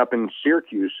gotten beaten up in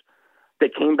Syracuse, they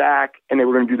came back and they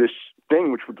were going to do this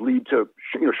thing which would lead to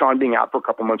Shawn being out for a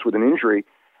couple months with an injury,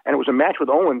 and it was a match with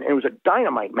Owen, and it was a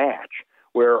dynamite match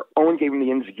where Owen gave him the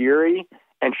enziguri.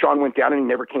 And Shawn went down and he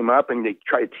never came up, and they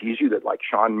try to tease you that like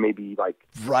Shawn may be like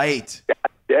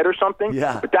dead or something.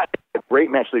 Yeah. But that's a great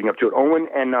match leading up to it. Owen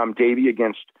and Davey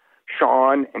against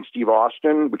Shawn and Steve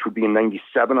Austin, which would be in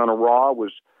 '97 on a Raw,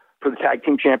 was for the tag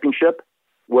team championship,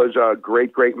 was a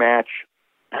great match.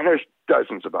 And there's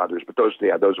dozens of others, but those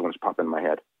ones pop in my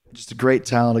head. Just a great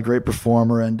talent, a great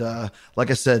performer. And like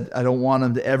I said, I don't want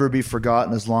him to ever be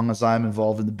forgotten as long as I'm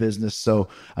involved in the business. So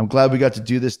I'm glad we got to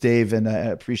do this, Dave, and I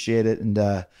appreciate it. And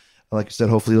like I said,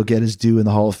 hopefully he'll get his due in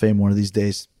the Hall of Fame one of these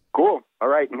days. Cool. All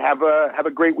right. And have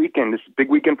a great weekend. This is a big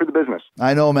weekend for the business.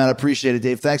 I know, man. I appreciate it,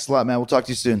 Dave. Thanks a lot, man. We'll talk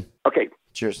to you soon. Okay.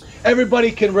 Cheers. Everybody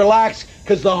can relax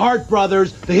because the Hart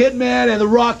brothers, the Hitman and the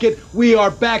Rocket, we are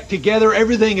back together.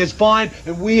 Everything is fine,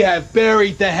 and we have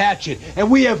buried the hatchet. And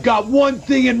we have got one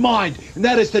thing in mind, and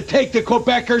that is to take the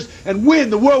Quebecers and win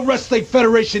the World Wrestling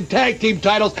Federation tag team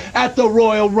titles at the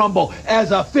Royal Rumble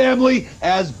as a family,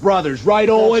 as brothers. Right,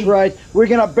 Owen? That's right. We're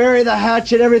going to bury the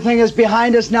hatchet. Everything is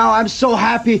behind us now. I'm so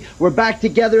happy we're back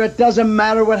together. It doesn't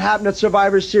matter what happened at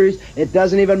Survivor Series. It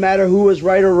doesn't even matter who was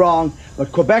right or wrong.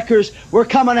 But Quebecers, we're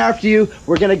coming after you.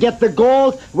 We're going to get the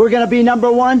gold. We're going to be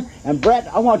 #1. And Brett,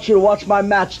 I want you to watch my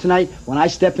match tonight when I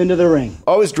step into the ring.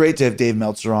 Always great to have Dave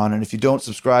Meltzer on. And if you don't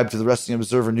subscribe to the Wrestling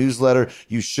Observer newsletter,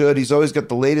 you should. He's always got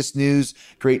the latest news,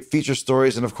 great feature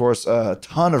stories, and of course, a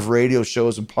ton of radio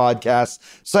shows and podcasts.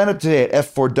 Sign up today at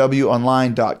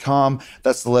f4wonline.com.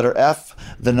 That's the letter F,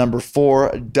 the number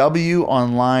 4,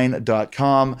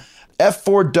 wonline.com.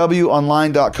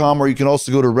 f4wonline.com, or you can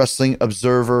also go to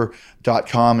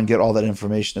wrestlingobserver.com and get all that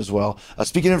information as well.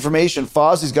 Speaking of information,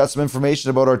 Fozzie's got some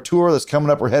information about our tour that's coming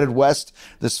up. We're headed west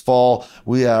this fall.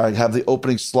 We have the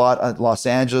opening slot at Los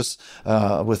Angeles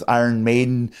with Iron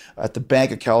Maiden at the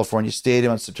Bank of California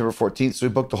Stadium on September 14th. So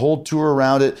we booked the whole tour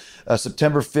around it.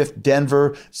 September 5th,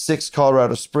 Denver, 6th,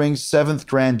 Colorado Springs, 7th,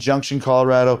 Grand Junction,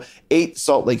 Colorado, 8th,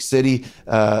 Salt Lake City,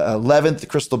 11th,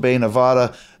 Crystal Bay,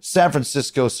 Nevada, San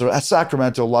Francisco,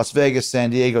 Sacramento, Las Vegas,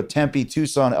 San Diego, Tempe,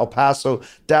 Tucson, El Paso,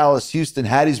 Dallas, Houston,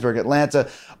 Hattiesburg, Atlanta.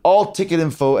 All ticket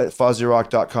info at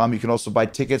FozzyRock.com. You can also buy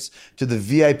tickets to the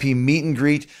VIP meet and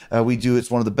greet.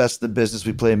 It's one of the best in the business.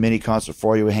 We play a mini concert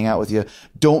for you. We hang out with you.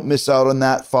 Don't miss out on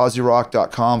that.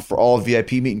 FozzyRock.com for all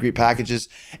VIP meet and greet packages.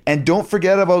 And don't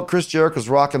forget about Chris Jericho's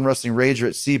Rock and Wrestling Rager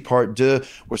at Sea Part 2.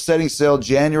 We're setting sail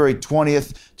January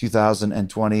 20th,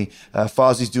 2020.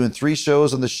 Fozzy's doing 3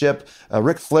 shows on the ship.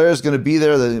 Ric Flair is going to be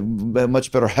there.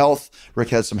 Much better health. Rick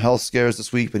had some health scares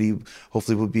this week, but he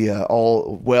hopefully will be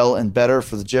all well and better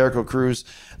for the Jericho cruise.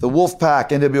 The Wolfpack,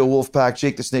 NWO Wolfpack,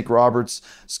 Jake the Snake Roberts,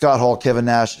 Scott Hall, Kevin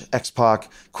Nash, X-Pac,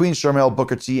 Queen Sharmell,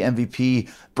 Booker T, MVP,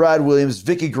 Brad Williams,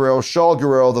 Vicky Guerrero, Shaul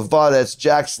Guerrero, the Vaudettes,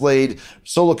 Jack Slade,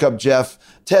 Solo Cup Jeff,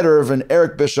 Ted Irvin,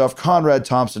 Eric Bischoff, Conrad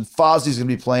Thompson. Fozzy's going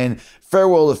to be playing.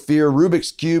 Farewell to Fear,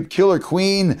 Rubik's Cube, Killer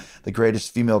Queen, the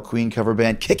greatest female Queen cover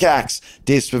band, Kick-Axe,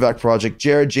 Dave Spivak Project,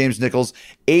 Jared James Nichols.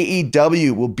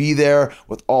 AEW will be there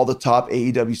with all the top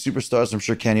AEW superstars. I'm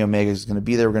sure Kenny Omega is going to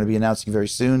be there. We're going to be announcing very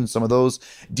soon some of those.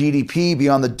 DDP,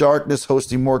 Beyond the Darkness,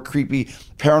 hosting more creepy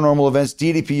paranormal events.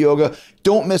 DDP Yoga.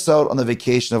 Don't miss out on the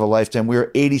vacation of a lifetime. We are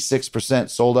 86%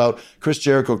 sold out.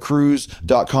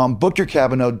 ChrisJerichoCruise.com. Book your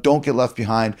cabin now. Don't get left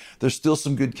behind. There's still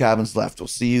some good cabins left. We'll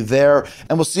see you there.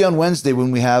 And we'll see you on Wednesday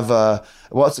when we have,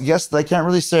 it's a guest that I can't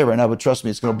really say right now, but trust me,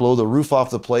 it's going to blow the roof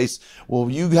off the place. Well,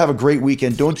 you have a great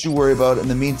weekend. Don't you worry about it. In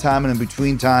the meantime and in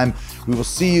between time, we will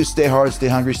see you. Stay hard, stay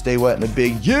hungry, stay wet, and a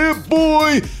big yeah,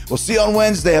 boy. We'll see you on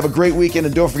Wednesday. Have a great weekend.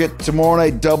 And don't forget, tomorrow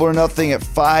night, Double or Nothing at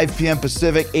 5 p.m.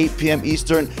 Pacific, 8 p.m.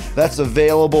 Eastern. That's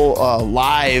available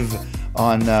live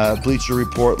on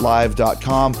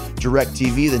BleacherReportLive.com,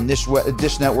 DirecTV, the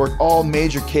Dish Network, all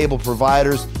major cable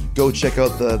providers. Go check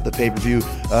out the pay-per-view.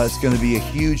 It's going to be a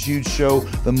huge, huge show,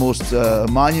 the most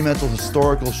monumental,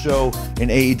 historical show in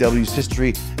AEW's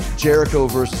history. Jericho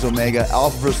versus Omega,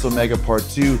 Alpha versus Omega Part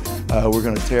 2. We're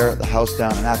going to tear the house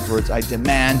down, and afterwards I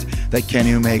demand that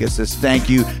Kenny Omega says thank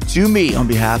you to me on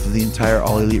behalf of the entire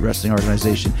All Elite Wrestling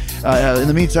organization. In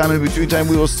the meantime and in between time,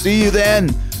 we will see you then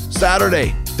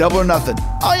Saturday, Double or Nothing.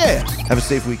 Oh yeah, have a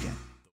safe weekend.